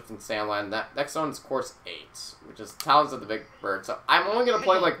Shifting Sandland. Next one is Course 8, which is Talons of the Big Bird. So I'm only gonna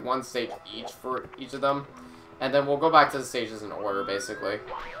play like one stage each for each of them, and then we'll go back to the stages in order, basically.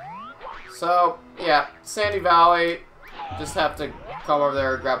 So, yeah, Sandy Valley, just have to come over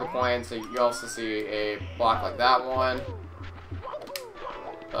there, grab a coin, so you also see a block like that one.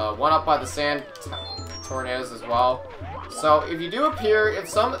 One up by the sand tornadoes as well. So, if you do appear, if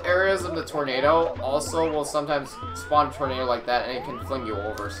some areas of the tornado also will sometimes spawn a tornado like that, and it can fling you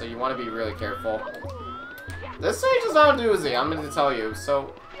over, so you want to be really careful. This stage is not a doozy, I'm going to tell you.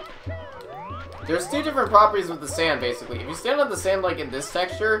 So, there's two different properties with the sand, basically. If you stand on the sand, like in this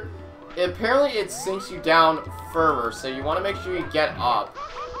texture, apparently it sinks you down further, so you want to make sure you get up.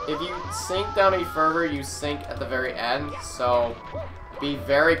 If you sink down any further, you sink at the very end, so be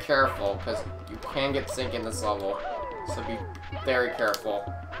very careful, because you can get sink in this level. So be very careful.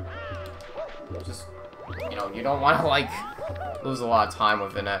 Just, you know, you don't want to, like, lose a lot of time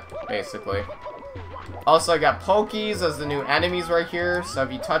within it, basically. Also, I got Pokies as the new enemies right here, so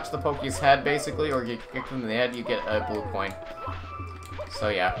if you touch the Pokie's head, basically, or you kick them in the head, you get a blue coin. So,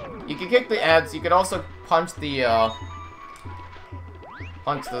 yeah. You can kick the heads, you could also punch the,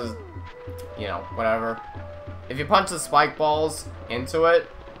 you know, whatever. If you punch the spike balls into it,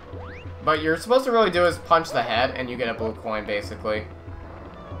 but you're supposed to really do is punch the head, and you get a blue coin, basically.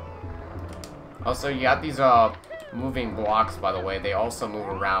 Also, you got these, moving blocks, by the way. They also move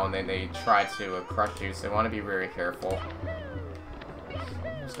around, and they try to crush you, so you want to be very careful.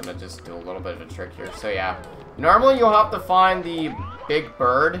 I'm just gonna do a little bit of a trick here. So, yeah. Normally, you'll have to find the big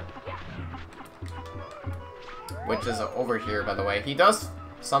bird, which is over here, by the way. He does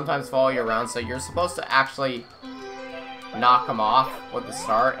sometimes follow you around, so you're supposed to actually knock him off with the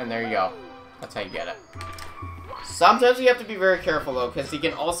start, and there you go. That's how you get it. Sometimes you have to be very careful, though, because he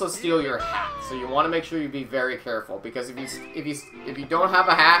can also steal your hat. So you want to make sure you be very careful, because if you don't have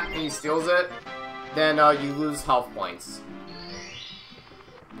a hat and he steals it, then you lose health points.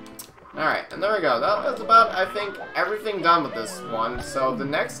 Alright, and there we go. That was about, I think, everything done with this one. So the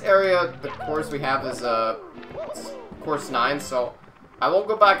next area, the course we have is course 9, so I will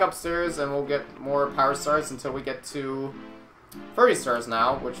go back upstairs and we'll get more power stars until we get to 30 stars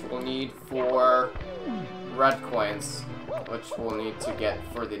now, which we'll need for red coins, which we'll need to get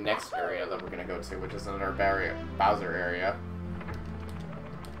for the next area that we're going to go to, which is another Bowser area.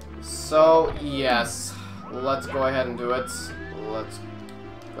 So, yes, let's go ahead and do it. Let's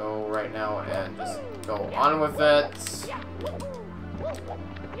go right now and just go on with it.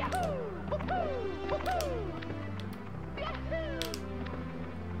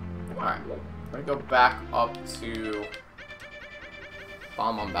 Alright, we're gonna go back up to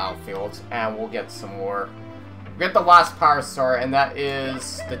Bomb on Battlefield, and we'll get some more. We'll get the last power star, and that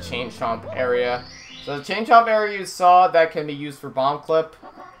is the Chain Chomp area. So the Chain Chomp area you saw that can be used for Bomb Clip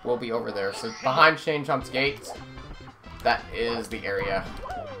will be over there. So behind Chain Chomp's gate, that is the area.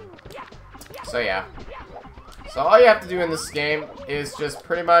 So yeah. So all you have to do in this game is just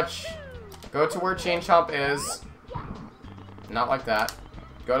pretty much go to where Chain Chomp is. Not like that.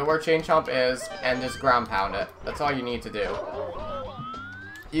 Go to where Chain Chomp is, and just ground pound it. That's all you need to do.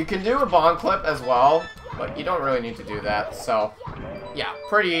 You can do a Bomb Clip as well, but you don't really need to do that, so yeah,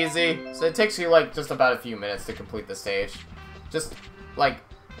 pretty easy. So it takes you, like, just about a few minutes to complete the stage. Just, like,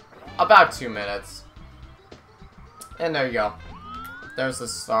 about 2 minutes. And there you go. There's the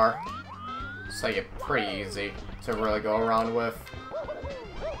star. So yeah, pretty easy to really go around with.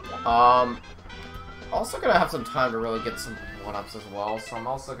 Also gonna have some time to really get some one-ups as well, so I'm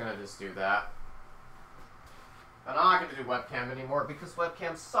also gonna just do that. But I'm not gonna do webcam anymore because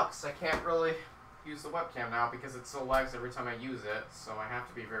webcam sucks. I can't really use the webcam now because it so lags every time I use it, so I have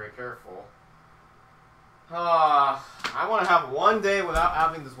to be very careful. I want to have one day without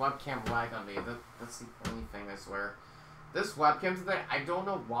having this webcam lag on me. That's the only thing, I swear. This webcam today, I don't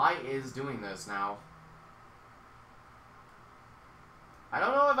know why it is doing this now. I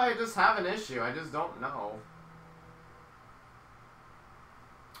don't know if I just have an issue, I just don't know.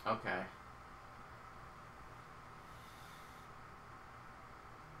 Okay.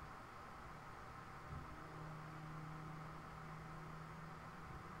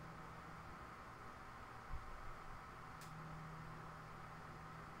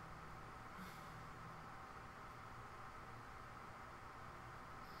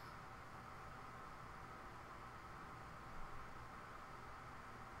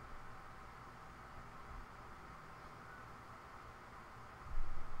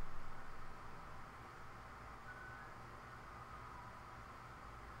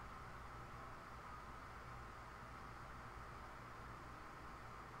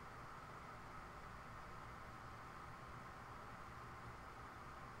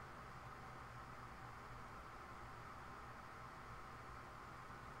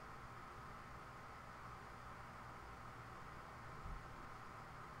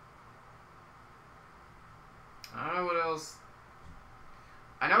 I don't know what else.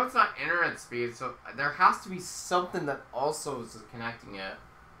 I know it's not internet speed, so there has to be something that also is connecting it.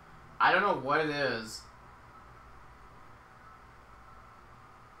 I don't know what it is.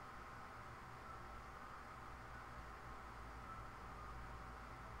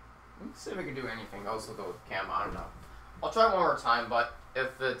 Let's see if I can do anything else with the cam. I don't know. I'll try one more time, but if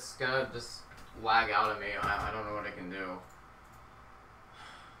it's gonna just lag out of me. I don't know what I can do.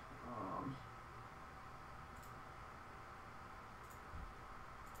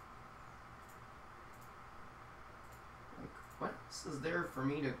 Like, what else is there for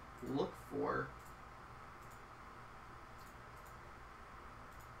me to look for?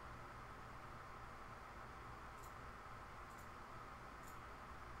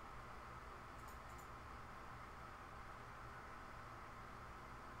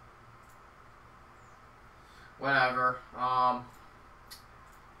 Whatever.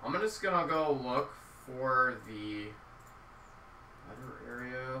 I'm just gonna go look for the other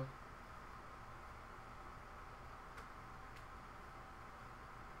area.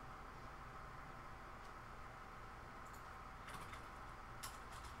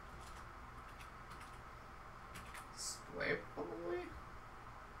 Display, probably.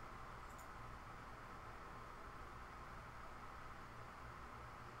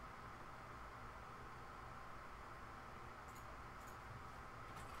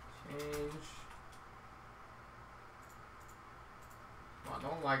 Change. Come on,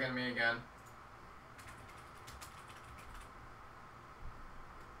 don't lag at me again.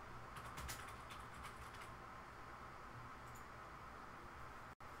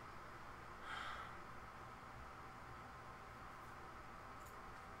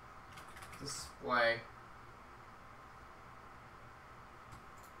 Display.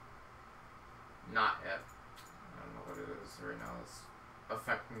 Not yet. I don't know what it is right now that's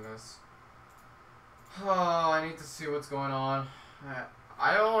affecting this. Oh, I need to see what's going on.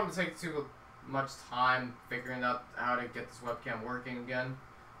 I don't want to take too much time figuring out how to get this webcam working again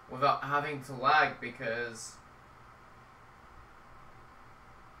without having to lag, because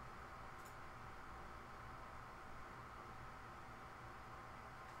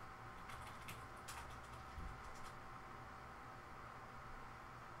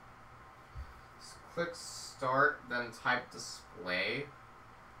click start, then type display.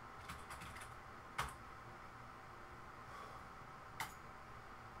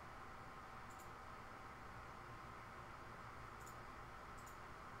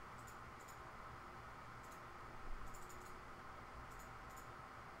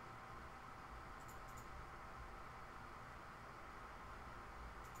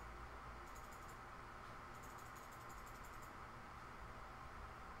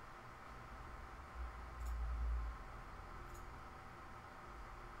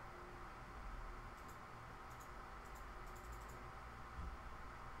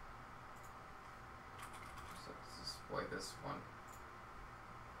 Display this one.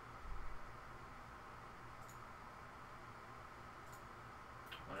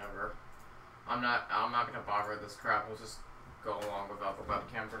 Whatever. I'm not gonna bother with this crap. We'll just go along without the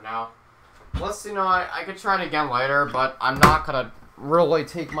webcam for now. Plus, you know, I could try it again later, but I'm not gonna really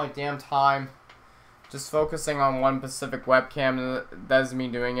take my damn time just focusing on one specific webcam. That's me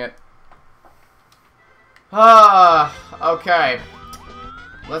doing it. Okay.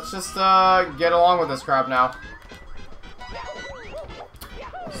 Let's just get along with this crap now.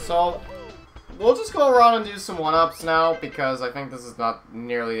 So, we'll just go around and do some 1-ups now, because I think this is not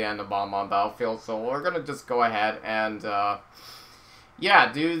nearly the end of Bon-Bon Battlefield, so we're gonna just go ahead and,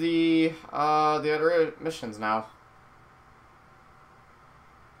 yeah, do the other missions now.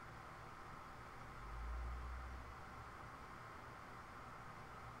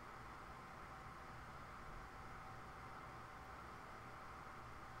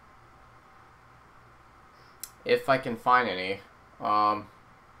 If I can find any.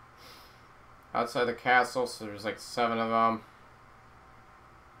 Outside the castle, so there's like 7 of them.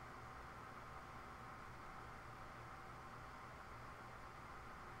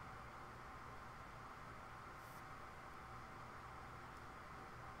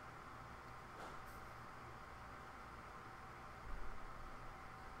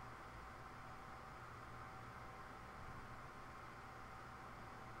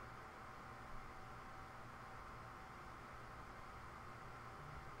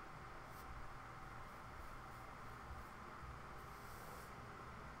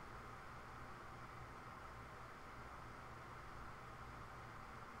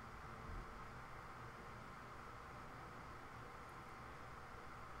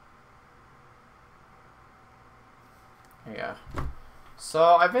 Yeah.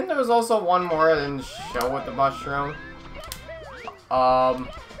 So, I think there was also one more I didn't show with the mushroom.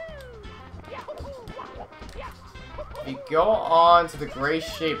 If you go on to the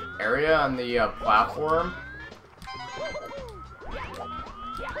gray-shaped area on the platform, I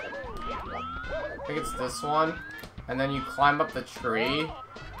think it's this one, and then you climb up the tree,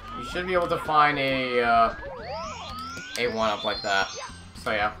 you should be able to find a 1-up like that.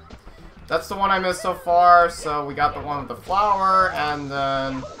 So yeah. that's the one I missed so far. So we got the one with the flower, and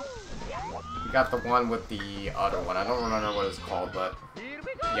then we got the one with the other one. I don't remember what it's called, but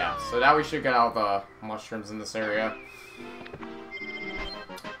yeah. So now we should get all the mushrooms in this area.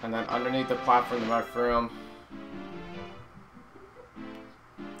 And then underneath the platform, the mushroom.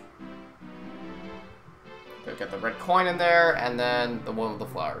 Go get the red coin in there, and then the one with the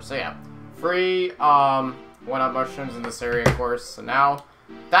flowers. So yeah, free 1-up mushrooms in this area, of course. So now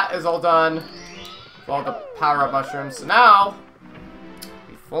that is all done with all the power-up mushrooms. So now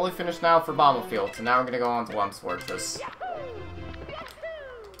we fully finished now for Battlefield. So now we're gonna go on to Whomp's Fortress.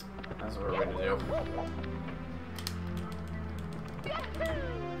 That's what we're gonna do.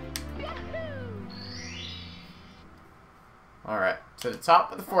 Alright, to the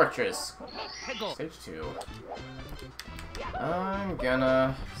top of the fortress. Stage 2. I'm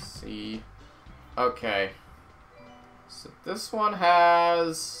gonna see. Okay. So this one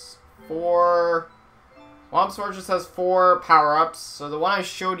has 4. Whomp's Fortress has 4 power-ups. So the one I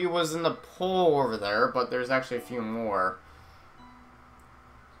showed you was in the pool over there, but there's actually a few more.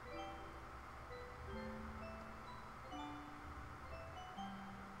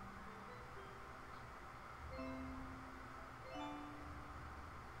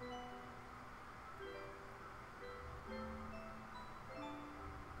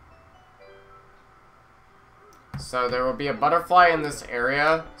 So there will be a butterfly in this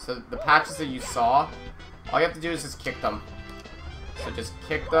area. So the patches that you saw, all you have to do is just kick them. So just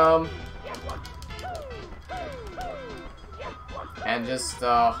kick them. And just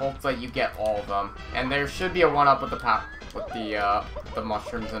hope that you get all of them. And there should be a 1-up with the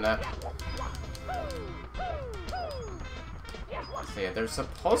mushrooms in it. So yeah, they're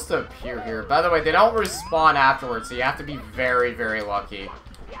supposed to appear here. By the way, they don't respawn afterwards, so you have to be very, very lucky.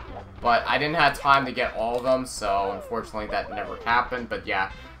 But I didn't have time to get all of them, so unfortunately that never happened. But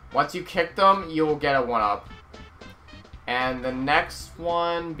yeah, once you kick them, you will get a 1-up. And the next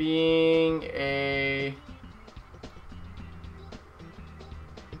one being a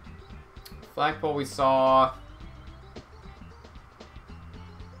flagpole we saw.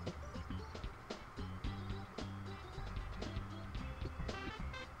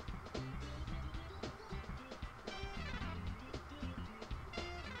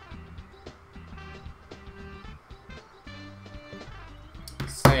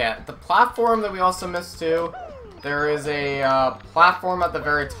 So yeah, the platform that we also missed too, there is a platform at the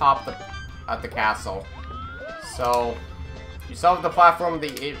very top at the castle. So you saw the platform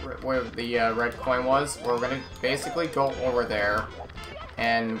where the red coin was. We're gonna basically go over there,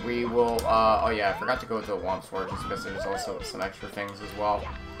 and we will. Oh yeah, I forgot to go to the Whomp's Fortress because there's also some extra things as well.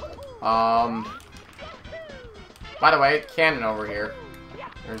 By the way, cannon over here.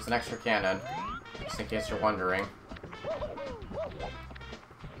 There's an extra cannon, just in case you're wondering.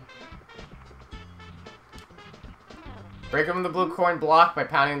 Break open the blue coin block by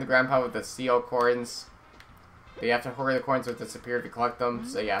pounding the ground pound with the CO coins. But you have to hurry the coins will disappear if you collect them.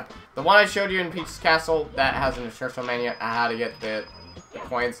 So yeah, the one I showed you in Peach's Castle, that has an instructional manual on how to get the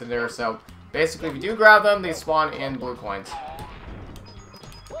coins in there. So basically, if you do grab them, they spawn in blue coins.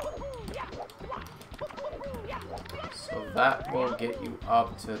 So that will get you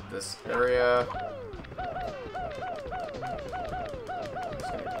up to this area.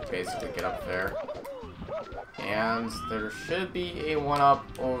 Just gonna basically get up there. And there should be a 1-up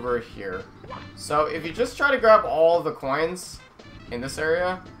over here. So if you just try to grab all of the coins in this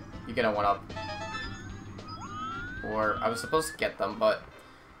area, you get a 1-up. Or I was supposed to get them, but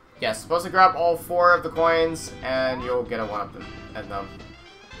yeah, supposed to grab all 4 of the coins and you'll get a 1-up in them.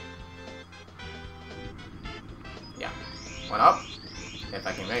 Yeah, 1-up, if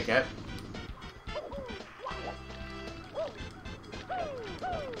I can make it.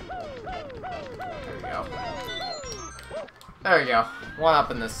 There we go. There we go.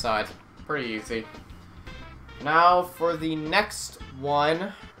 1-up in this side. Pretty easy. Now for the next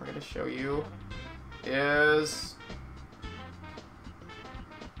one we're going to show you is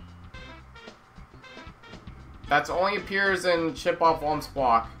that's only appears in Chip Off Whomp's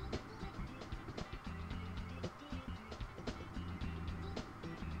block.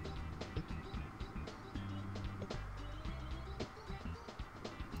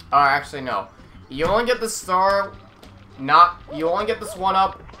 Oh, actually no. You only get the star, you only get this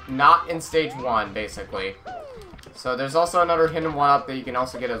 1-up, not in stage 1, basically. So there's also another hidden 1-up that you can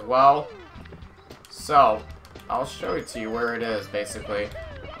also get as well. So, I'll show it to you where it is, basically.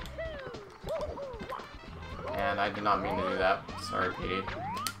 And I did not mean to do that. Sorry, Petey.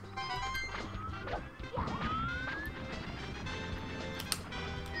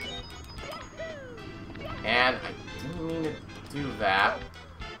 And I didn't mean to do that.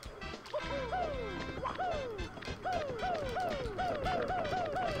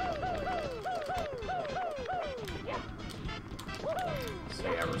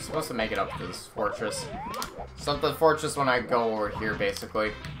 supposed to make it up to this fortress. Something fortress when I go over here,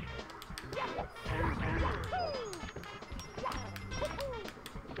 basically.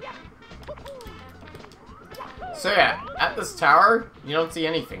 So yeah, at this tower, you don't see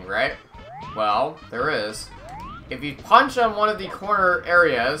anything, right? Well, there is. If you punch on one of the corner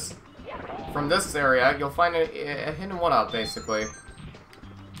areas from this area, you'll find a hidden one-up, basically.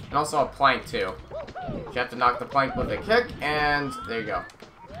 And also a plank, too. You have to knock the plank with a kick, and there you go.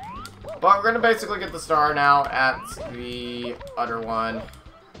 But we're gonna basically get the star now at the other one,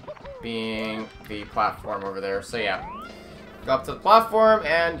 being the platform over there. So yeah, go up to the platform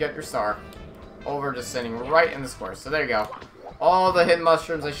and get your star. Over, just sitting right in this corner. So there you go. All the hidden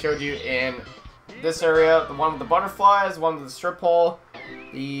mushrooms I showed you in this area. The one with the butterflies, one with the strip hole,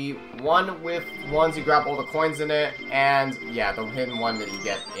 the one with ones you grab all the coins in it, and yeah, the hidden one that you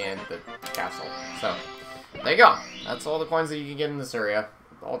get in the castle. So there you go. That's all the coins that you can get in this area.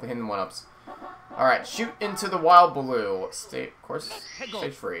 All the hidden one-ups. Alright, shoot into the wild blue. Of course,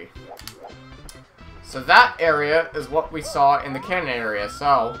 stage free. So that area is what we saw in the cannon area.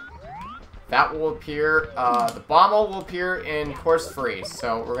 So that will appear, the Bombo will appear in course free.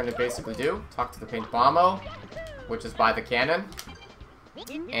 So what we're going to basically do, talk to the pink Bombo, which is by the cannon.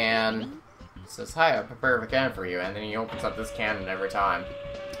 And it says, hi, I prepared a cannon for you. And then he opens up this cannon every time.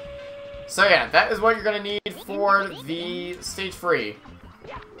 So yeah, that is what you're going to need for the stage free.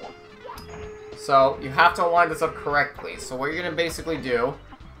 So you have to align this up correctly. So what you're going to basically do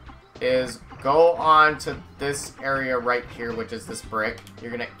is go on to this area right here, which is this brick. You're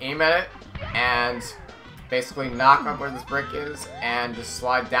going to aim at it and basically knock up where this brick is and just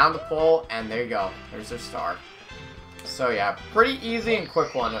slide down the pole, and there you go. There's your star. So yeah, pretty easy and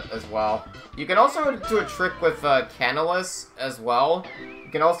quick one as well. You can also do a trick with Candleless as well.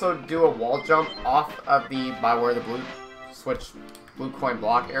 You can also do a wall jump off of by where the blue coin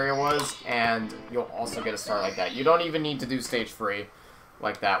block area was, and you'll also get a star like that. You don't even need to do stage free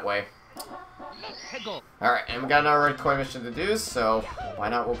like that way. Alright, and we got another red coin mission to do, so why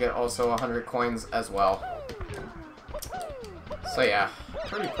not we'll get also 100 coins as well. So yeah,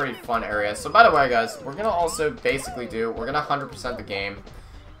 pretty fun area. So by the way guys, we're gonna also basically we're gonna 100% the game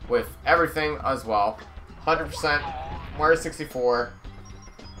with everything as well. 100% Mario 64.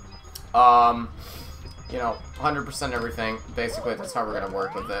 You know, 100% everything. Basically, that's how we're gonna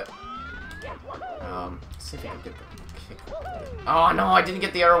work with it. See if I can get the kick. Oh no, I didn't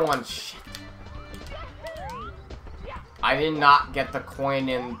get the other one. Shit. I did not get the coin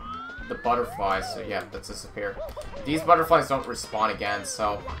in the butterflies, so yeah, that's disappeared. These butterflies don't respawn again,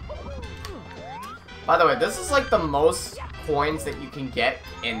 so. By the way, this is like the most coins that you can get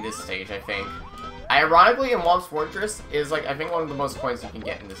in this stage, I think. Ironically, in Whomp's Fortress is like, I think, one of the most coins you can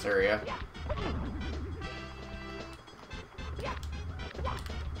get in this area.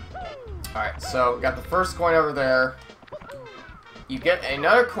 Alright, so we got the first coin over there. You get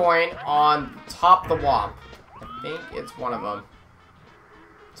another coin on top of the Whomp. I think it's one of them.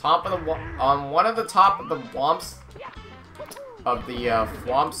 On one of the top of the Whomps, of the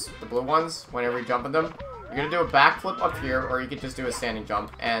Whomps, the blue ones, whenever you jump in them, you're gonna do a backflip up here, or you could just do a standing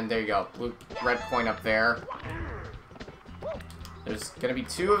jump, and there you go, red coin up there. There's gonna be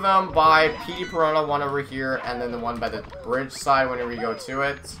two of them by PD Piranha, one over here, and then the one by the bridge side whenever you go to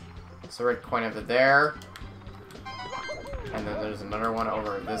it. So red coin over there. And then there's another one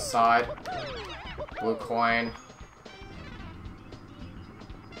over this side. Blue coin.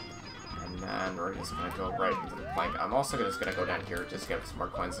 And then we're just gonna go right into the plank. I'm also just gonna go down here just to get some more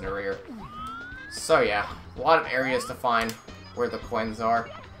coins in the rear. So yeah, a lot of areas to find where the coins are.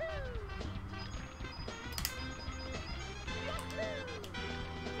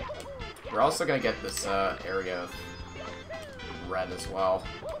 We're also gonna get this area of red as well.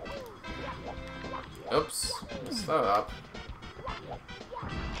 Oops, messed that up.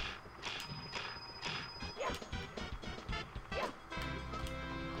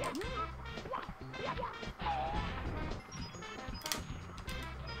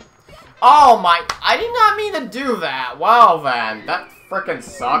 Oh my, I did not mean to do that. Wow, Van, that frickin'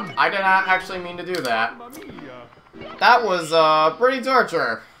 sucked. I did not actually mean to do that. That was, pretty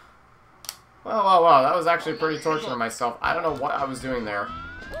torture. Wow, that was actually pretty torture myself. I don't know what I was doing there.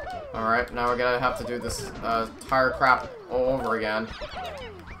 Alright, now we're gonna have to do this, tire crap all over again.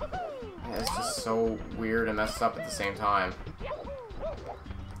 It's just so weird and messed up at the same time.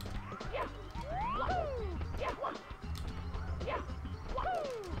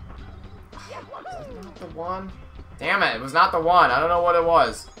 Is it not the one? Damn it, it was not the one. I don't know what it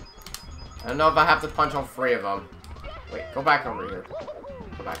was. I don't know if I have to punch all three of them. Wait, go back over here.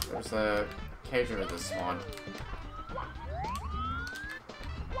 Go back. There's a cage over this one.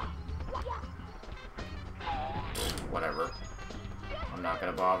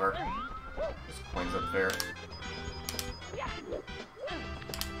 gonna bother. There's coins up there.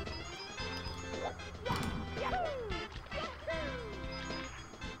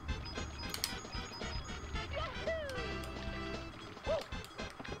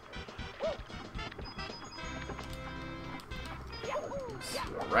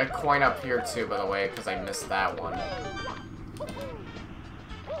 Red coin up here too, by the way, because I missed that one.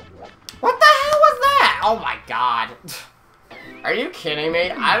 What the hell was that? Oh my god. Are you kidding me?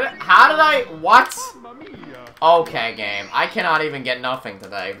 How did I... What? Okay, game. I cannot even get nothing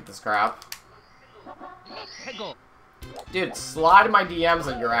today with this crap. Dude, slide my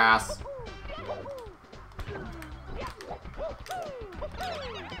DMs in your ass.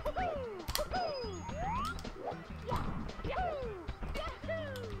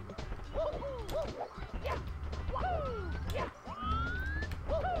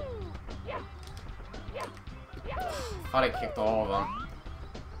 I thought I kicked all of them.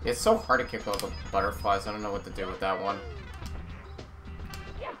 It's so hard to kick all the butterflies. I don't know what to do with that one.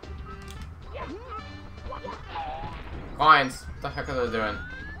 Coins! What the heck are they doing?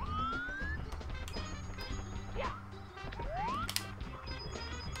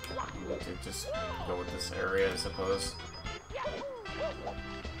 To just go with this area, I suppose.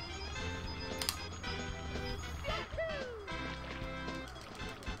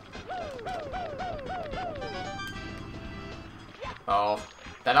 Oh,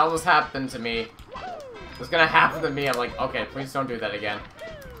 that almost happened to me. It was gonna happen to me. I'm like, okay, please don't do that again.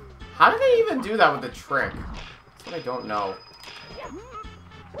 How did they even do that with the trick? That's what I don't know.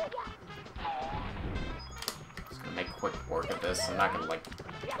 Just gonna make quick work of this. I'm not gonna, like,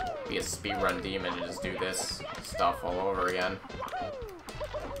 be a speedrun demon and just do this stuff all over again.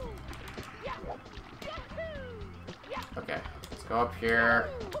 Okay, let's go up here.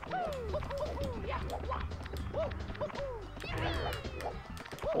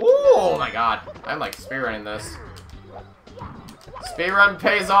 Oh my god, I'm like speedrunning this. Speedrun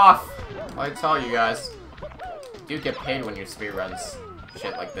pays off! I tell you guys. You do get paid when you speedruns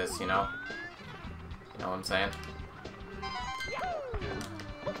shit like this, you know? You know what I'm saying?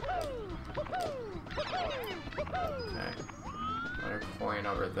 Okay. Another coin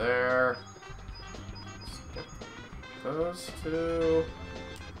over there. Skip those two.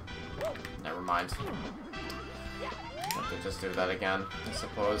 Never mind. I have to just do that again, I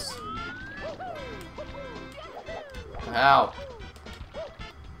suppose. Ow!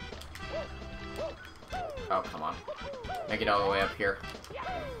 Oh, come on. Make it all the way up here.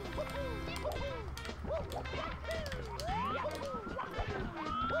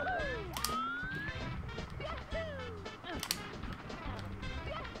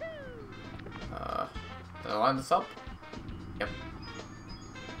 Did I line this up? Yep.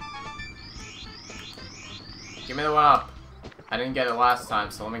 Give me the one up. I didn't get it last time,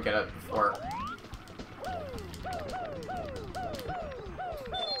 so let me get it before.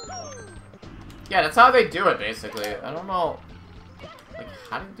 Yeah, that's how they do it, basically. I don't know, like,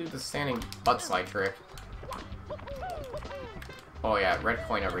 how to do the standing butt slide trick. Oh yeah, red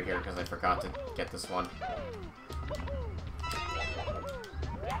coin over here, because I forgot to get this one.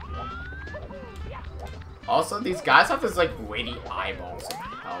 Also, these guys have this, like, lady eyeballs. What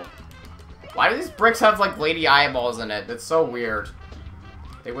the hell? Why do these bricks have, like, lady eyeballs in it? That's so weird.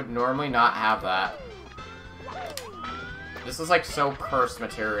 They would normally not have that. This is, like, so cursed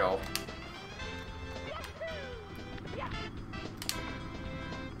material.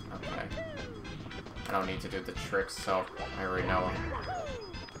 Okay. I don't need to do the tricks, so I already know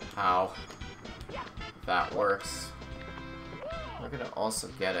how that works. We're gonna also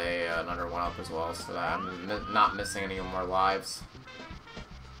get another one up as well, so that I'm not missing any more lives.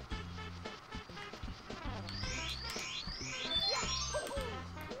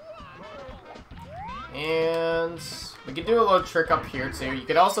 And we can do a little trick up here too. You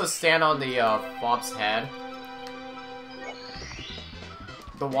could also stand on the Womp's head.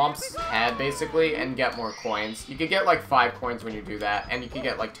 The Womp's head, basically, and get more coins. You could get like 5 coins when you do that, and you could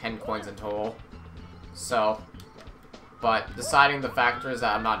get like 10 coins in total. So, but deciding the factor is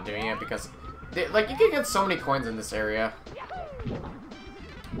that I'm not doing it because, like, you can get so many coins in this area.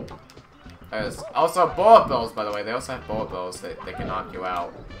 There's also bullet bills, by the way. They also have bullet bills that they can knock you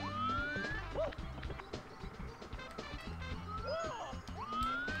out.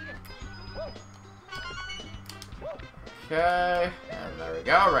 Okay, and there we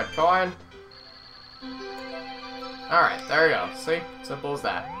go, red coin. Alright, there we go. See? Simple as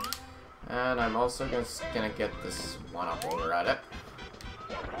that. And I'm also just gonna get this one up while we're at it.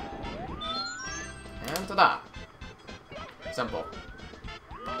 And ta-da! Simple.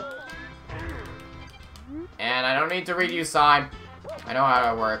 And I don't need to read you sign. I know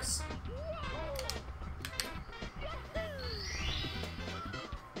how it works.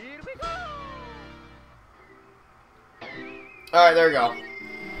 Alright, there we go.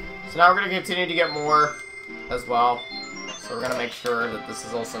 So now we're going to continue to get more as well. So we're going to make sure that this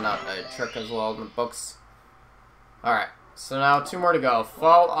is also not a trick as well in the books. Alright, so now 2 more to go.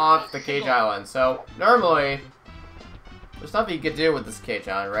 Fall off the Cage Island. So, normally, there's nothing you could do with this Cage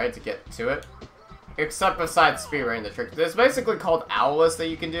Island, right, to get to it. Except besides speedrunning the trick. There's basically called Owlist that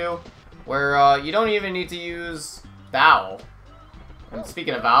you can do, where you don't even need to use the owl. And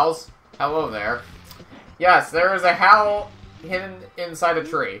speaking of owls, hello there. Yes, there is a howl hidden inside a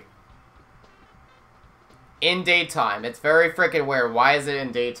tree. In daytime. It's very freaking weird. Why is it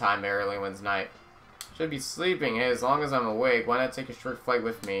in daytime early when it's night? Should be sleeping. Hey, as long as I'm awake, why not take a short flight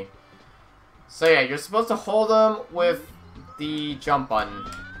with me? So yeah, you're supposed to hold them with the jump button.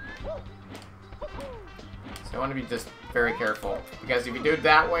 So you want to be just very careful. Because if you do it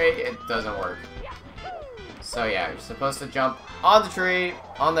that way, it doesn't work. So yeah, you're supposed to jump on the tree,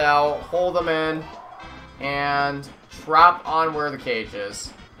 on the owl, hold them in, and drop on where the cage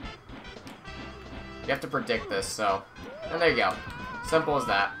is. You have to predict this, so... And there you go. Simple as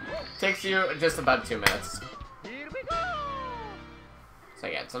that. Takes you just about 2 minutes. So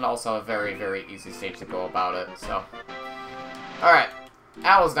yeah, it's also a very, very easy stage to go about it, so... Alright.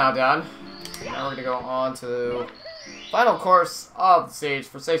 Owl's now done. Now we're gonna go on to the final course of the stage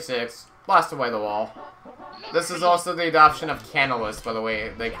for stage 6. Blast away the wall. This is also the adoption of Canalist, by the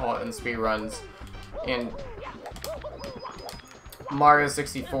way, they call it in speedruns. In Mario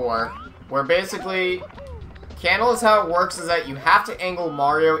 64. Where basically, Canalist, how it works is that you have to angle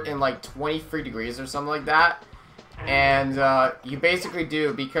Mario in like 23 degrees or something like that. And you basically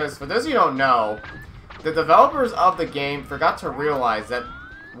do, because for those of you who don't know, the developers of the game forgot to realize that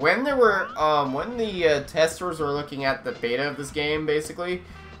when there were, when the testers were looking at the beta of this game, basically,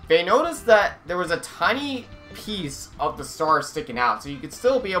 they noticed that there was a tiny piece of the star sticking out. So you could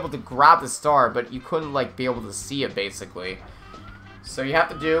still be able to grab the star, but you couldn't, like, be able to see it, basically. So you have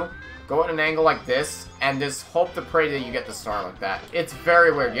to do... Go at an angle like this, and just hope to pray that you get the star like that. It's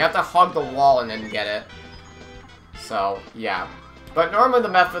very weird. You have to hug the wall and then get it. So, yeah. But normally the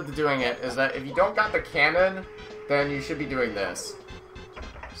method of doing it is that if you don't got the cannon, then you should be doing this.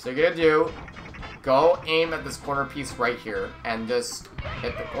 So you're gonna do, go aim at this corner piece right here, and just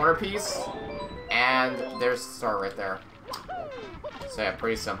hit the corner piece, and there's the star right there. So yeah,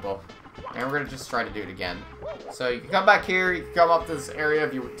 pretty simple. And we're gonna just try to do it again. So you can come back here, you can come up to this area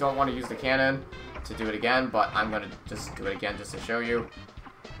if you don't want to use the cannon to do it again, but I'm gonna just do it again just to show you.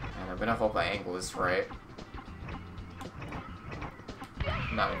 And I'm gonna hope my angle is right.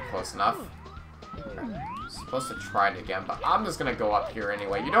 Not even close enough. I'm supposed to try it again, but I'm just gonna go up here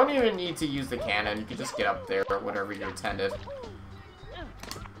anyway. You don't even need to use the cannon, you can just get up there or whatever you intended.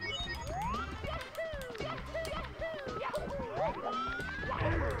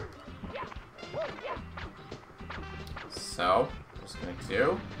 So, I'm just gonna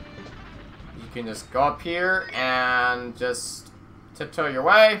do, you can just go up here and just tiptoe your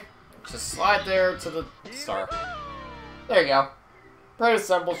way, just slide there to the star. There you go. Pretty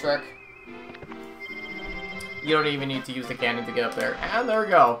simple trick. You don't even need to use the cannon to get up there. And there we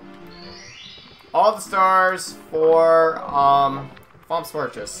go. All the stars for Fomp's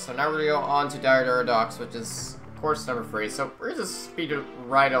Purchase. So now we're gonna go on to Dire Dire Docks, which is course number 3. So we're just speed it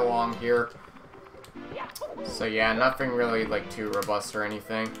right along here. So yeah, nothing really like too robust or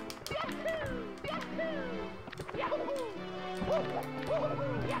anything.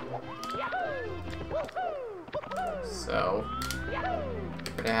 So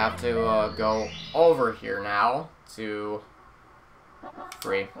we're gonna have to go over here now to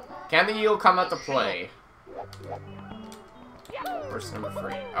 3. Can the eel come out to play? Course number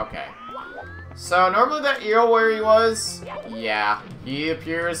 3. Okay. So normally that eel where he was, yeah, he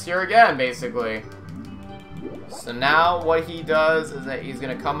appears here again, basically. So now what he does is that he's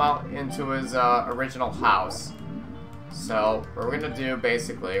gonna come out into his original house. So what we're gonna do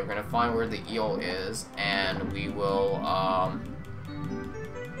basically, we're gonna find where the eel is, and we will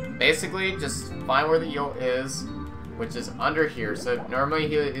basically just find where the eel is, which is under here. So normally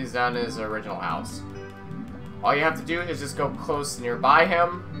he is down in his original house. All you have to do is just go close nearby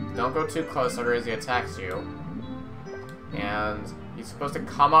him. Don't go too close, otherwise he attacks you. And he's supposed to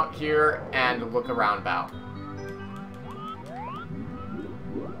come up here and look around about.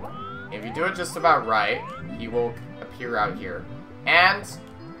 If you do it just about right, he will appear out here. And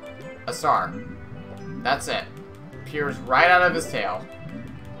a star. That's it. Appears right out of his tail.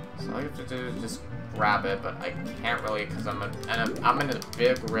 So all you have to do is just grab it, but I can't really because I'm in a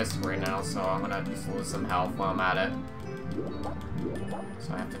big risk right now, so I'm gonna just lose some health while I'm at it.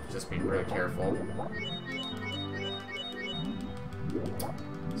 So I have to just be really careful.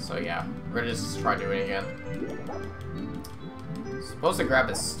 So yeah, we're gonna just try doing it again. Supposed to grab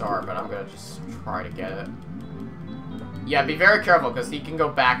his star, but I'm gonna just try to get it. Yeah, be very careful, because he can go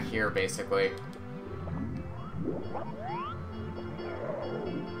back here, basically.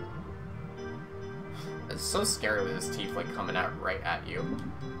 It's so scary with his teeth, like, coming out right at you.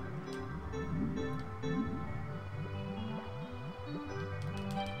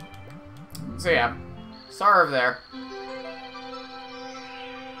 So yeah, star over there.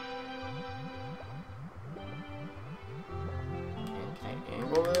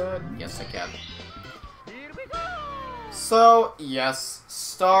 Yes, I can. So, yes,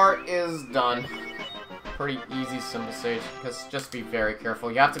 star is done. Pretty easy, simple stage. Just be very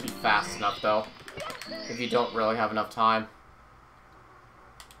careful. You have to be fast enough, though, if you don't really have enough time.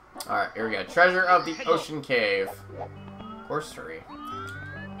 Alright, here we go. Treasure of the Ocean Cave. Course 3.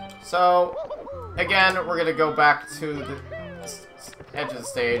 So, again, we're gonna go back to the edge of the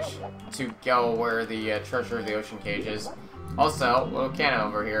stage to go where the Treasure of the Ocean Cave is. Also, little cannon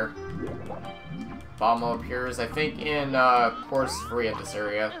over here. Bombo appears, I think, in course 3 at this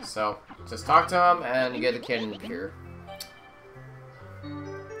area. So, just talk to him, and you get the cannon here.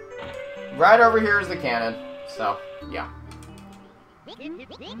 Right over here is the cannon. So, yeah.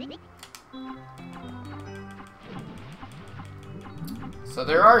 So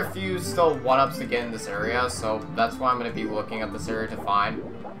there are a few still 1-ups to get in this area, so that's why I'm going to be looking at this area to find.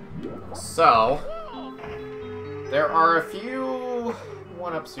 So, there are a few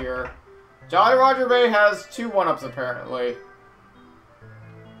 1-ups here. Jolly Roger Bay has 2 1-ups apparently.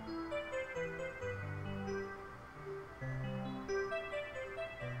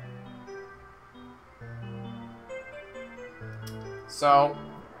 So,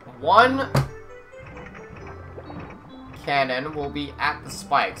 1 cannon will be at the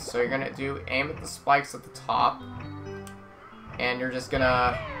spikes. So you're gonna aim at the spikes at the top. And you're just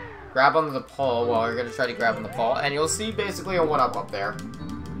gonna grab onto the pole. Well, you're gonna try to grab on the pole. And you'll see basically a 1-up up there.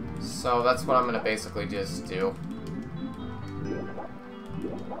 So that's what I'm gonna basically just do.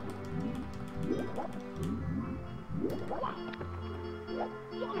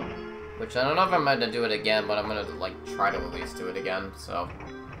 Which I don't know if I'm gonna do it again, but I'm gonna like try to at least do it again, so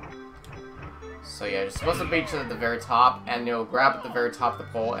yeah, you're supposed to be to the very top, and you'll grab at the very top of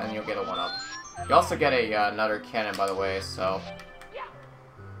the pole, and you'll get a 1-up. You also get another cannon, by the way, so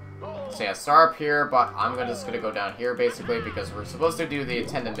yeah, star up here, but I'm just gonna go down here, basically, because we're supposed to do the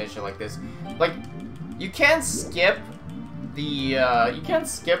attendant mission like this. Like, you can skip the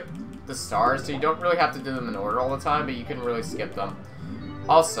stars, so you don't really have to do them in order all the time, but you can really skip them.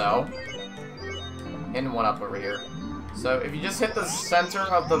 Also, in 1-up over here. So if you just hit the center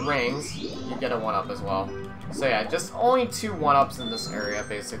of the rings, you get a 1-up as well. So yeah, just only 2 1-ups in this area,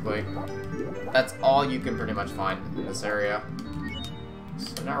 basically. That's all you can pretty much find in this area.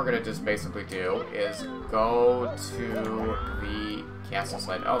 So now we're gonna just basically do is go to the castle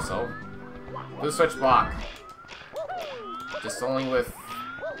site. Also, blue switch block. Just only with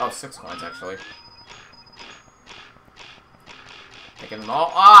 6 coins actually. Taking them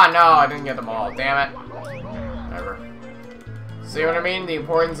all. Ah, no, I didn't get them all. Damn it. Whatever. See what I mean? The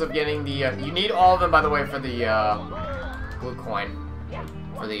importance of getting the. You need all of them, by the way, for the blue coin.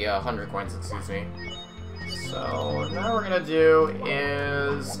 For the 100 coins, excuse me. So now we're gonna do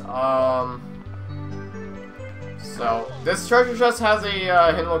is so this treasure chest has a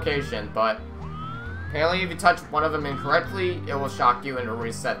hidden location, but apparently if you touch one of them incorrectly, it will shock you and it will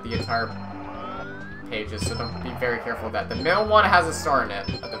reset the entire pages. So don't be very careful with that. The middle one has a star in it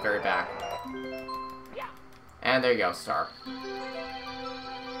at the very back, and there you go, star.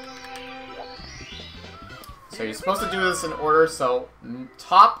 So you're supposed to do this in order. So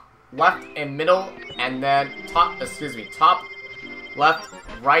top, left, and middle, and then top, left,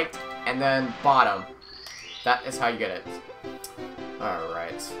 right, and then bottom. That is how you get it.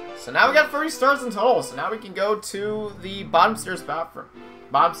 Alright. So now we got 30 stars in total, so now we can go to the bottom stairs bathroom.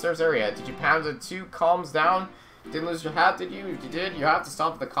 Bottom stairs area. Did you pound the 2 columns down? Didn't lose your hat, did you? If you did, you have to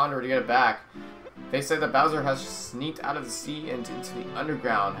stop at the condor to get it back. They say that Bowser has sneaked out of the sea and into the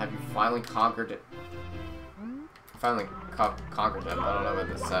underground. Have you finally conquered it? Finally conquered him. I don't know what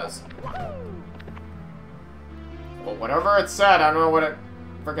this says. Well, whatever it said, I don't know what it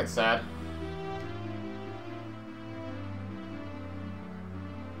frickin' said.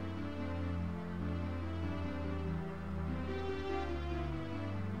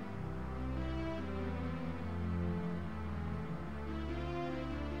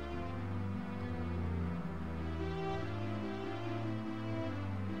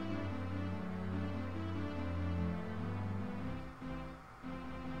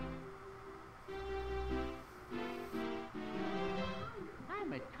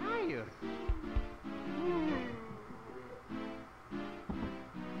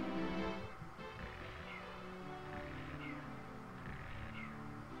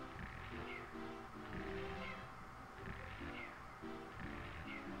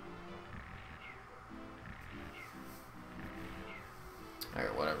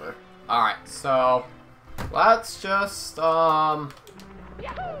 Alright, whatever. Alright, so let's just I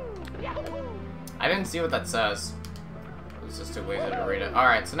didn't see what that says. I was just too lazy to read it.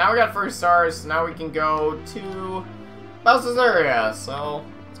 Alright, so now we got 3 stars, so now we can go to Bowser's area. So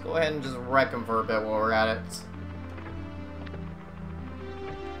let's go ahead and just wreck him for a bit while we're at it.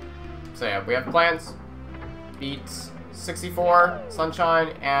 So yeah, we have plants, beets, 64, sunshine,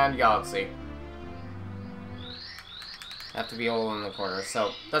 and galaxy. Have to be all in the corner,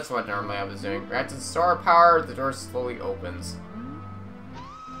 so that's what normally I was doing. React to the star power, the door slowly opens.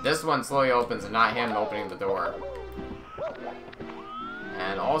 This one slowly opens and not him opening the door.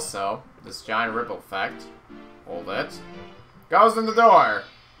 And also, this giant ripple effect, hold it, goes in the door!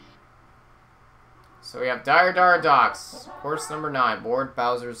 So we have Dire Dire Docks, course number 9, board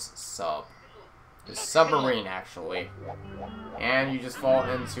Bowser's sub. It's submarine, actually. And you just fall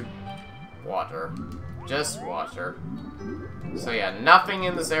into water. Just water. So yeah, nothing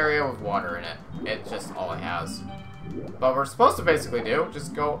in this area with water in it. It's just all it has. But what we're supposed to basically do,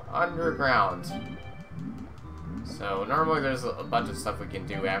 just go underground. So normally there's a bunch of stuff we can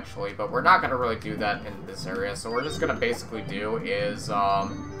do actually, but we're not going to really do that in this area. So we're just going to basically do is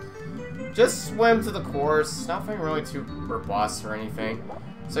just swim to the course. Nothing really too robust or anything.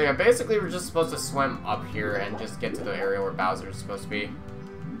 So yeah, basically we're just supposed to swim up here and just get to the area where Bowser is supposed to be.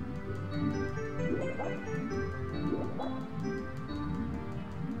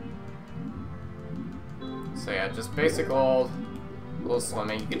 So yeah, just basic old little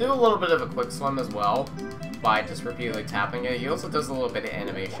swimming. You can do a little bit of a quick swim as well by just repeatedly tapping it. He also does a little bit of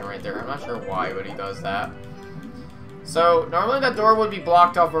animation right there. I'm not sure why, but he does that. So normally that door would be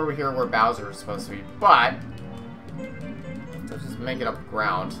blocked off over here where Bowser is supposed to be, but let's just make it up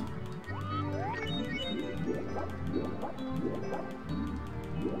ground.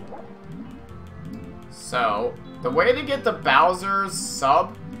 So the way to get the Bowser's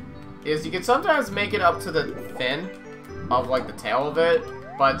sub is you can sometimes make it up to the fin of like the tail of it,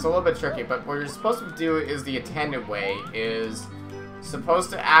 but it's a little bit tricky. But what you're supposed to do is the intended way is supposed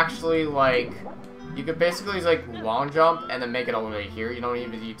to actually like, you could basically like long jump and then make it all the way here. You don't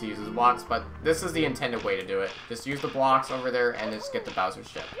even need to use the blocks, but this is the intended way to do it. Just use the blocks over there and just get the Bowser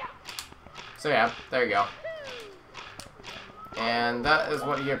ship. So yeah, there you go. And that is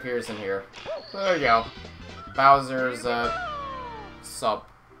what he appears in here. So there you go. Bowser's sub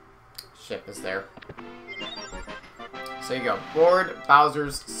ship is there. So you go. Board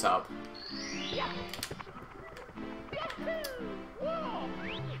Bowser's sub.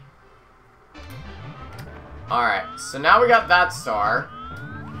 Alright, so now we got that star.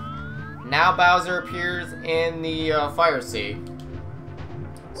 Now Bowser appears in the Fire Sea.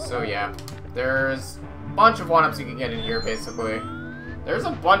 So yeah, there's a bunch of 1-ups you can get in here, basically. There's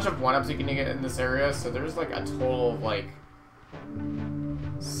a bunch of 1-ups you can get in this area, so there's like a total of like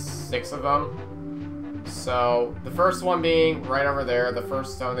 6 of them. So the first one being right over there, the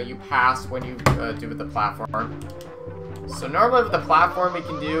first stone that you pass when you do with the platform. So normally with the platform we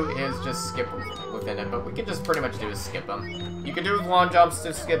can do is just skip within it, but we can just pretty much do is skip them. You can do with long jumps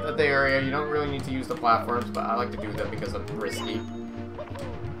to skip the area. You don't really need to use the platforms, but I like to do them because I'm risky.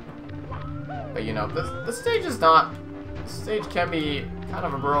 But you know, the stage is not... The stage can be kind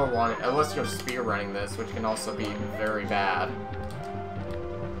of a brutal one, unless you're spear running this, which can also be very bad.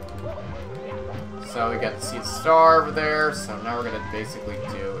 So we got to see the star over there, so now we're going to basically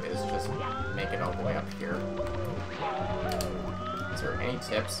do is just make it all the way up here. Is there any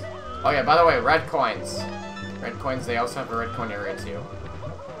tips? Oh yeah, by the way, red coins. Red coins, they also have a red coin area too.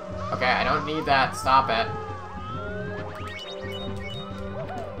 Okay, I don't need that. Stop it.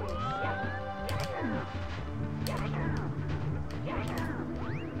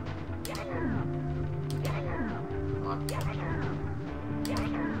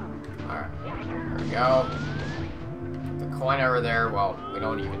 Alright, there we go. The coin over there, well, we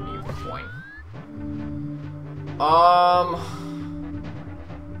don't even need the coin.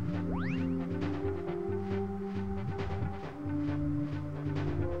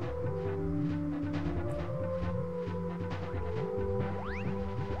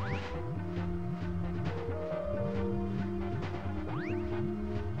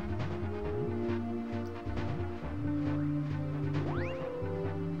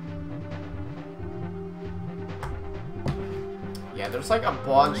 Yeah, there's like a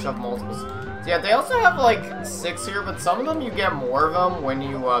bunch of multiples. Yeah, they also have like 6 here, but some of them you get more of them when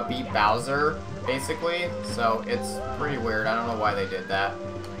you beat Bowser, basically. So it's pretty weird. I don't know why they did that.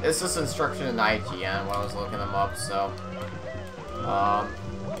 It's just instruction in IGN when I was looking them up. So,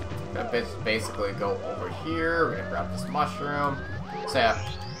 gonna basically go over here. We're gonna grab this mushroom. So yeah,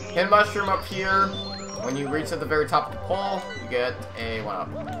 hidden mushroom up here. when you reach at the very top of the pole, you get a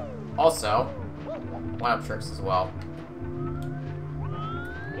 1-up. Also, 1-up tricks as well.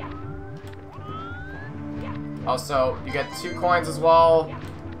 Also, you get 2 coins as well.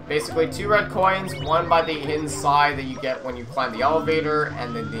 Basically, 2 red coins, one by the inside that you get when you climb the elevator,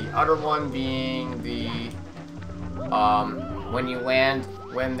 and then the other one being the, when you land,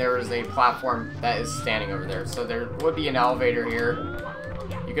 when there is a platform that is standing over there. So there would be an elevator here.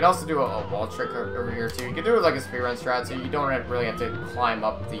 You could also do a wall trick over here too. You could do it like a speedrun strat, so you don't really have to climb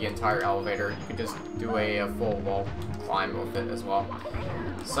up the entire elevator. You could just do a full wall climb with it as well.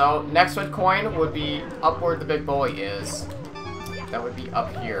 So, next red coin would be up where the big bully is. That would be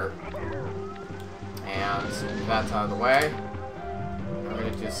up here. And that's out of the way. I'm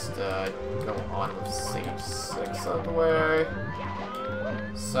gonna just go on with stage 6 out of the way.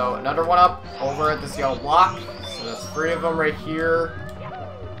 So, another 1-up over at this yellow block. So that's 3 of them right here.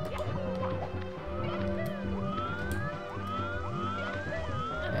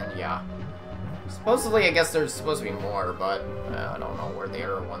 And yeah. Supposedly, I guess there's supposed to be more, but I don't know where the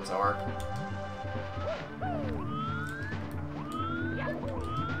other ones are.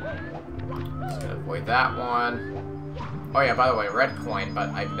 Just gonna avoid that one. Oh yeah, by the way, red coin, but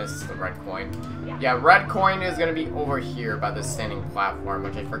I missed the red coin. Yeah, red coin is gonna be over here by the standing platform,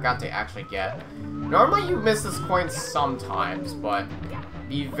 which I forgot to actually get. Normally you miss this coin sometimes, but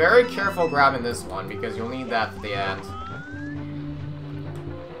be very careful grabbing this one, because you'll need that at the end.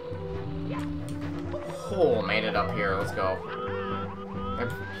 Oh, made it up here. Let's go.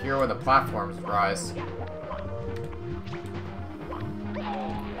 Up here where the platforms rise.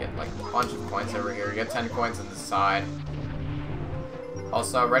 Get like a bunch of coins over here. You get 10 coins on the side.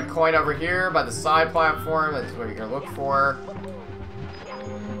 Also, red coin over here by the side platform. That's what you're gonna look for.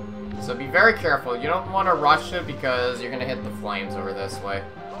 So be very careful. You don't want to rush it because you're gonna hit the flames over this way.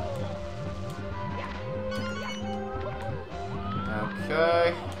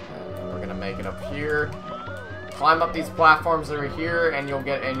 Okay. We're gonna make it up here. Climb up these platforms over here, and you'll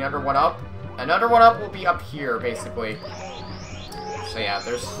get another 1-up. Another 1-up will be up here, basically. So yeah,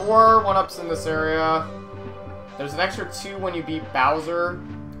 there's 4 1-ups in this area. There's an extra 2 when you beat Bowser,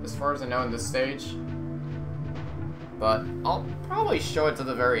 as far as I know in this stage. But I'll probably show it to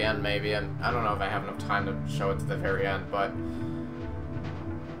the very end, maybe. And I don't know if I have enough time to show it to the very end, but...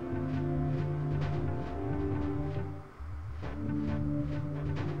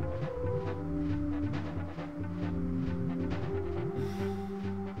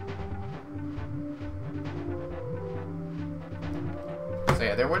 So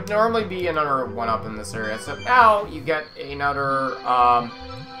yeah, there would normally be another 1-up in this area. So now you get another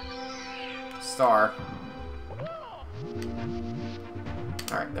star.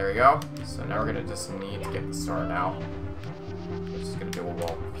 Alright, there we go. So now we're gonna just need to get the star now. We're just gonna do a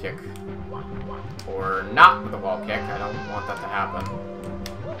wall kick. Or not with a wall kick. I don't want that to happen.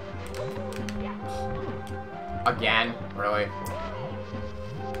 Again? Really?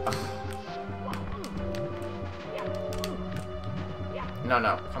 Ugh. No,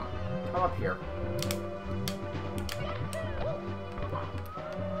 no, come up here.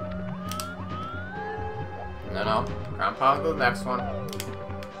 No, no, ground pound to the next one.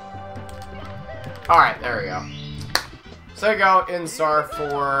 Alright, there we go. So we go in star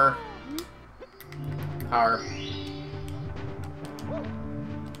for power.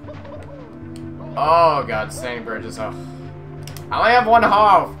 Oh god, standing bridges. Oh. I only have 1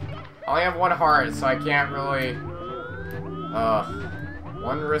 heart. I only have 1 heart, so I can't really.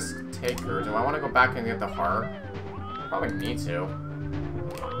 1 risk taker. Do I want to go back and get the heart? Probably need to.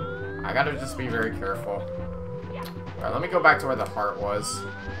 I gotta just be very careful. Alright, let me go back to where the heart was.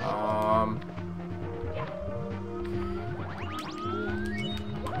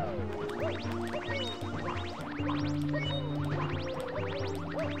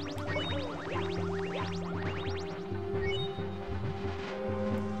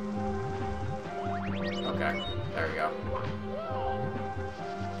 Okay, there we go.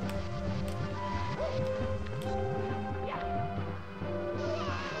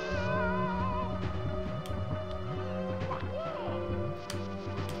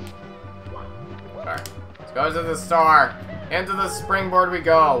 Alright, let's go to the star. Into the springboard we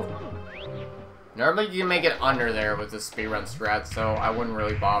go. Normally you can make it under there with the speedrun strat, so I wouldn't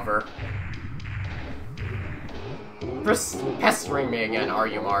really bother. Pestering me again, are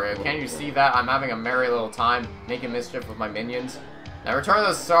you, Mario? Can't you see that? I'm having a merry little time, making mischief with my minions. Now return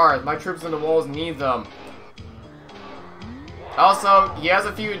the stars. My troops in the walls need them. Also, he has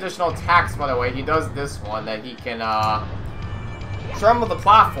a few additional attacks, by the way. He does this one, that he can, tremble the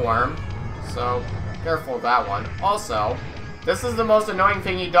platform. So, careful with that one. Also, This is the most annoying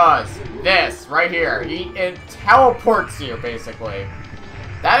thing he does. This, right here. It teleports you, basically.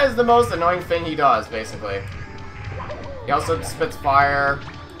 That is the most annoying thing he does, basically. He also spits fire,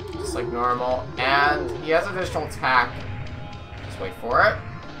 just like normal. And he has additional attack. Just wait for it.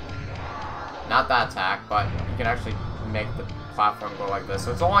 Not that attack, but you can actually make the platform go like this.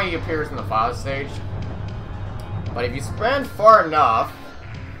 So it's only appears in the final stage. But if you sprint far enough,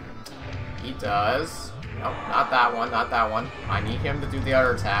 he does... Nope, not that one, not that one. I need him to do the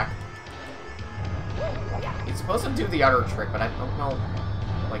other attack. He's supposed to do the other trick, but I don't know,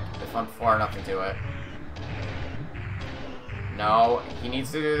 like, if I'm far enough to do it. No, he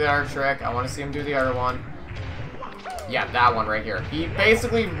needs to do the other trick. I want to see him do the other one. Yeah, that one right here. He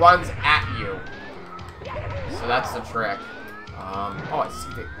basically runs at you. So that's the trick. Oh, I see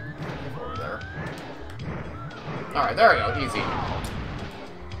the over there. Alright, there we go, easy.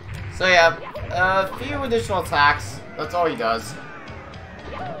 So yeah, a few additional attacks. That's all he does.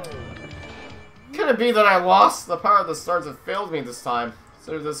 Could it be that I lost? The power of the stars have failed me this time.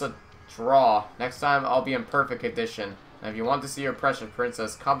 Consider this a draw. Next time, I'll be in perfect condition. And if you want to see your precious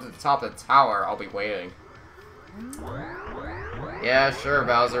princess, come to the top of the tower. I'll be waiting. Yeah, sure,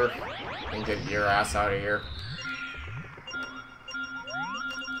 Bowser. You can get your ass out of here.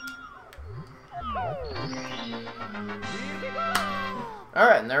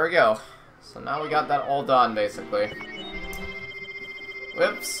 Alright, and there we go. So now we got that all done, basically.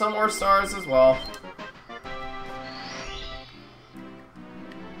 With some more stars as well.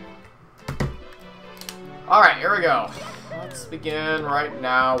 Alright, here we go. Let's begin right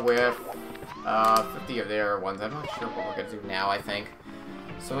now with 50 of their ones. I'm not sure what we're going to do now, I think.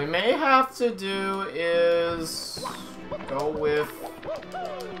 So we may have to do is go with...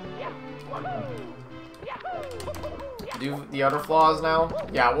 Do the other flaws now?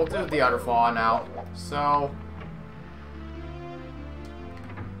 Yeah, we'll do the other flaw now. So...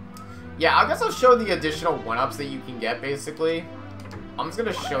 yeah, I guess I'll show the additional 1-ups that you can get, basically. I'm just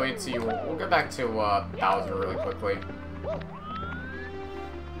gonna show it to you. We'll get back to Bowser really quickly.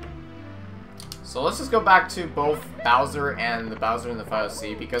 So let's just go back to both Bowser and the Bowser in the Final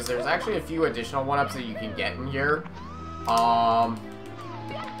Sea, because there's actually a few additional 1-ups that you can get in here.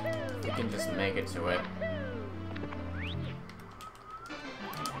 You can just make it to it.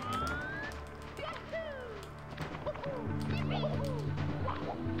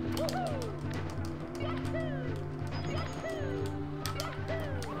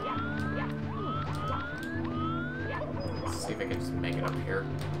 See if I can just make it up here.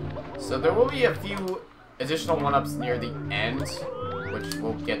 So there will be a few additional 1-ups near the end, which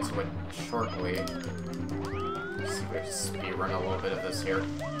we'll get to it shortly. Let's see if I can speedrun a little bit of this here.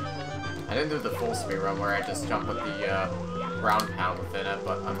 I didn't do the full speedrun where I just jump with the ground pound within it,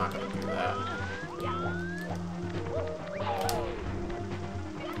 but I'm not going to do that.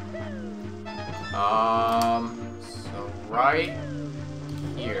 So right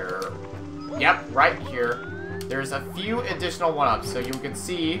here. Yep, right here. There's a few additional 1-ups, so you can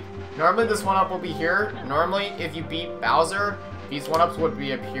see, normally this 1-up will be here. Normally, if you beat Bowser, these 1-ups would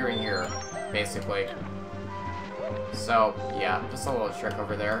be appearing here, basically. So, yeah, just a little trick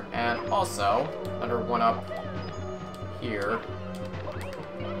over there. And also, under 1-up here.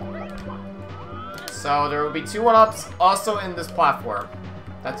 So, there will be 2 1-ups also in this platform.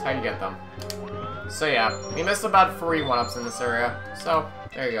 That's how you get them. So, yeah, we missed about 3 1-ups in this area. So,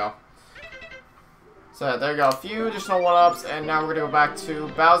 there you go. So there you go, a few additional 1-ups, and now we're gonna go back to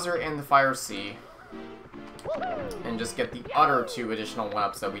Bowser and the Fire Sea. And just get the other 2 additional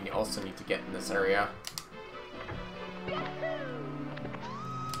 1-ups that we also need to get in this area.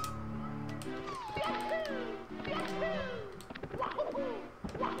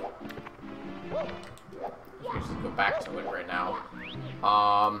 Let's just go back to it right now.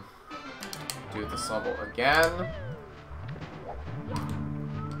 Do this level again.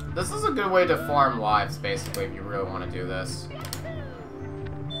 This is a good way to farm lives, basically, if you really want to do this.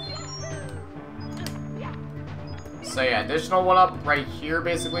 So yeah, additional 1-up right here,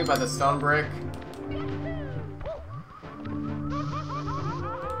 basically, by the stone brick.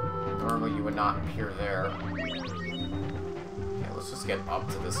 Normally you would not appear there. Okay, let's just get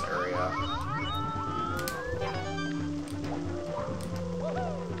up to this area.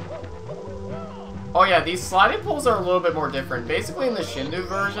 Oh yeah, these sliding pools are a little bit more different. Basically, in the Shindu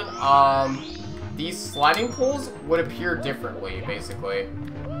version, these sliding pools would appear differently, basically.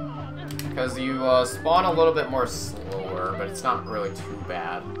 Because you spawn a little bit more slower, but it's not really too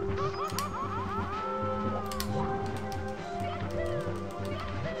bad.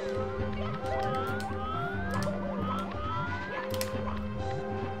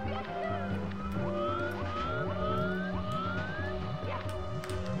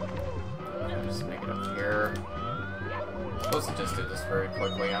 supposed to just do this very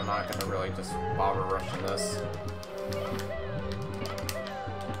quickly. I'm not gonna really just bother rushing this.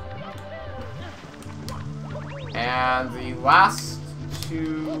 And the last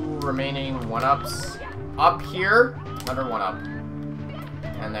two remaining 1-ups up here. Another 1-up.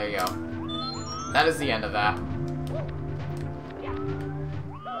 And there you go. That is the end of that.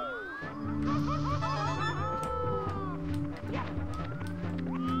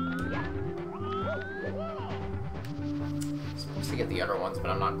 To get the other ones, but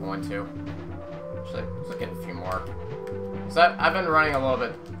I'm not going to. Actually, let's get a few more. So I've been running a little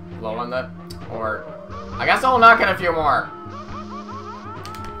bit low on that, or I guess I'll not get a few more.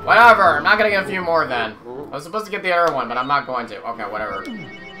 Whatever, I'm not gonna get a few more then. I was supposed to get the other one, but I'm not going to. Okay, whatever.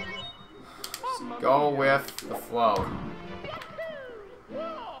 Just go with the flow.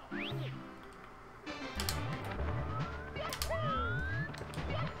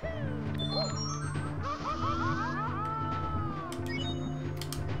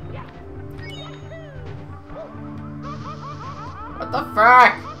 What the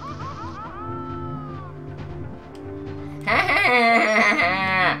frick?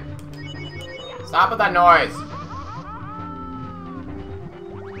 Stop with that noise.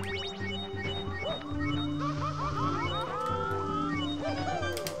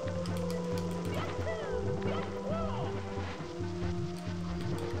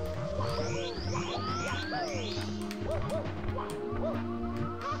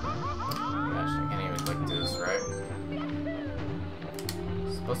 Gosh, I can't even like do this right.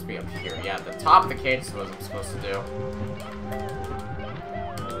 Supposed to be up here. Yeah, the top of the cage is what I'm supposed to do.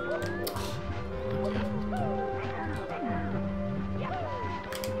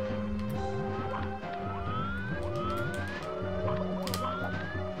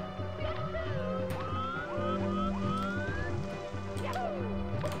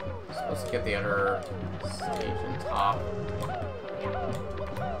 Supposed to get the other stage on top.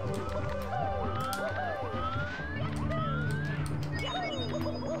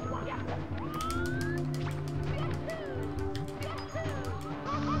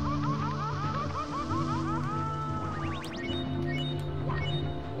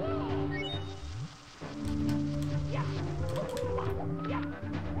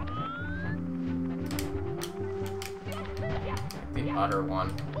 The other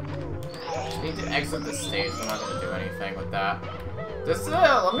one. I need to exit this stage. I'm not going to do anything with that. This,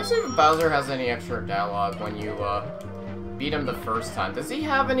 let me see if Bowser has any extra dialogue when you beat him the first time. Does he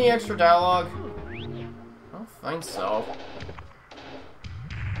have any extra dialogue? I don't think so.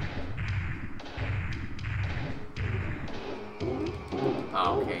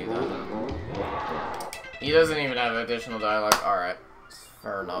 Oh, okay, he doesn't. He doesn't even have additional dialogue. Alright.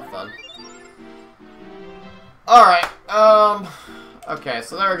 Fair enough then. Alright, okay,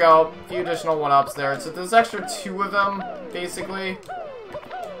 so there we go. A few additional 1-ups there. So there's extra 2 of them, basically.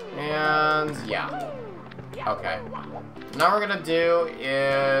 And, yeah. Okay. Now what we're gonna do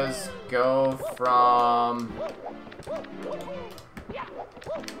is go from...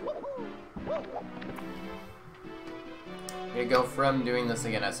 We go from doing this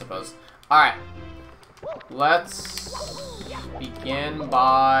again, I suppose. Alright. Let's begin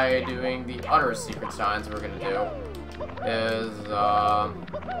by doing the other secret signs we're gonna do. Is,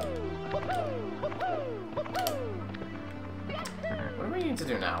 what do we need to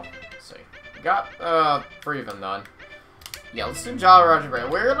do now? Let's see. We got, 3 of them done. Yeah, let's do Jolly Roger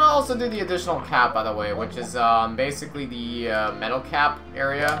Brand. We're gonna also do the additional cap, by the way, which is, basically the, metal cap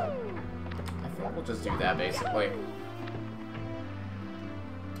area. I think we'll just do that, basically.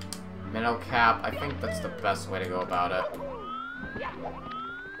 Metal cap, I think that's the best way to go about it.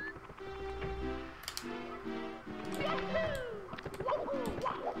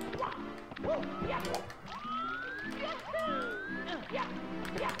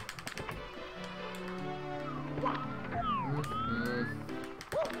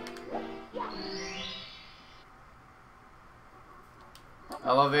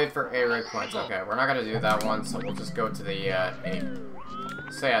 Elevate for A-ray points. Okay, we're not gonna do that one, so we'll just go to the, A.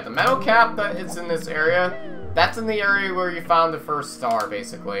 So yeah, the metal cap that is in this area, that's in the area where you found the first star,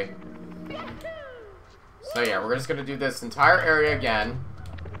 basically. So yeah, we're just gonna do this entire area again.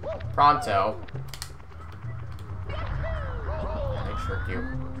 Pronto. I tricked you.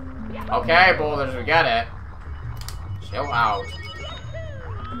 Okay, boulders, we get it. Chill out.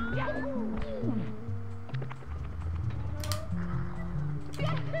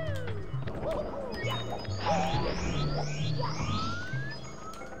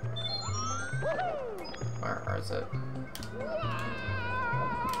 Where is it?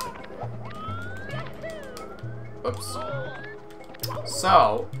 Oops.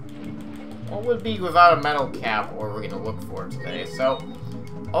 So, what would be without a metal cap what we're gonna look for today. So,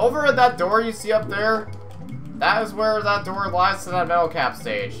 over at that door you see up there, that is where that door lies to that metal cap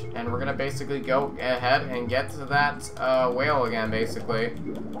stage. And we're gonna basically go ahead and get to that whale again, basically.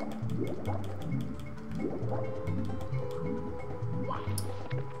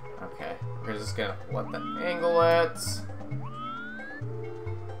 Okay, we're just gonna let them angle it. So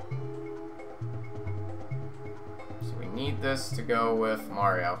we need this to go with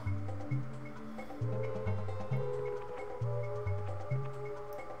Mario.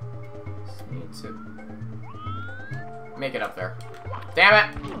 So we need to make it up there. Damn it!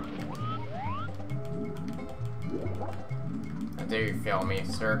 How dare you fail me,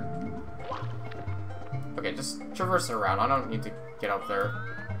 sir. Okay, just traverse it around. I don't need to get up there.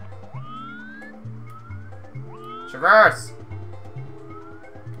 Traverse!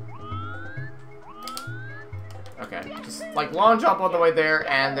 Okay, just like long jump all the way there,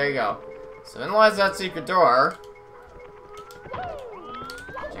 and there you go. So then lies that secret door.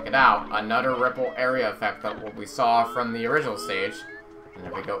 Check it out. Another ripple area effect that what we saw from the original stage. And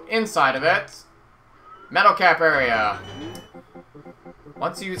if we go inside of it, metal cap area.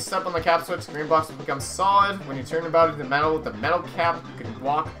 Once you step on the cap switch, the green box will become solid. When you turn about into metal with the metal cap, you can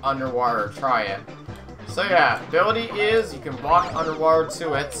walk underwater. Try it. So yeah, ability is you can walk underwater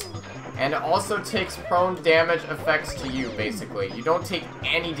to it. And it also takes prone damage effects to you, basically. You don't take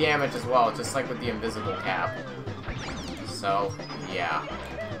any damage as well, just like with the invisible cap. So, yeah.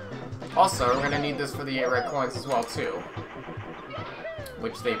 Also, we're gonna need this for the 8 red coins as well, too.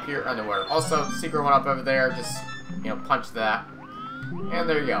 Which they appear underwater. Also, secret one up over there, just, you know, punch that. And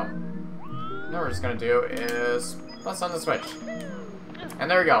there you go. Now what we're just gonna do is press on the switch. And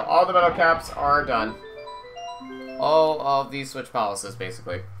there you go. All the metal caps are done. All of these switch palaces,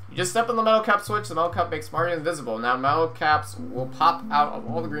 basically. You just step on the metal cap switch, the metal cap makes Mario invisible. Now metal caps will pop out of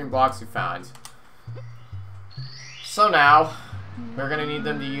all the green blocks you found. So now, we're gonna need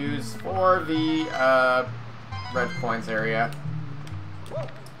them to use for the red coins area.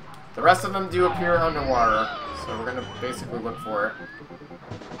 The rest of them do appear underwater, so we're gonna basically look for it.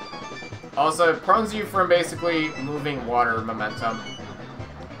 Also, it prones you from basically moving water momentum.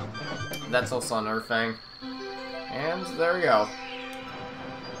 That's also another thing. And there we go.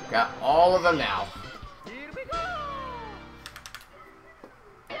 Got all of them now.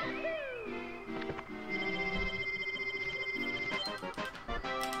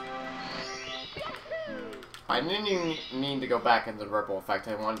 I didn't even mean to go back into the ripple effect.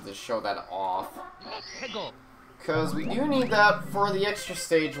 I wanted to show that off. Because we do need that for the extra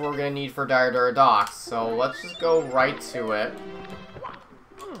stage we're going to need for Dire Dire Docks. So let's just go right to it.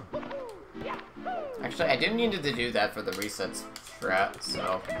 Actually, I didn't need to do that for the reset strat,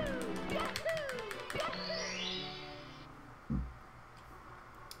 so...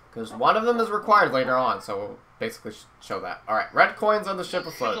 Because one of them is required later on, so we'll basically show that. Alright, red coins on the ship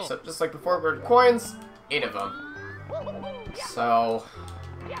afloat. So just like before, red coins, 8 of them. So...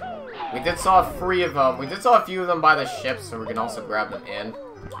 we did saw 3 of them. We did saw a few of them by the ship, so we can also grab them in.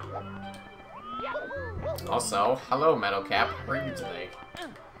 Also, hello Metal Cap, how are you today?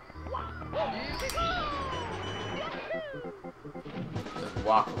 Just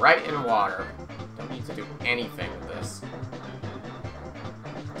walk right in water. Don't need to do anything with this.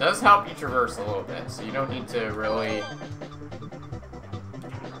 It does help you traverse a little bit, so you don't need to really...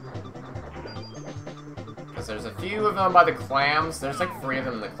 Because there's a few of them by the clams. There's like 3 of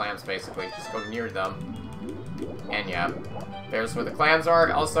them in the clams, basically. Just go near them. And yeah, there's where the clams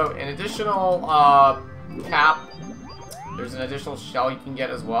are. Also, an additional cap. There's an additional shell you can get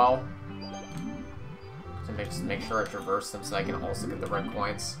as well. To just make sure I traverse them so I can also get the red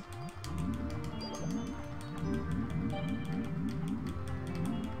coins.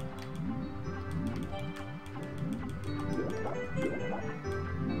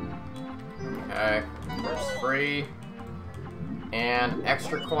 Okay, there's free. And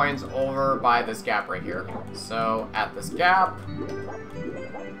extra coins over by this gap right here. So, at this gap,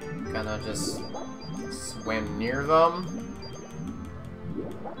 gonna just swim near them.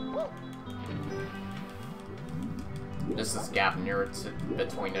 Just this gap near to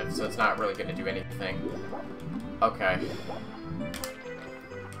between them, so it's not really gonna do anything. Okay.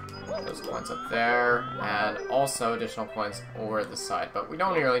 Those coins up there, and also additional coins over the side, but we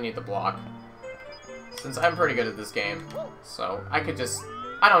don't really need the block. Since I'm pretty good at this game, so I could just...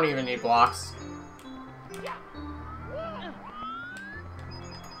 I don't even need blocks.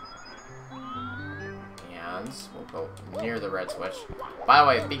 And we'll go near the red switch. By the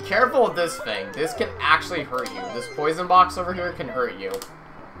way, be careful with this thing. This can actually hurt you. This poison box over here can hurt you.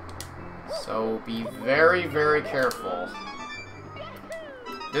 So be very, very careful.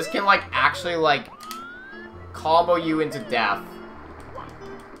 This can, like, actually, like, combo you into death.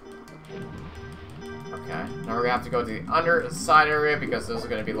 Okay, now we're gonna have to go to the underside area because those are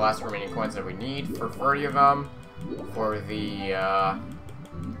gonna be the last remaining coins that we need for 30 of them. For the,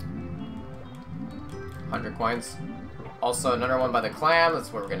 100 coins. Also, another one by the clam,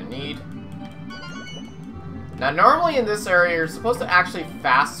 that's what we're gonna need. Now, normally in this area, you're supposed to actually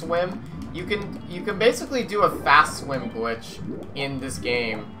fast swim. You can basically do a fast swim glitch in this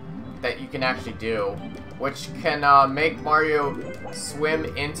game that you can actually do, which can make Mario swim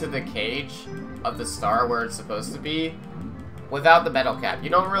into the cage of the star where it's supposed to be without the metal cap. You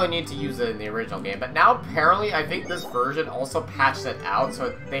don't really need to use it in the original game, but now apparently I think this version also patched it out,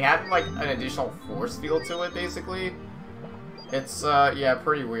 so they had like an additional force field to it, basically. It's, yeah,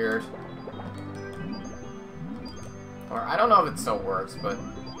 pretty weird. Or, I don't know if it still works, but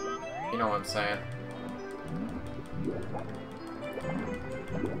you know what I'm saying.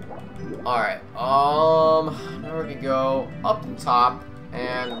 Alright, now we're gonna go up top,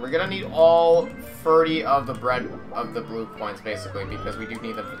 and we're gonna need all 30 of the blue coins, basically, because we do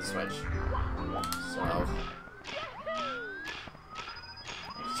need them for the Switch. So, I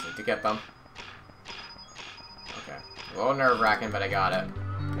just need to get them. Okay, a little nerve-wracking, but I got it.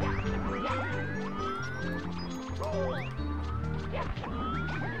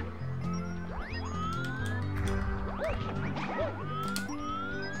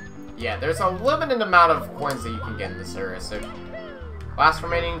 Yeah, there's a limited amount of coins that you can get in this area, so last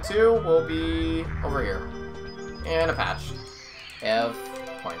remaining 2 will be over here. And a patch. Have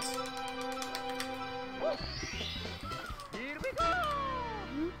points.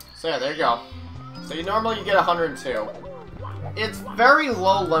 So yeah, there you go. So you normally get 102. It's very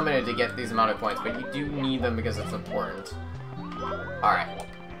low limited to get these amount of points, but you do need them because it's important. Alright.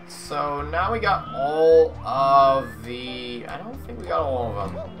 So now we got all of the... I don't think we got all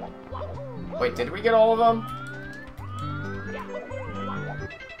of them. Wait, did we get all of them?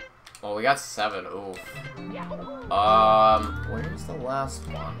 Well, we got 7. Oof. Where's the last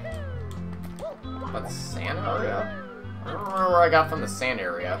one? What, the sand area? I don't remember where I got from the sand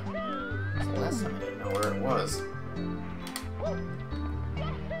area. The last time I didn't know where it was.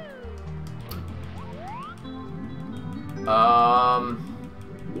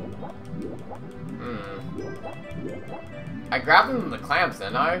 I grabbed them in the clams,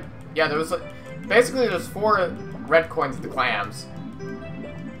 didn't I? Yeah, there was basically there's 4 red coins at the clams.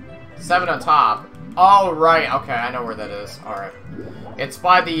 7 on top. Oh right, okay, I know where that is. Alright. It's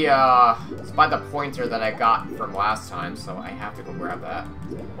by the pointer that I got from last time, so I have to go grab that.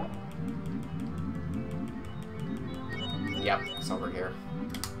 Yep, it's over here.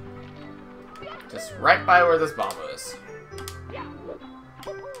 Just right by where this bomb is.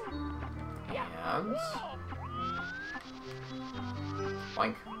 And...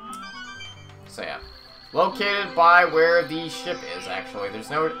 Blank. So yeah. Located by where the ship is, actually. There's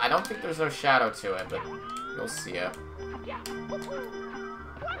no... I don't think there's no shadow to it, but you'll see it.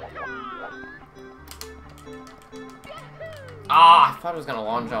 Ah, I thought I was gonna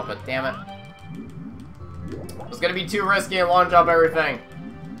long jump, but damn it. It was gonna be too risky and long jump everything.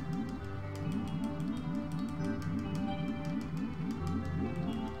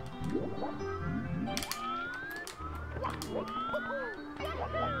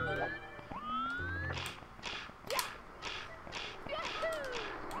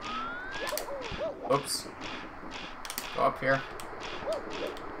 Oops. Go up here.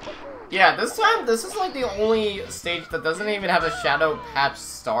 Yeah, this time, this is like the only stage that doesn't even have a shadow patch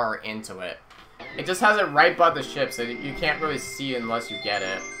star into it. It just has it right by the ship, so you can't really see it unless you get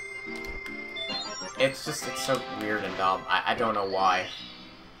it. It's just, it's so weird and dumb. I don't know why.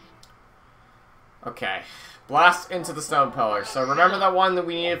 Okay. Blast into the stone pillar. So remember that one that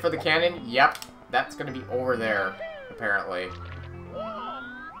we needed for the cannon? Yep. That's gonna be over there, apparently.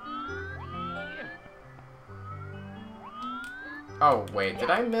 Oh, wait,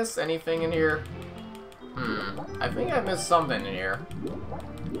 did I miss anything in here? I think I missed something in here.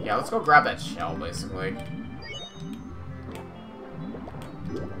 Yeah, let's go grab that shell, basically.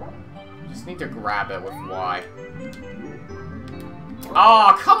 Just need to grab it with Y.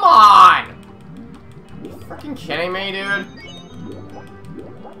 Oh, come on! Are you freaking kidding me, dude?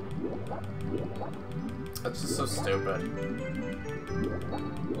 That's just so stupid.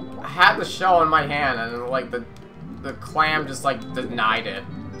 I had the shell in my hand, and like the clam just like denied it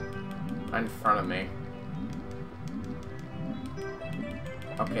in front of me.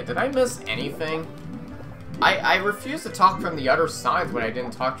 Okay, did I miss anything? I refused to talk from the other sides when I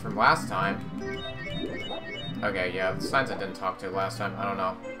didn't talk from last time. Okay, yeah, the sides I didn't talk to last time, I don't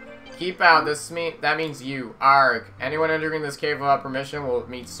know. Keep out. That means you. Arg. Anyone entering this cave without permission will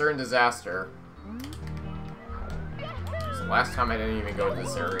meet certain disaster. So last time I didn't even go to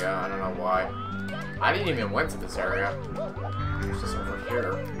this area. I don't know why. I didn't even went to this area. It's just over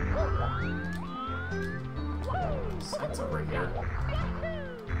here. It's over here.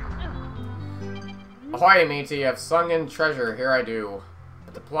 Ahoy, matey! You have sung in treasure. Here I do.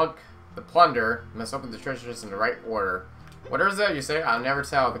 But the plunder must open the treasures in the right order. What is that you say? I'll never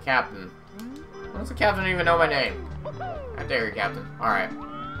tell the captain. Why does the captain even know my name? I dare you, captain. Alright.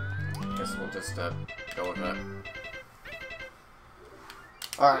 Guess we'll just go with it.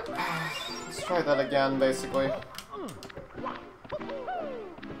 Alright. Let's try that again, basically.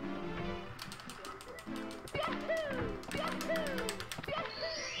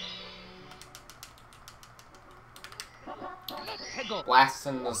 Blast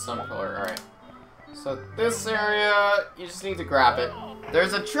in the sun pillar. Alright. So this area, you just need to grab it.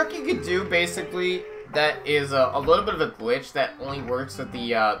 There's a trick you could do, basically, that is a little bit of a glitch that only works with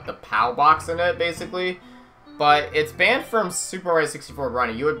the POW box in it, basically. But it's banned from Super Mario 64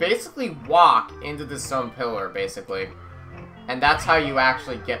 running. You would basically walk into the stone pillar, basically. And that's how you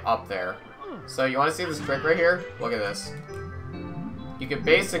actually get up there. So you want to see this trick right here? Look at this. You could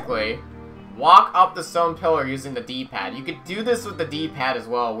basically walk up the stone pillar using the D-pad. You could do this with the D-pad as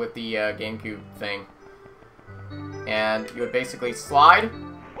well with the GameCube thing. And you would basically slide,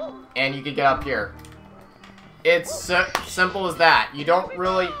 and you could get up here. It's simple as that. You don't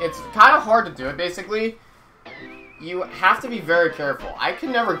really... It's kind of hard to do it, basically. You have to be very careful. I could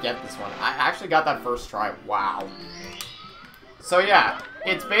never get this one. I actually got that first try. Wow. So yeah,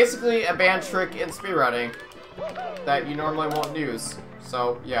 it's basically a banned trick in speedrunning that you normally won't use.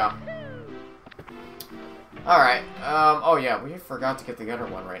 So, yeah. Alright, oh yeah, we forgot to get the other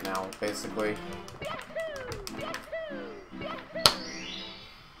one right now, basically.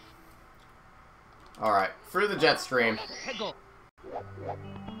 Alright, through the jet stream.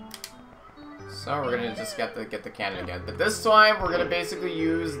 So we're gonna just get the cannon again. But this time, we're gonna basically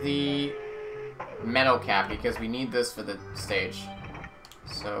use the metal cap, because we need this for the stage.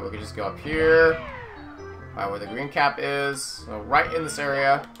 So we can just go up here, by where the green cap is, so right in this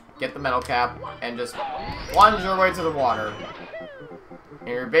area. Get the metal cap, and just plunge your way to the water. And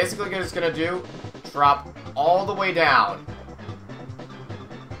you're basically just gonna drop all the way down.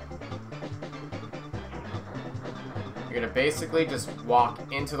 You're gonna basically just walk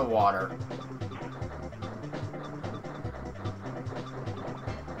into the water.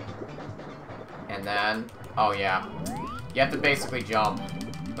 And then, oh yeah, you have to basically jump,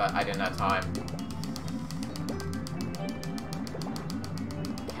 but I didn't have time.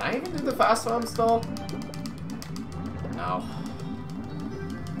 Can I even do the fast one still? No.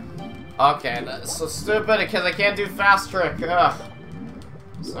 Okay, that's so stupid because I can't do fast trick. Ugh.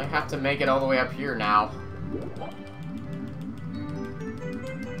 So I have to make it all the way up here now.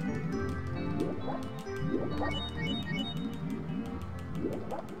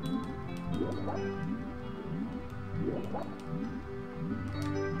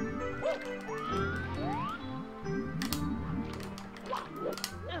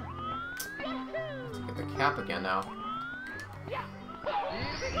 Get the cap again now.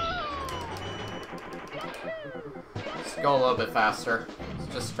 Let's go a little bit faster.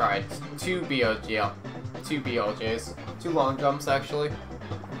 Let's just try it. Two BLJs. Two long jumps, actually.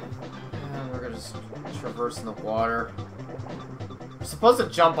 And we're gonna just traverse in the water. We're supposed to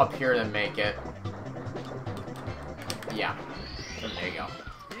jump up here and make it. Yeah. There you go.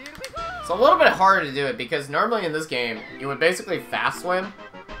 It's a little bit harder to do it because normally in this game, you would basically fast swim.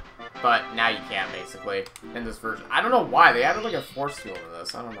 But now you can't, basically, in this version. I don't know why. They added, like, a force field to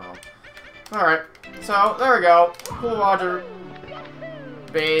this. I don't know. Alright. So, there we go. Cool Water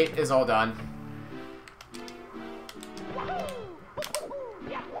Bay is all done.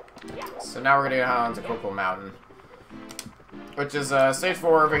 So now we're gonna head on to Cocoa Mountain. Which is, stage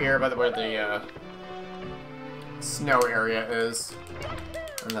 4 over here, by the way, the, snow area is.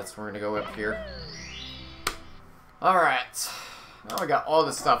 And that's where we're gonna go up here. Alright. Now we got all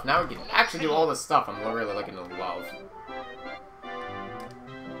this stuff. Now we can actually do all this stuff I'm really looking to love.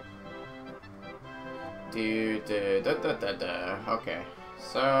 Okay.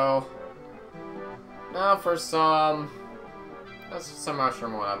 So now for some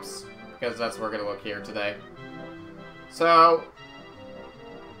mushroom one-ups. Because that's where we're gonna look here today. So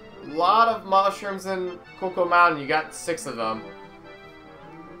a lot of mushrooms in Cocoa Mountain. You got 6 of them.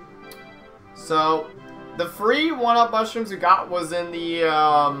 So the free one-up mushrooms you got was in the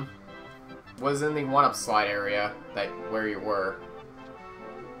one-up slide area where you were.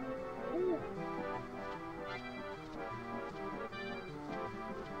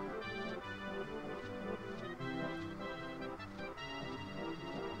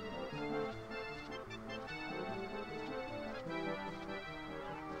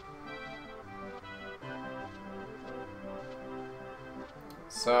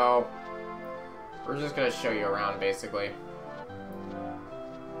 so we're just gonna show you around, basically.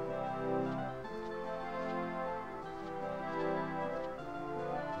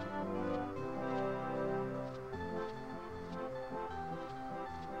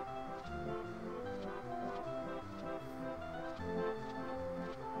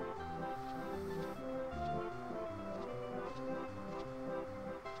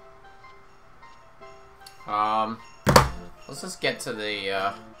 Let's just get to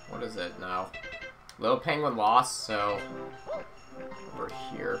the, what is it now? Little Penguin lost, so over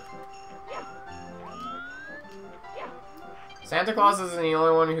here. Santa Claus isn't the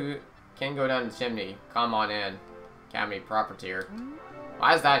only one who can go down the chimney. Come on in. Academy proper tier.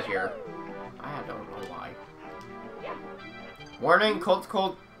 Why is that here? I don't know why. Warning, cold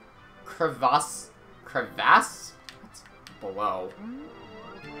crevasse? What's below?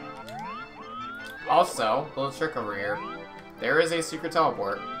 Also, little trick over here. There is a secret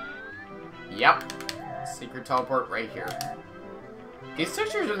teleport. Yep. Secret teleport right here. These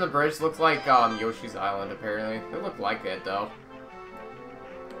textures in the bridge look like Yoshi's Island, apparently. They look like it, though.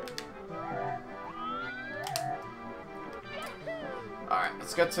 Alright,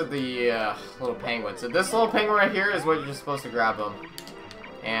 let's get to the little penguin. So this little penguin right here is what you're supposed to grab them.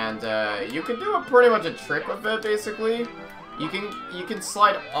 And you can do pretty much a trick with it, basically. You can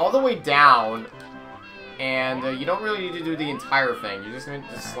slide all the way down. And you don't really need to do the entire thing. You just need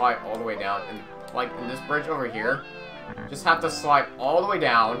to slide all the way down. And like in this bridge over here, just have to slide all the way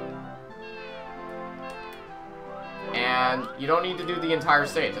down. And you don't need to do the entire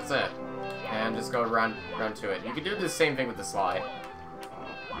stage. That's it. And just go around to it. You can do the same thing with the slide.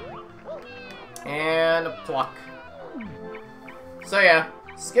 And pluck. So yeah,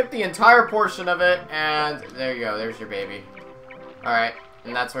 skip the entire portion of it, and there you go. There's your baby. Alright,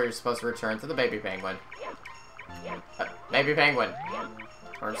 and that's where you're supposed to return to the baby penguin. Baby penguin.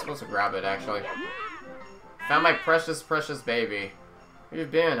 Or I'm supposed to grab it, actually. Found my precious, precious baby. Where you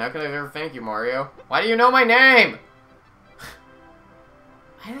been? How can I ever thank you, Mario? Why do you know my name?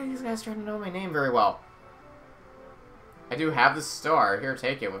 I know these guys trying to know my name very well. I do have the star. Here,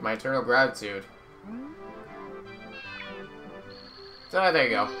 take it with my eternal gratitude. So, there you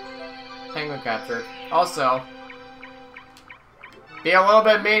go. Penguin captured. Also, be a little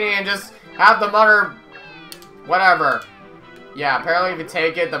bit meanie and just have the mother... Whatever. Yeah, apparently if you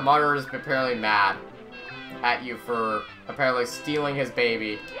take it, the mother is apparently mad at you for apparently stealing his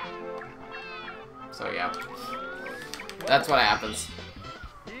baby. So, yeah. That's what happens.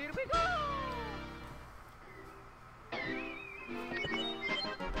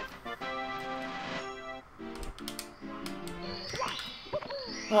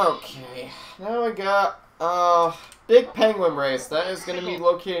 Okay, now we got, Big Penguin Race. That is going to be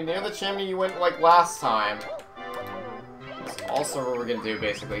located near the chimney you went, like, last time. That's also what we're going to do,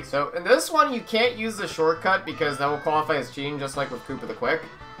 basically. So, in this one, you can't use the shortcut because that will qualify as cheating, just like with Koopa the Quick.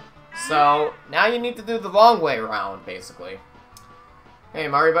 So, now you need to do the long way around, basically. Hey,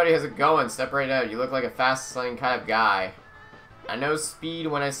 Mario Buddy, how's it going? Step right out. You look like a fast-sliding kind of guy. I know speed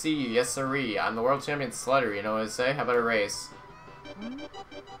when I see you, yes sirree. I'm the world champion sledder, you know what I say? How about a race?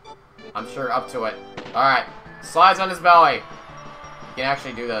 I'm sure up to it. Alright, slides on his belly. You can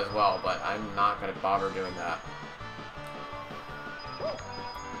actually do that as well, but I'm not going to bother doing that.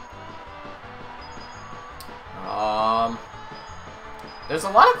 There's a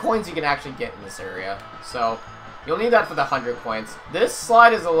lot of coins you can actually get in this area, so you'll need that for the 100 coins. This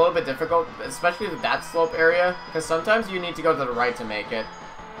slide is a little bit difficult, especially with that slope area, because sometimes you need to go to the right to make it.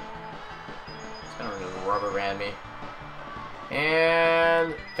 It's gonna just rubber band me.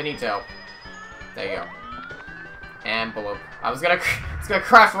 And finito. There you go. And bloop. It's gonna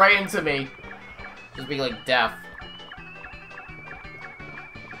crash right into me. Just be like death.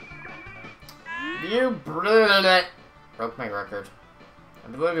 You broke my record.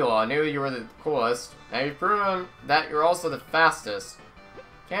 Unbelievable, I knew you were the coolest. Now you've proven that you're also the fastest.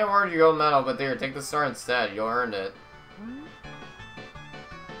 Can't award you gold medal, but there, take the star instead. You earned it.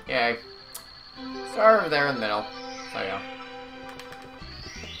 Yay. Star over there in the middle. There you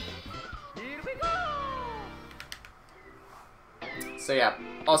go. So yeah,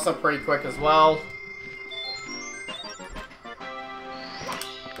 also pretty quick as well.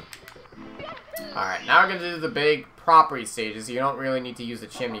 Alright, now we're going to do the big property stages. You don't really need to use the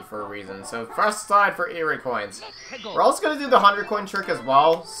chimney for a reason. So first slide for 8 coins. We're also going to do the 100 coin trick as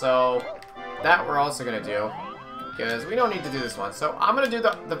well. So that we're also going to do. Because we don't need to do this one. So I'm going to do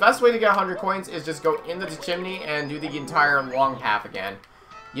the best way to get 100 coins is just go into the chimney and do the entire long half again.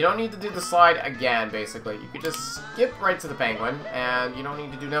 You don't need to do the slide again, basically. You could just skip right to the penguin, and you don't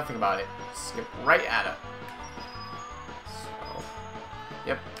need to do nothing about it. Skip right at it. So,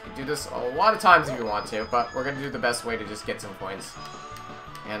 Yep, you can do this a lot of times if you want to, but we're gonna do the best way to just get some coins.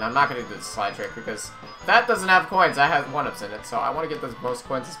 And I'm not gonna do the slide trick because that doesn't have coins, that has 1-ups in it, so I want to get the most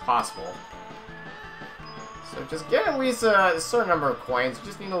coins as possible. So just get at least a certain number of coins. You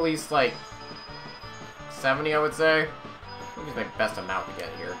just need at least, like, 70, I would say. I think it's my best amount to get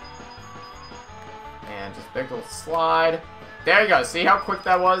here. And just big little slide. There you go. See how quick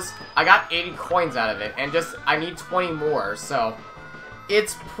that was? I got 80 coins out of it, and just, I need 20 more, so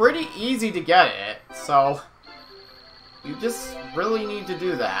it's pretty easy to get it, so you just really need to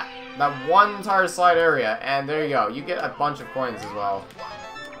do that. That one entire slide area, and there you go. You get a bunch of coins as well.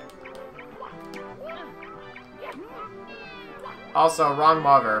 Also, wrong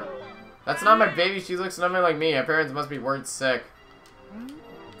mother. That's not my baby. She looks nothing like me. Her parents must be word sick.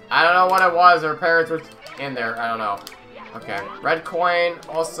 I don't know what it was. Her parents were in there. I don't know. Okay. Red coin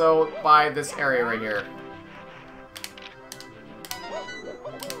also by this area right here.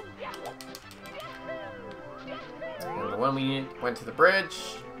 And when we went to the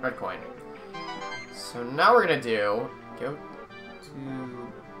bridge, red coin. So now we're going to go to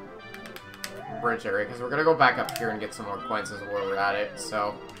bridge area, because we're going to go back up here and get some more coins as where we're at it,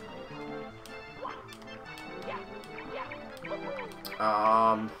 so...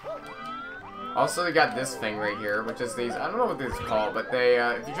 Also, they got this thing right here, which is these, I don't know what these are called, but they,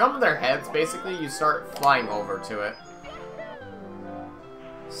 if you jump on their heads, basically, you start flying over to it.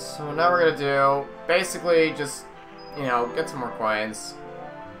 So now we're going to do, basically, just, you know, get some more coins.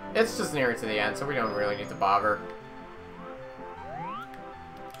 It's just near to the end, so we don't really need to bother.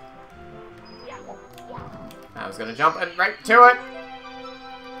 I was gonna jump and right to it!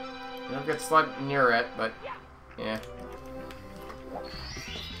 I don't get slid near it, but yeah.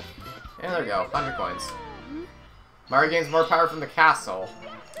 And there we go, 100 coins. Mario gains more power from the castle.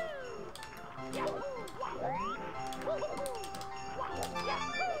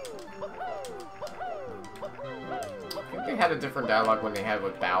 I think they had a different dialogue when they had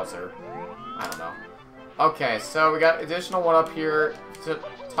with Bowser. I don't know. Okay, so we got additional 1-up here. To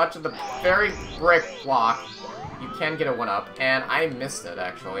touch the very brick block, you can get a 1-up, and I missed it,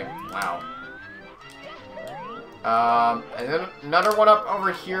 actually. Wow. And then another 1-up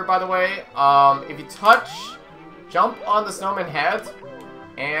over here, by the way. If you jump on the snowman head,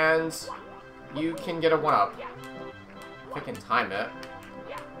 and you can get a 1-up. If I can time it.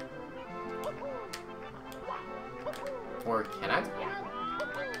 Or can I?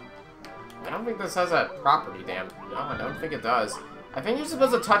 I don't think this has a property, damn. No, I don't think it does. I think you're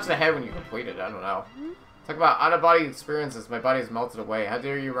supposed to touch the head when you complete it. I don't know. Talk about out-of-body experiences. My body has melted away. How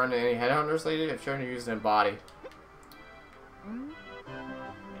dare you run into any headhunters lately? I've shown you use it in body.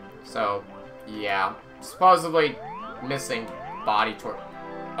 So, yeah. Supposedly missing body toward...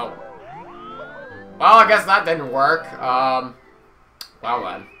 Oh. Well, I guess that didn't work. Well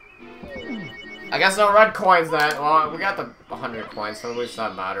then. I guess no red coins then. Well, we got the 100 coins, so at least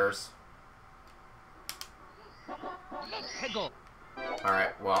that matters.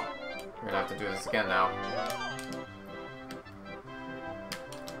 Alright, well, we're gonna have to do this again now.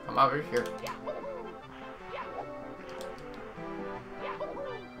 Come over here.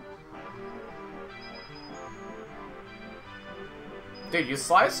 Dude, you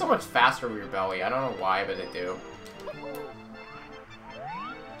slide so much faster with your belly. I don't know why, but they do.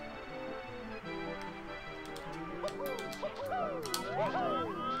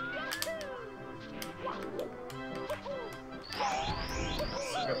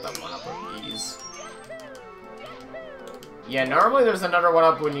 Get that 1-up with ease. Yeah, normally there's another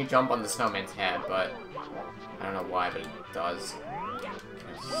 1-up when you jump on the snowman's head, but I don't know why, but it does.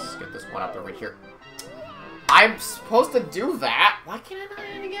 Let's get this 1-up over here. I'm supposed to do that? Why can't I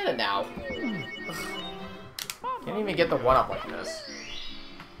not even get it now? Can't even get the 1-up like this.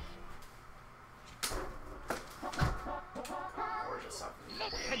 Or just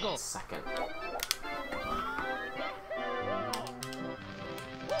a second.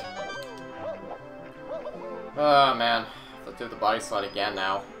 Oh man, let's do the body slide again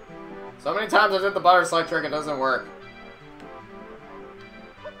now. So many times I did the body slide trick, it doesn't work.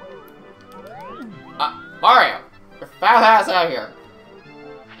 Mario! Your fat ass out of here!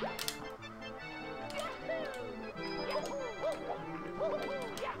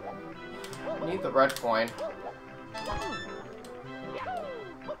 I need the red coin.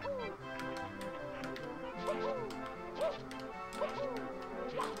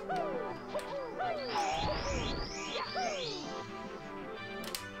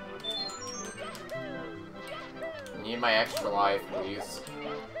 Need my extra life, please.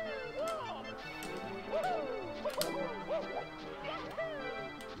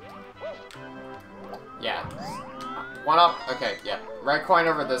 Yeah. One up. Okay, yeah. Red coin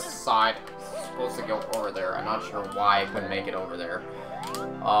over this side. It's supposed to go over there. I'm not sure why I couldn't make it over there.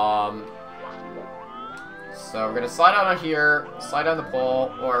 So we're gonna slide out of here, slide down the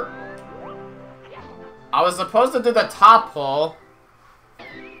pole, or... I was supposed to do the top pole.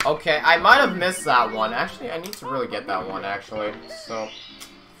 Okay, I might have missed that one. Actually, I need to really get that one, actually. So...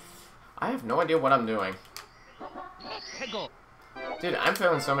 I have no idea what I'm doing. Dude, I'm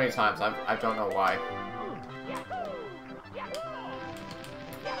failing so many times. I don't know why.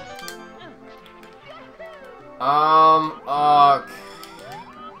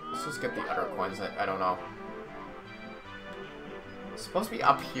 Let's just get the other coins. I don't know. It's supposed to be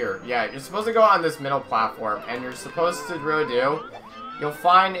up here. Yeah, you're supposed to go on this middle platform, and you're supposed to really do. You'll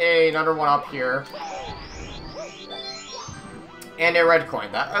find another one up here. And a red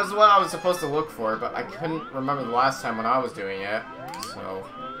coin. That was what I was supposed to look for, but I couldn't remember the last time when I was doing it. So,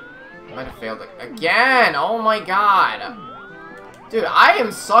 I might have failed it again! Oh my god! Dude, I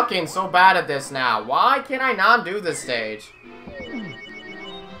am sucking so bad at this now. Why can I not do this stage?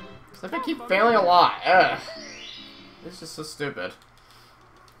 Because I keep failing a lot. Ugh. It's just so stupid.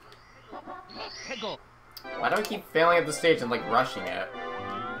 Why do I keep failing at the stage and, like, rushing it?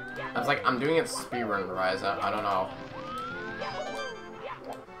 I was like, I'm doing it speedrun-wise. I don't know.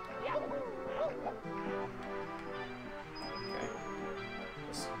 Okay.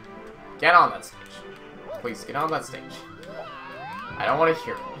 Just get on that stage. Please, get on that stage. I don't want to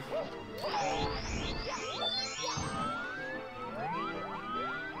hear it.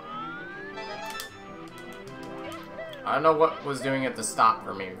 I don't know what was doing it to stop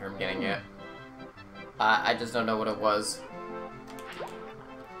for me from getting it. I just don't know what it was.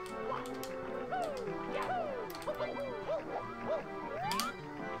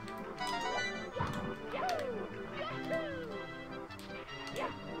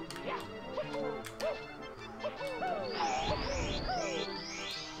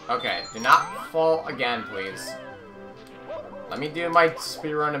 Okay, do not fall again, please. Let me do my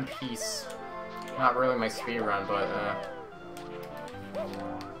speedrun in peace. Not really my speedrun, but,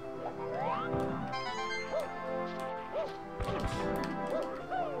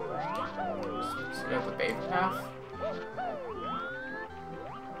 So we have the baby path?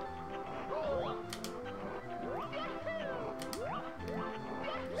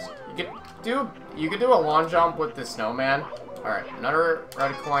 You could do a long jump with the snowman. Alright, another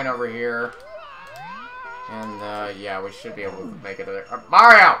red coin over here. And, yeah, we should be able to make it there.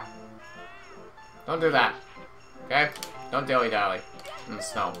 Mario! Don't do that. Okay? Don't dilly-dally in the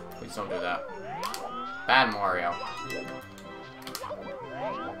snow. Please don't do that. Bad Mario.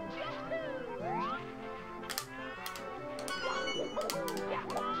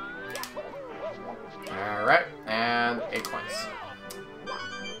 Alright, and 8 coins.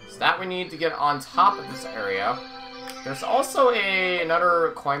 So that we need to get on top of this area. There's also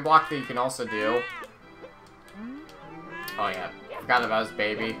another coin block that you can also do. Oh yeah, forgot about his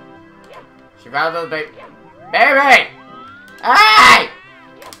baby. She forgot about the baby. Baby! Hey!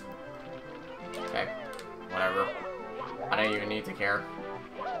 Okay, whatever. I don't even need to care.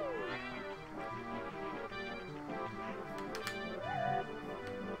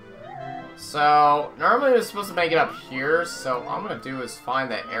 So, normally we're supposed to make it up here, so all I'm gonna do is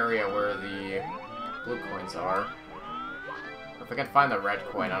find that area where the blue coins are. If I can find the red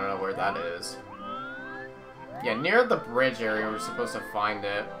coin, I don't know where that is. Yeah, near the bridge area, we're supposed to find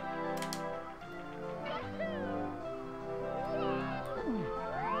it.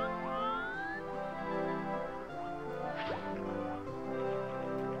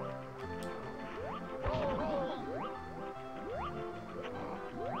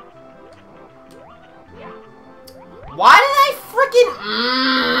 Why did I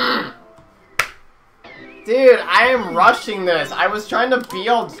freaking... Dude, I am rushing this. I was trying to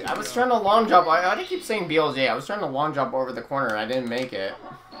long jump. Why do I keep saying BLJ? I was trying to long jump over the corner and I didn't make it.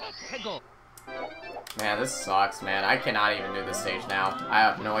 Man, this sucks, man. I cannot even do this stage now. I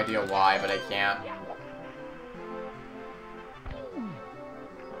have no idea why, but I can't.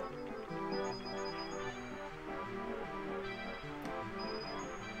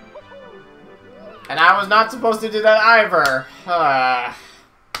 And I was not supposed to do that either.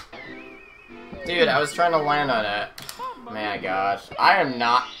 Dude, I was trying to land on it. Man, gosh. I am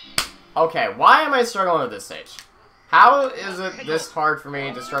not... Okay, why am I struggling with this stage? How is it this hard for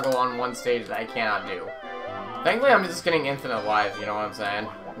me to struggle on one stage that I cannot do? Thankfully, I'm just getting infinite lives, you know what I'm saying?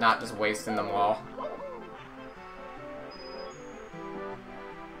 Not just wasting them all.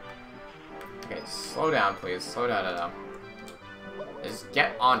 Okay, slow down, please. Slow down. Just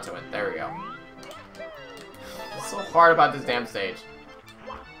get onto it. There we go. It's so hard about this damn stage.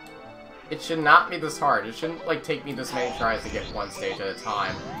 It should not be this hard. It shouldn't, like, take me this many tries to get one stage at a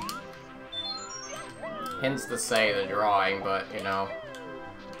time. Hence to say the drawing, but, you know.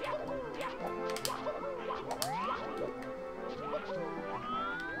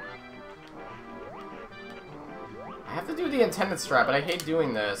 I have to do the intended strat, but I hate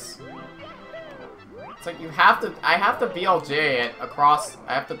doing this. It's like you have to, I have to BLJ it across,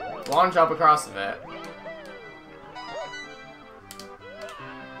 I have to long jump across of it.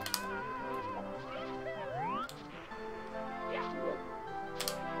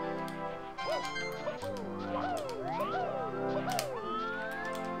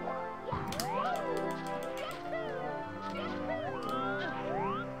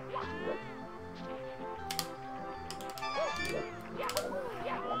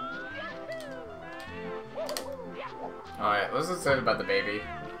 Alright, let's just say about the baby.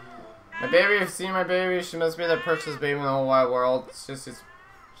 My baby, you've seen my baby. She must be the precious baby in the whole wide world. It's just,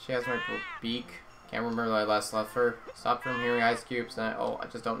 she has my beak. Can't remember when I last left her. Stopped from hearing ice cubes, and I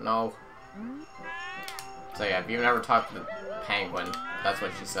just don't know. So yeah, if you've never talked to the penguin, that's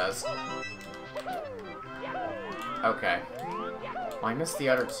what she says. Okay. Well, I missed the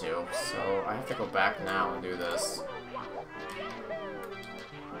other two, so I have to go back now and do this.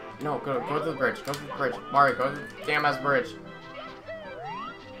 No, go to the bridge. Go to the bridge. Mario, go to the damn ass bridge.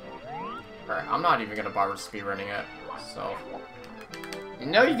 Alright, I'm not even gonna bother speedrunning it, so. You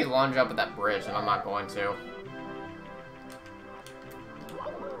know you can long jump at that bridge, and I'm not going to.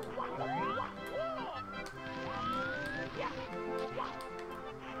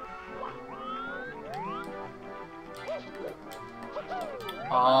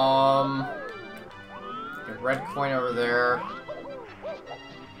 Red coin over there.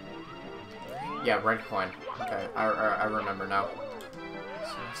 Yeah, red coin. Okay, I remember now.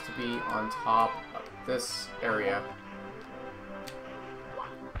 So it has to be on top of this area.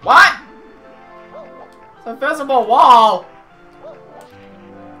 What? It's a visible wall!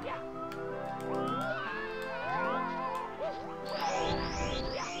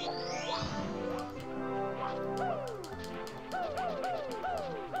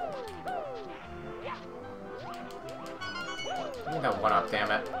 I need that one up,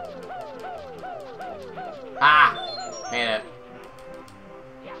 damn it. Ah! Made it.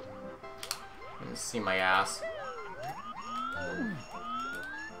 Let me see my ass.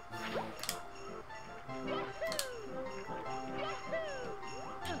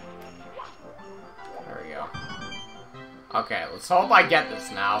 There we go. Okay, let's hope I get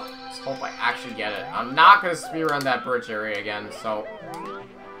this now. Let's hope I actually get it. I'm not gonna speedrun that bridge area again, so...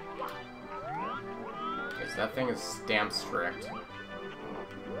 because that thing is damn strict.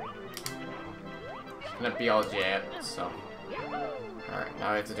 Gonna BLJ it, so. Alright,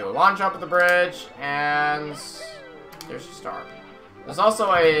 now we have to do a long jump at the bridge, and there's your star. There's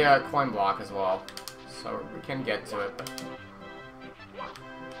also a coin block as well, so we can get to it.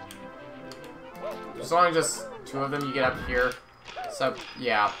 There's only just two of them you get up here, so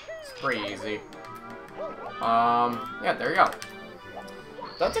yeah, it's pretty easy. Yeah, there you go.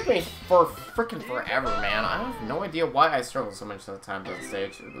 That took me for freaking forever, man. I have no idea why I struggled so much at the time to the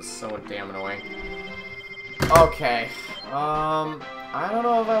stage. It was so damn annoying. Okay. I don't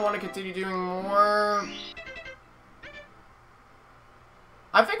know if I want to continue doing more.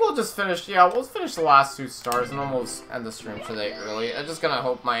 I think we'll just finish, yeah, we'll finish the last 2 stars and then we'll end the stream today early. I'm just gonna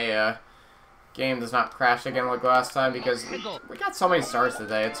hope my, game does not crash again like last time because we got so many stars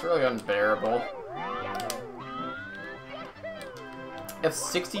today. It's really unbearable. You have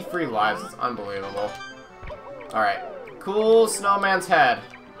 63 lives. It's unbelievable. Alright. Cool snowman's head.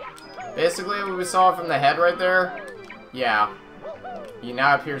 Basically, what we saw from the head right there, yeah. He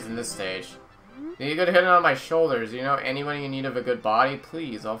now appears in this stage. You need a good hit on my shoulders. Do you know anyone in need of a good body?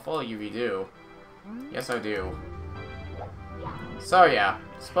 Please, I'll follow you if you do. Yes, I do. So, yeah.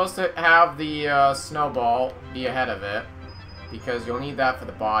 Supposed to have the snowball be ahead of it. Because you'll need that for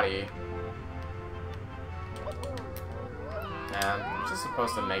the body. And I'm just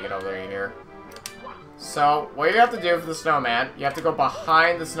supposed to make it over here. So, what you have to do for the snowman, you have to go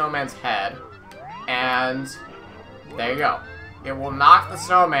behind the snowman's head. And there you go. It will knock the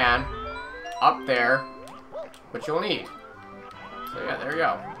snowman up there, which you'll need. So yeah, there you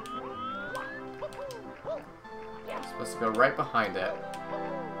go. It's supposed to go right behind it.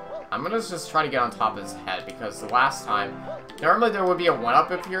 I'm gonna just try to get on top of his head, because the last time, normally there would be a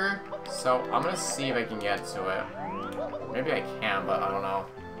 1-up up here, so I'm gonna see if I can get to it. Maybe I can, but I don't know.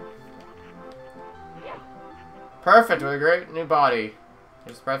 Perfect, with a great new body.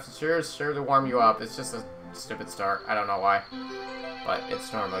 There's perhaps sure to warm you up. It's just a stupid start. I don't know why. But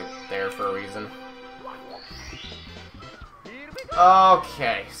it's normally there for a reason.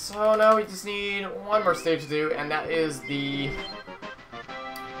 Okay, so now we just need one more stage to do, and that is the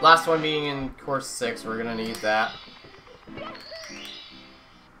last one being in course 6. We're gonna need that.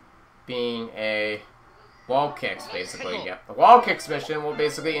 Being a wall kicks, basically. Yep. The wall kicks mission will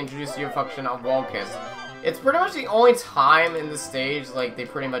basically introduce you to a function of wall kicks. It's pretty much the only time in this stage, like, they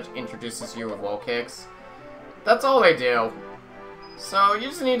pretty much introduces you with wall kicks. That's all they do. So, you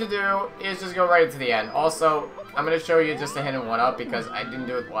just need to do is just go right to the end. Also, I'm going to show you just a hidden one-up because I didn't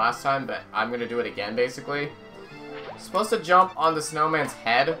do it last time, but I'm going to do it again, basically. You're supposed to jump on the snowman's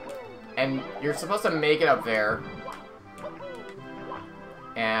head, and you're supposed to make it up there.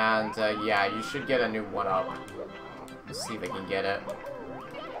 And, yeah, you should get a new one-up. Let's see if I can get it.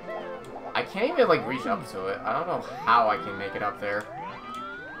 I can't even, like, reach up to it. I don't know how I can make it up there.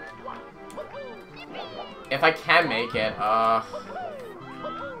 If I can make it, I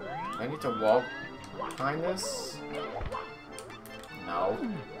need to walk behind this? No.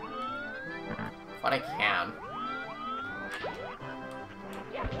 But I can.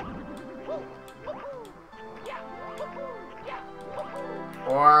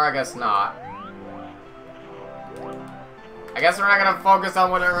 Or, I guess not. I guess we're not gonna focus on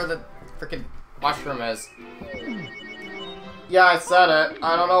whatever the freaking mushroom is. Yeah, I said it.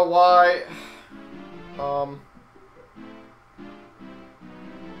 I don't know why.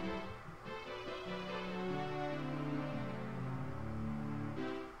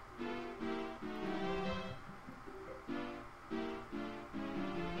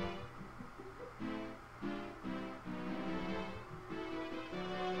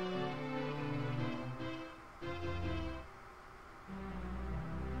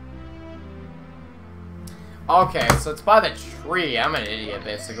 Okay, so it's by the tree. I'm an idiot,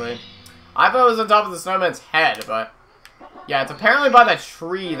 basically. I thought it was on top of the snowman's head, but... yeah, it's apparently by the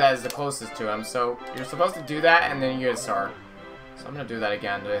tree that is the closest to him, so you're supposed to do that, and then you get a star. So I'm gonna do that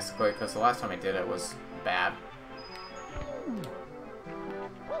again, basically, because the last time I did it was bad.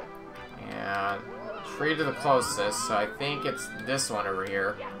 And... tree to the closest, so I think it's this one over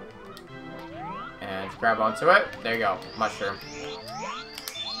here. And grab onto it. There you go. Mushroom.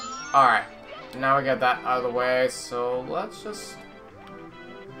 Alright. Now we got that out of the way, so let's just...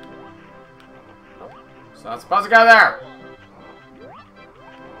 so that's supposed to go there!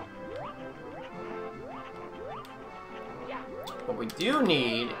 What we do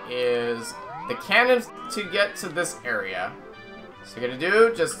need is the cannons to get to this area. So you're gonna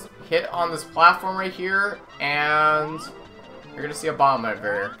do, just hit on this platform right here, and you're gonna see a bomb over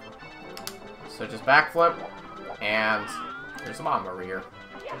here. So just backflip, and there's a bomb over here.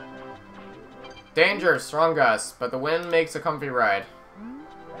 Danger, strong gust, but the wind makes a comfy ride.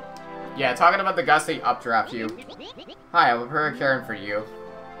 Yeah, talking about the gust they updraft you. Hi, I will prepare a cannon for you.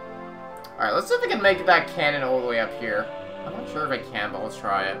 Alright, let's see if I can make that cannon all the way up here. I'm not sure if I can, but let's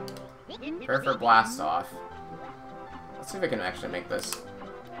try it. Prepare for blast off. Let's see if I can actually make this.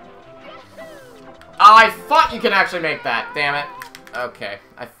 Oh, I thought you can actually make that, damn it. Okay,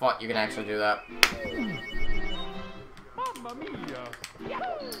 I thought you can actually do that.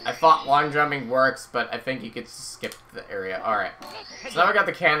 I thought long jumping works, but I think you could skip the area. Alright. So now we got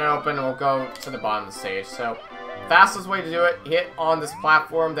the cannon open, and we'll go to the bottom of the stage. So, fastest way to do it, hit on this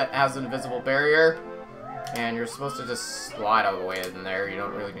platform that has an invisible barrier. And you're supposed to just slide all the way in there. You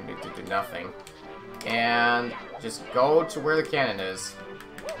don't really need to do nothing. And just go to where the cannon is.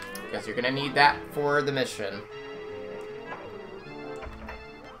 Because you're going to need that for the mission.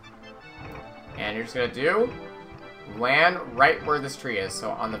 And you're just going to do... land right where this tree is,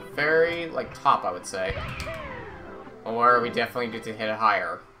 so on the very, like, top, I would say. Or we definitely need to hit it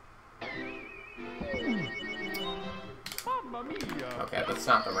higher. Okay, that's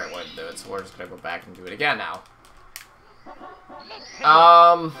not the right way to do it, so we're just gonna go back and do it again now.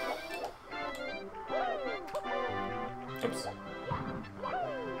 Oops.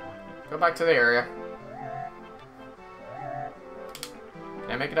 Go back to the area.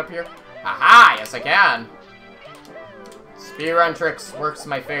 Can I make it up here? Aha! Yes, I can! Speedrun tricks works in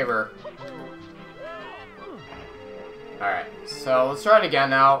my favor. Alright, so let's try it again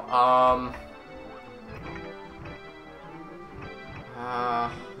now. I'm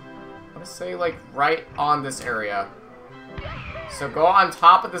gonna say, like, right on this area. So go on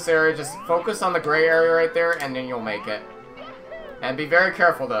top of this area, just focus on the gray area right there, and then you'll make it. And be very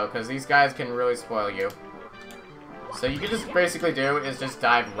careful, though, because these guys can really spoil you. So you can just basically do is just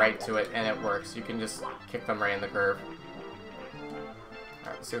dive right to it, and it works. You can just kick them right in the curve.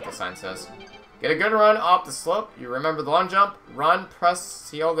 Alright, let's see what the sign says. Get a good run off the slope. You remember the long jump. Run, press,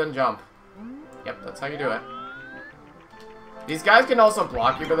 seal, then jump. Yep, that's how you do it. These guys can also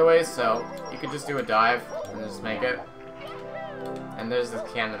block you, by the way, so you could just do a dive and just make it. And there's this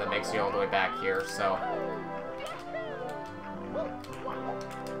cannon that makes you all the way back here, so...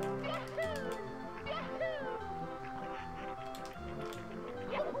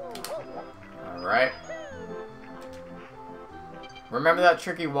 Alright. Remember that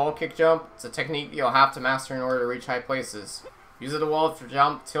tricky wall kick jump? It's a technique you'll have to master in order to reach high places. Use the wall to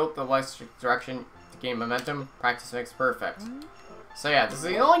jump, tilt the light direction to gain momentum. Practice makes perfect. So yeah, this is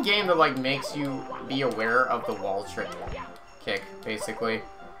the only game that like makes you be aware of the wall trick kick, basically.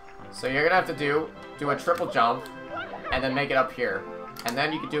 So you're gonna have to do a triple jump, and then make it up here. And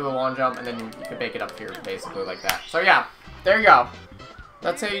then you can do a long jump, and then you can make it up here, basically like that. So yeah, there you go.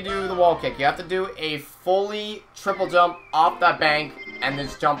 That's how you do the wall kick. You have to do a fully triple jump off that bank, and then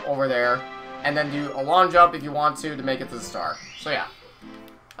just jump over there. And then do a long jump if you want to make it to the star. So yeah,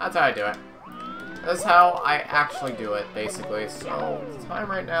 that's how I do it. That's how I actually do it, basically. So the time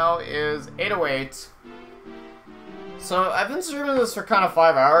right now is 8:08. So I've been streaming this for kind of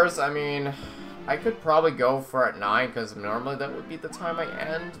 5 hours. I mean, I could probably go for at 9 because normally that would be the time I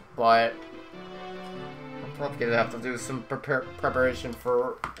end, but I'm probably gonna have to do some preparation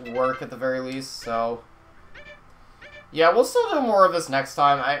for work at the very least. So yeah, we'll still do more of this next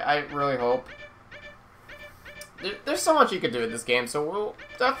time. I really hope. There's so much you could do in this game, so we'll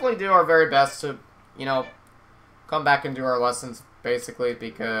definitely do our very best to, you know, come back and do our lessons, basically,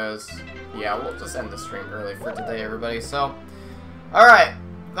 because, yeah, we'll just end the stream early for today, everybody. So, alright,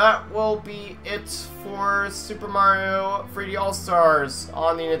 that will be it for Super Mario 3D All-Stars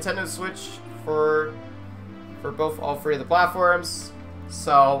on the Nintendo Switch for all three of the platforms.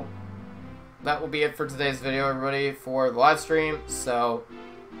 So, that will be it for today's video, everybody, for the live stream. So,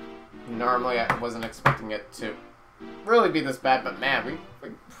 normally I wasn't expecting it to really be this bad, but man,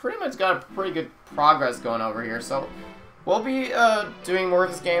 we pretty much got a pretty good progress going over here. So, we'll be doing more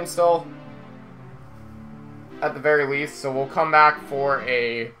of this game still, at the very least. So, we'll come back for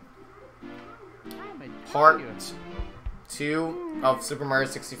a part 2 of Super Mario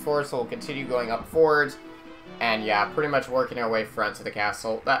 64. So, we'll continue going up forward. And yeah, pretty much working our way front to the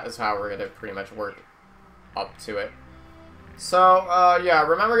castle. That is how we're going to pretty much work up to it. So, yeah,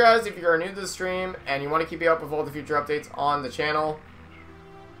 remember guys, if you're new to the stream and you want to keep up with all the future updates on the channel,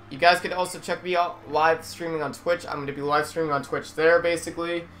 you guys could also check me out live streaming on Twitch. I'm going to be live streaming on Twitch there,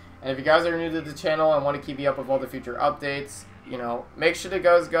 basically. And if you guys are new to the channel and want to keep you up with all the future updates, you know, make sure to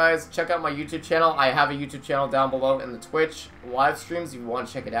guys, check out my YouTube channel. I have a YouTube channel down below in the Twitch live streams if you want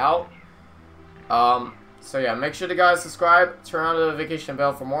to check it out. So yeah, make sure to guys subscribe, turn on the notification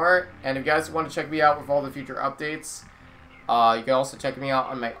bell for more, and if you guys want to check me out with all the future updates, you can also check me out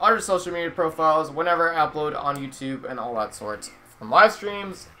on my other social media profiles whenever I upload on YouTube and all that sorts, from live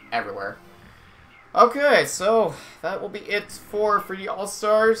streams, everywhere. Okay, so that will be it for 3D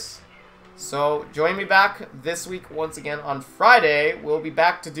All-Stars. So join me back this week once again on Friday. We'll be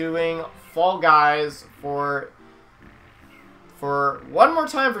back to doing Fall Guys for one more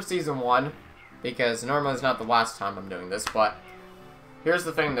time for Season 1. Because normally it's not the last time I'm doing this, but here's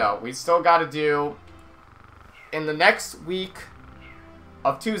the thing though. We still got to do, in the next week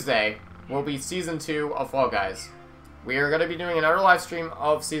of Tuesday, will be Season 2 of Fall Guys. We are going to be doing another live stream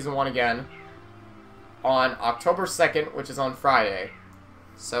of Season 1 again on October 2nd, which is on Friday.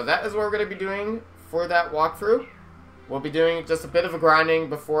 So that is what we're going to be doing for that walkthrough. We'll be doing just a bit of a grinding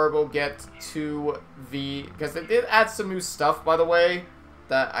before we'll get to the... Because they did add some new stuff, by the way,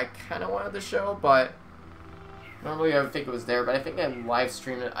 that I kind of wanted to show, but normally I would think it was there, but I think I live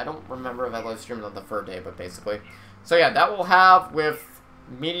streamed it. I don't remember if I live streamed it on the third day, but basically. So yeah, that we'll have with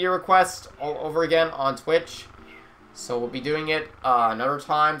media requests all over again on Twitch. So we'll be doing it another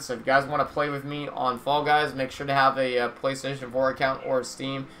time. So if you guys want to play with me on Fall Guys, make sure to have a PlayStation 4 account or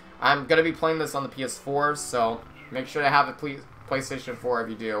Steam. I'm going to be playing this on the PS4, so make sure to have a PlayStation 4 if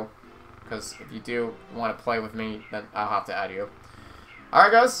you do. Because if you do want to play with me, then I'll have to add you.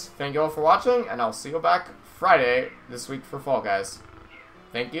 Alright guys, thank you all for watching, and I'll see you back Friday this week for Fall Guys.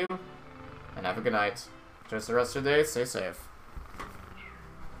 Thank you, and have a good night. Just the rest of the day, stay safe.